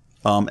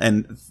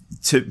 and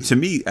to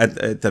me,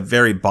 at the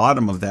very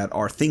bottom of that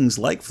are things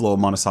like Flow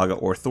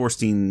Monosaga or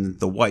Thorstein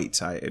the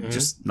White.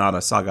 Just not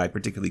a saga I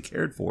particularly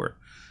cared for.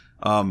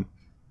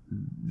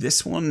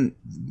 This one,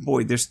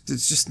 boy, there's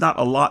just not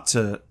a lot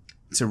to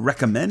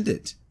recommend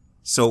it.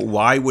 So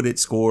why would it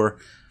score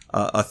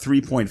a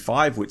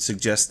 3.5, which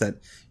suggests that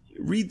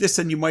read this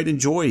and you might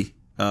enjoy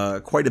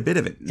quite a bit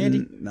of it?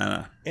 Andy,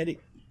 Andy,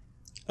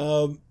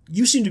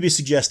 you seem to be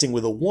suggesting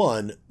with a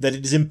 1 that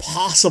it is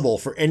impossible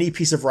for any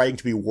piece of writing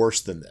to be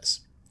worse than this.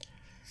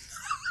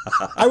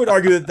 I would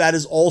argue that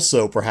is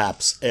also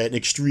perhaps an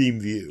extreme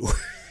view.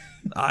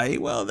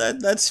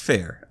 That's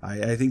fair.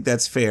 I think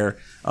that's fair.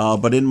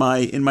 But in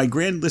my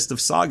grand list of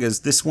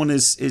sagas, this one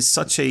is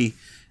such a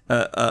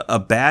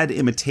bad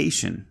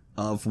imitation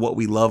of what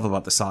we love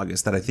about the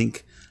sagas that I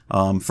think,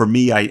 for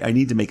me, I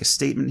need to make a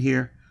statement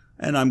here,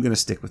 and I'm going to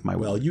stick with my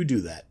word. Well, you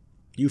do that.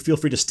 You feel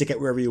free to stick it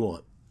wherever you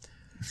want.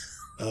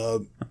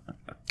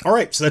 All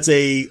right, so that's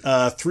a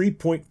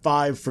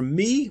 3.5 from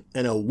me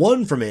and a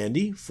 1 from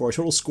Andy for a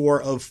total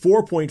score of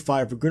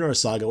 4.5 for Gunnar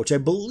Saga, which I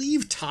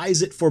believe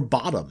ties it for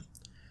bottom.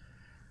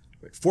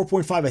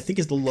 4.5, I think,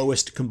 is the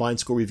lowest combined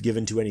score we've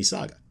given to any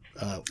saga.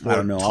 I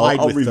don't know.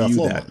 I'll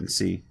review that and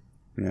see.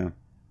 Yeah.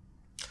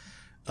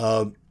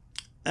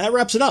 That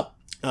wraps it up.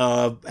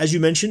 As you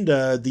mentioned,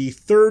 the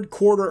third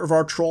quarter of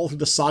our trawl through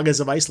the sagas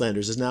of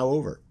Icelanders is now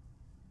over.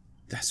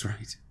 That's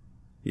right.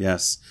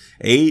 Yes.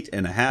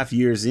 8.5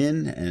 years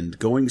in and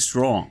going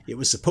strong. It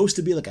was supposed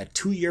to be like a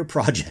 2-year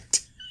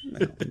project.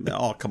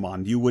 Oh, come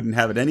on. You wouldn't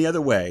have it any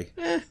other way.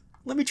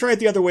 Let me try it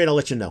the other way and I'll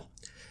let you know.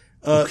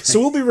 Okay. So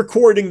we'll be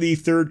recording the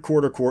third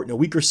quarter court in a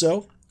week or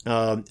so.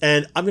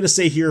 And I'm going to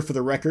say here for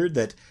the record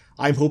that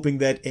I'm hoping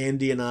that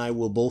Andy and I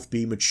will both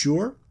be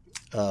mature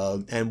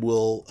and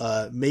will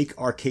make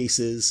our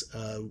cases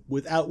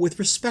with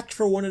respect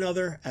for one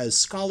another as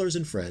scholars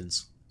and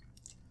friends.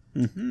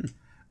 Mm-hmm.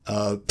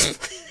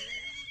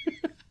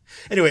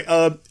 Anyway,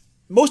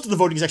 most of the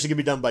voting is actually going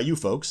to be done by you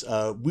folks.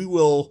 We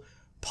will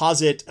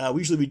posit,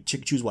 we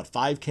choose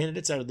 5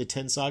 candidates out of the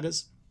 10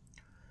 sagas?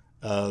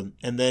 And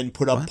then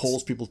put up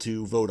polls people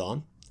to vote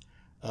on.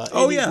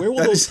 Andy, where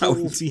will those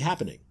polls be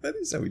happening? That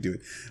is how we do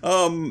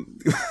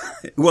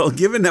it. Well,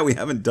 given that we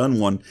haven't done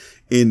one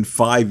in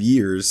 5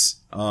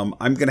 years,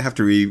 I'm going to have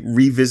to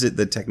revisit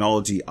the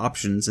technology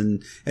options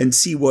and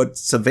see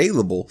what's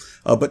available.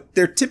 But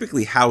they're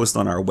typically housed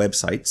on our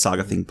website,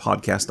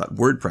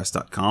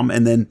 sagathingpodcast.wordpress.com,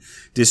 and then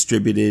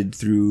distributed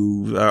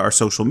through our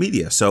social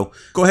media. So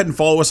go ahead and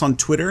follow us on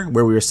Twitter,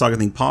 where we are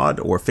Sagathing Pod,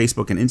 or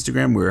Facebook and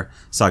Instagram, where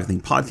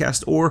Sagathing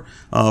Podcast, or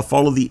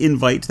follow the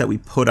invite that we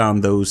put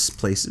on those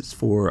places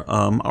for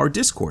our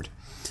Discord.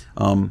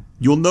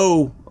 You'll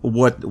know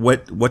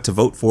what to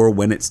vote for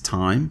when it's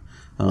time.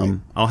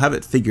 I'll have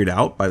it figured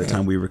out by the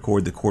time we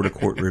record the Quarter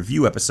Court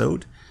review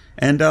episode,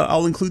 and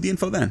I'll include the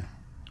info then.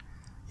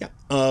 Yeah.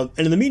 And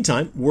in the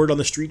meantime, word on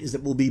the street is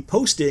that we'll be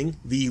posting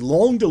the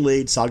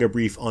long-delayed saga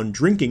brief on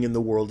drinking in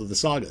the world of the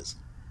sagas.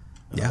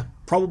 Yeah.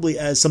 Probably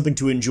as something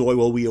to enjoy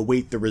while we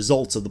await the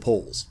results of the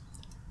polls.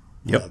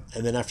 Yep.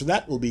 And then after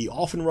that, we'll be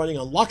off and running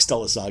on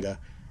Lockstella Saga,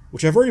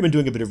 which I've already been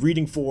doing a bit of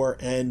reading for,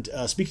 and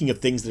speaking of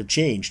things that have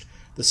changed,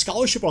 the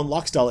scholarship on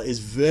Lockstella is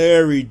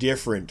very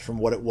different from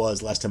what it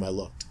was last time I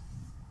looked.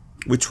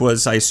 Which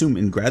was, I assume,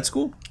 in grad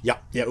school? Yeah,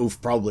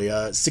 probably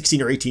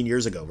 16 or 18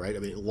 years ago, right? I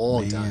mean, a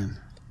long time.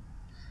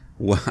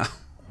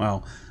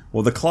 Wow.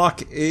 Well, the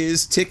clock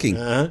is ticking.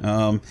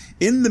 Uh-huh.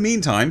 In the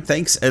meantime,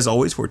 thanks as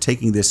always for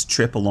taking this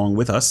trip along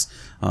with us.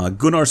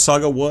 Gunnar's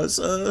Saga was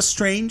a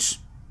strange,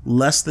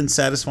 less than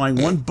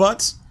satisfying one,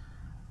 but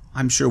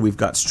I'm sure we've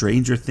got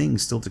stranger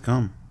things still to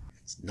come.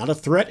 It's not a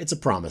threat, it's a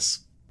promise.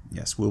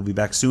 Yes, we'll be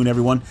back soon,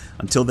 everyone.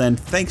 Until then,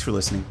 thanks for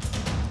listening.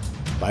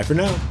 Bye for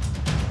now.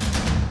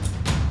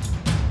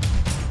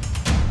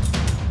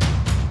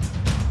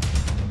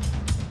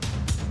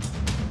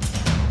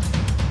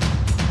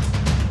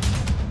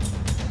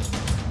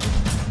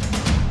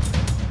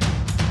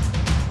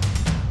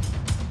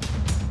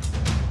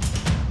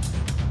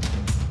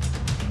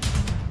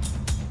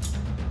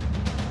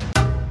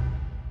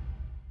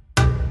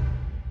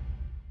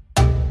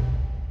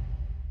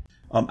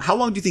 How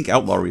long do you think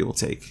Outlawry will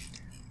take?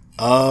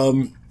 A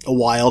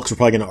while, because we're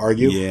probably going to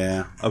argue.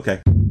 Yeah,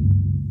 okay.